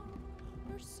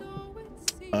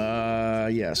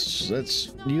 Yes,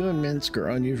 that's you and Minsk are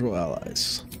unusual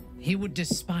allies. He would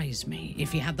despise me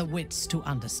if he had the wits to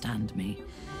understand me.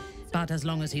 But as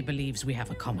long as he believes we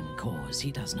have a common cause,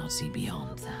 he does not see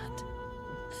beyond that.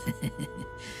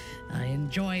 I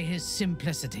enjoy his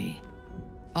simplicity.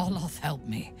 Oloth helped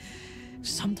me.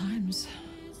 Sometimes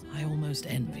I almost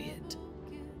envy it.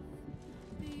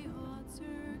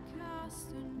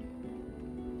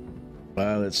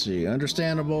 Let's see.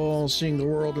 Understandable. Seeing the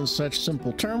world in such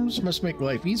simple terms must make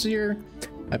life easier.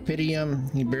 I pity him.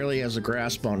 He barely has a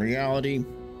grasp on reality.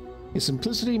 His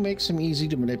simplicity makes him easy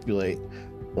to manipulate.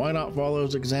 Why not follow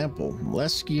his example?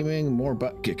 Less scheming, more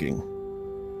butt kicking.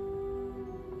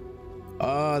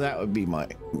 That would be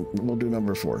we'll do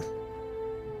number 4.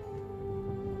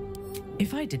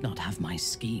 If I did not have my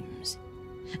schemes,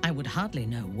 I would hardly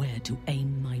know where to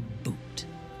aim my boot.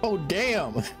 Oh,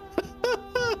 damn!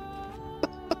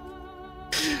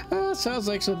 Sounds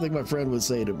like something my friend would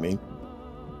say to me.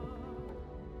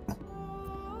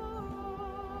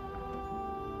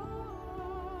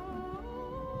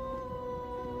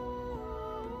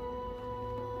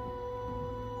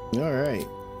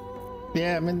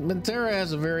 Yeah, Minthara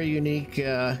has a very unique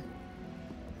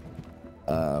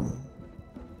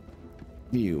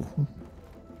view.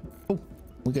 Oh,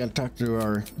 we gotta talk to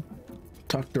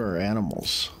our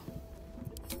animals.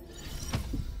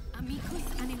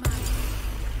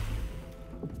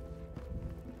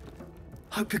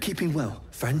 Hope you're keeping well,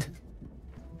 friend.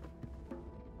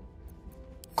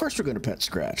 Of course we're gonna pet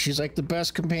Scratch. She's like the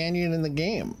best companion in the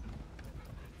game.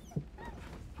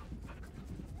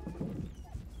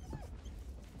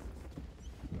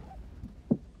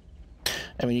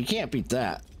 I mean, you can't beat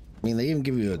that. I mean, they even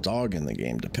give you a dog in the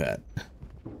game to pet.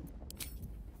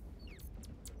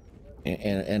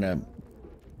 And a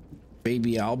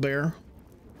baby owlbear.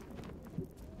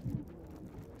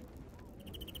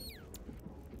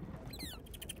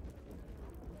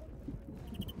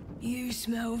 You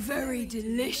smell very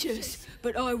delicious,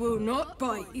 but I will not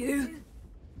bite you.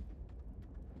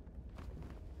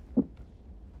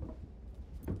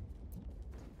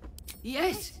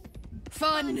 Yes,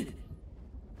 fun.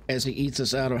 As he eats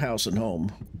us out of house and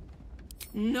home.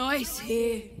 Nice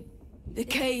here. The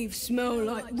caves smell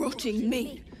like rotting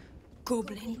meat.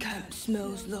 Goblin camp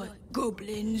smells like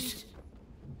goblins.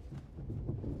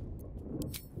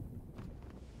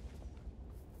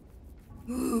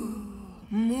 Ooh,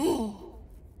 more.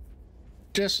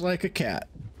 Just like a cat.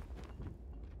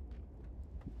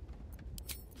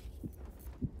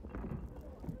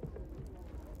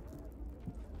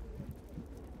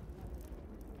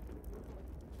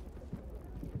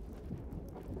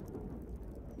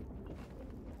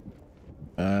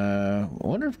 I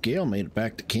wonder if Gale made it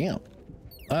back to camp.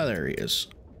 Ah, there he is.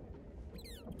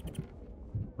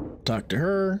 Talk to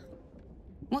her.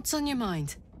 What's on your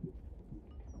mind?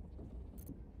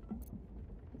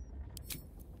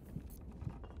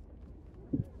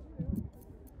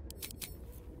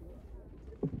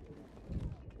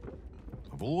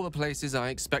 Of all the places I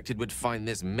expected would find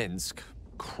this Minsk,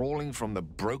 crawling from the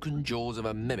broken jaws of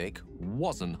a mimic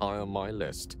wasn't high on my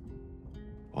list.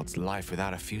 What's life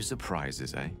without a few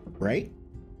surprises, eh? Right?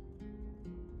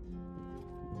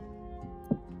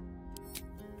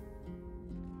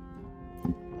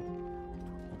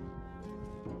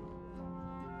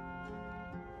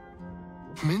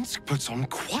 Minsk puts on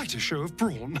quite a show of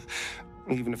brawn,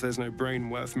 even if there's no brain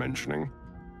worth mentioning.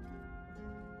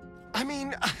 I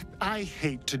mean, I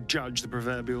hate to judge the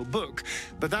proverbial book,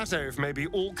 but that oaf may be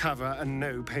all cover and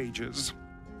no pages.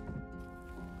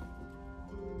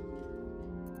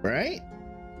 Right?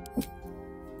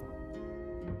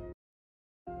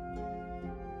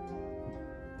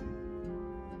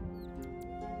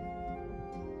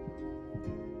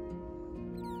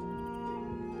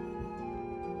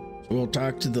 We'll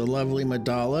talk to the lovely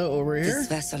Madala over here. This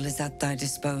vessel is at thy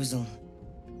disposal.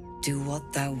 Do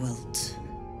what thou wilt.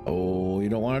 Oh, you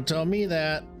don't want to tell me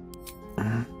that.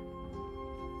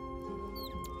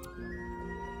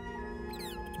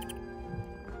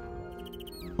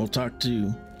 We'll talk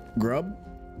to Grub.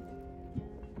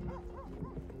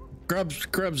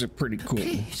 Grub's are pretty cool.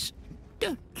 Please,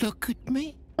 don't look at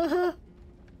me. Uh-huh.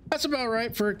 That's about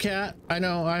right for a cat. I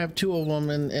know, I have two of them,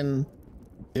 and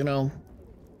you know,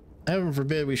 heaven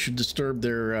forbid we should disturb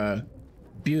their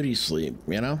beauty sleep,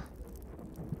 you know?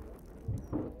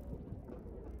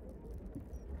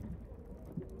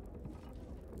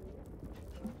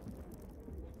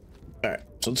 Alright,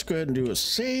 so let's go ahead and do a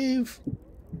save.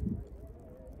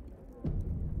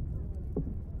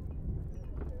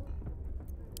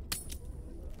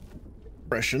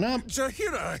 Freshen up.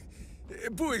 Zahira,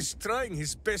 Boo is trying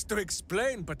his best to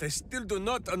explain, but I still do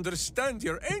not understand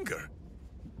your anger.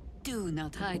 Do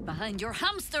not hide behind your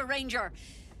hamster, Ranger.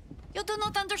 You do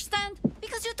not understand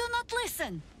because you do not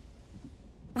listen.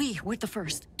 We were the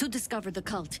first to discover the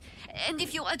cult. And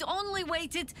if you had only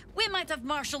waited, we might have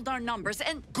marshaled our numbers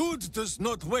and... Good does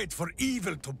not wait for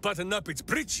evil to button up its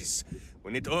breeches.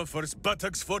 When it offers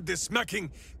buttocks for the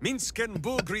smacking, Minsk and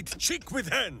Boo greet cheek with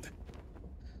hand.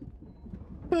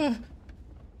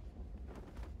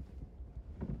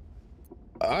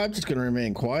 I'm just gonna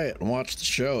remain quiet and watch the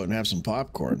show and have some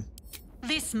popcorn.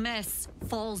 This mess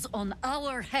falls on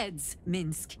our heads,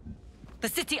 Minsk. The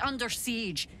city under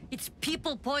siege, its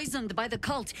people poisoned by the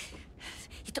cult.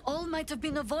 It all might have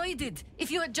been avoided if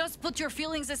you had just put your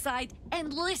feelings aside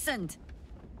and listened.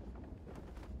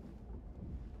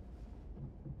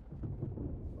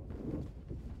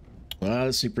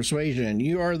 Let's see, persuasion.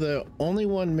 You are the only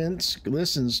one Minsk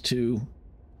listens to.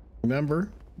 Remember?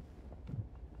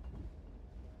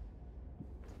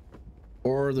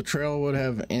 Or the trail would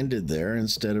have ended there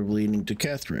instead of leading to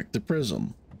Kethric, the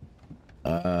prism.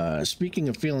 Speaking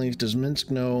of feelings, does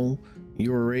Minsk know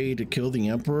you were ready to kill the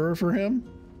Emperor for him?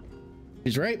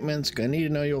 He's right, Minsk. I need to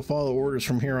know you'll follow orders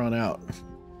from here on out.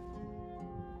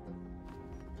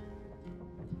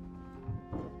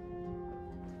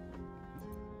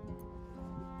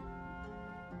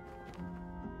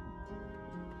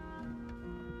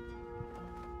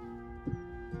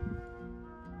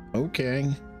 Okay.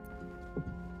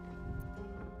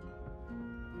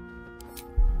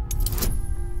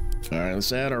 All right,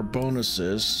 let's add our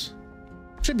bonuses.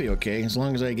 Should be okay as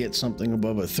long as I get something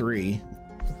above a 3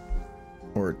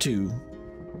 or a 2.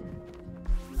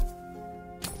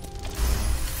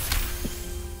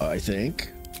 I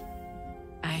think.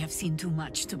 I have seen too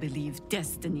much to believe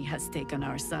destiny has taken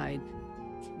our side.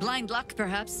 Blind luck,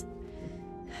 perhaps.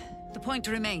 The point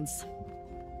remains.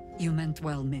 You meant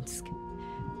well, Minsk.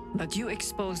 But you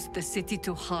exposed the city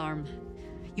to harm.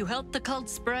 You helped the cult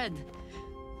spread.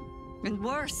 And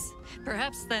worse,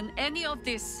 perhaps than any of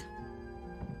this,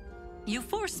 you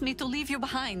forced me to leave you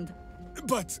behind.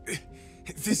 But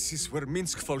this is where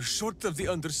Minsk falls short of the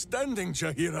understanding,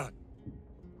 Jahira.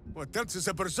 What else is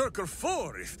a berserker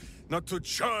for, if not to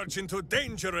charge into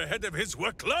danger ahead of his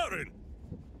Waclaren?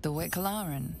 The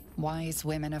Wicklaren, wise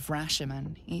women of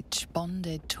Rashomon, each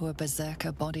bonded to a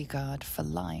berserker bodyguard for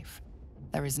life.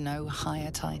 There is no higher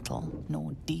title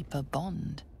nor deeper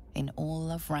bond in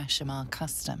all of Rashomon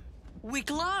custom.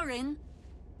 Wicklaren?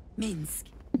 Minsk,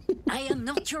 I am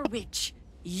not your witch.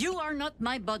 You are not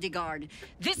my bodyguard.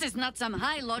 This is not some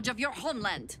high lodge of your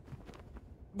homeland.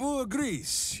 Boo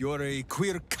agrees you're a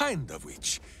queer kind of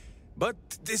witch. But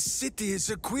this city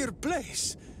is a queer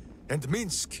place. And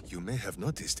Minsk, you may have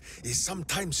noticed, is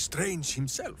sometimes strange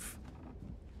himself.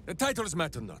 The titles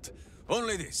matter not.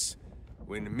 Only this.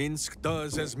 When Minsk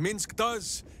does as Minsk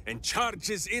does, and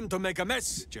charges in to make a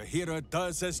mess, Jahira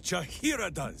does as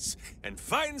Jahira does, and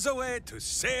finds a way to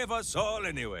save us all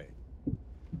anyway.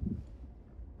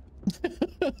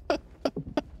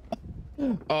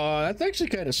 That's actually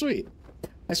kind of sweet.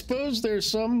 I suppose there's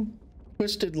some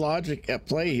twisted logic at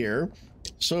play here.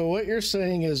 So what you're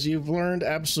saying is you've learned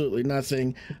absolutely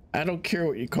nothing. I don't care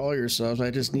what you call yourselves.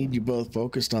 I just need you both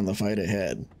focused on the fight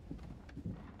ahead.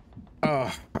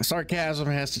 Oh, sarcasm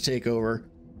has to take over,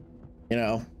 you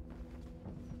know.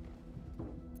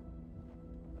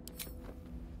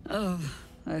 Oh,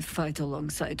 I fight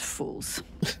alongside fools.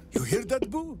 You hear that,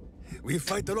 Boo? We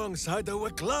fight alongside a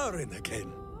Waclaren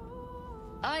again.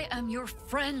 I am your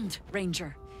friend,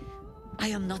 Ranger. I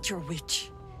am not your witch.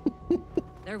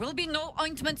 There will be no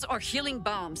ointments or healing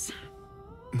balms.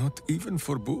 Not even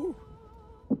for Boo?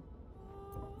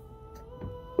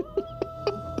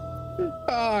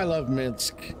 Oh, I love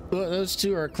Minsk. Those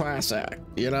two are a class act.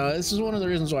 You know, this is one of the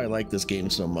reasons why I like this game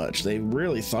so much. They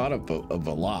really thought of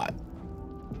a lot.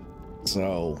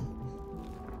 So...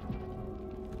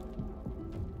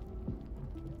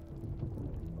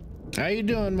 how you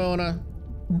doing, Mona?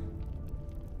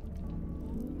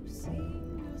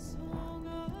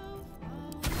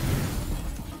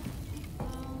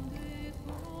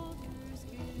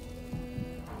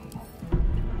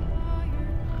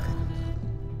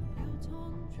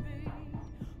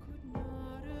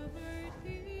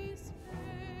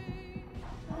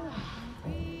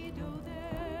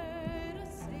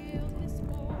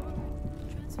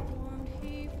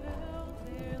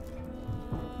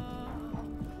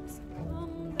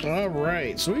 All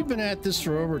right, so we've been at this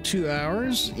for over 2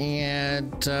 hours,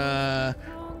 and I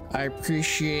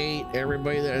appreciate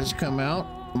everybody that has come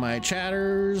out, my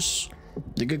chatters,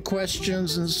 the good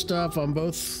questions and stuff on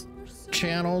both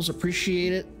channels.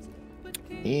 Appreciate it,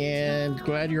 and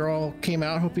glad you all came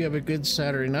out. Hope you have a good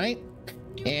Saturday night,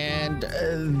 and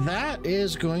that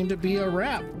is going to be a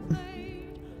wrap.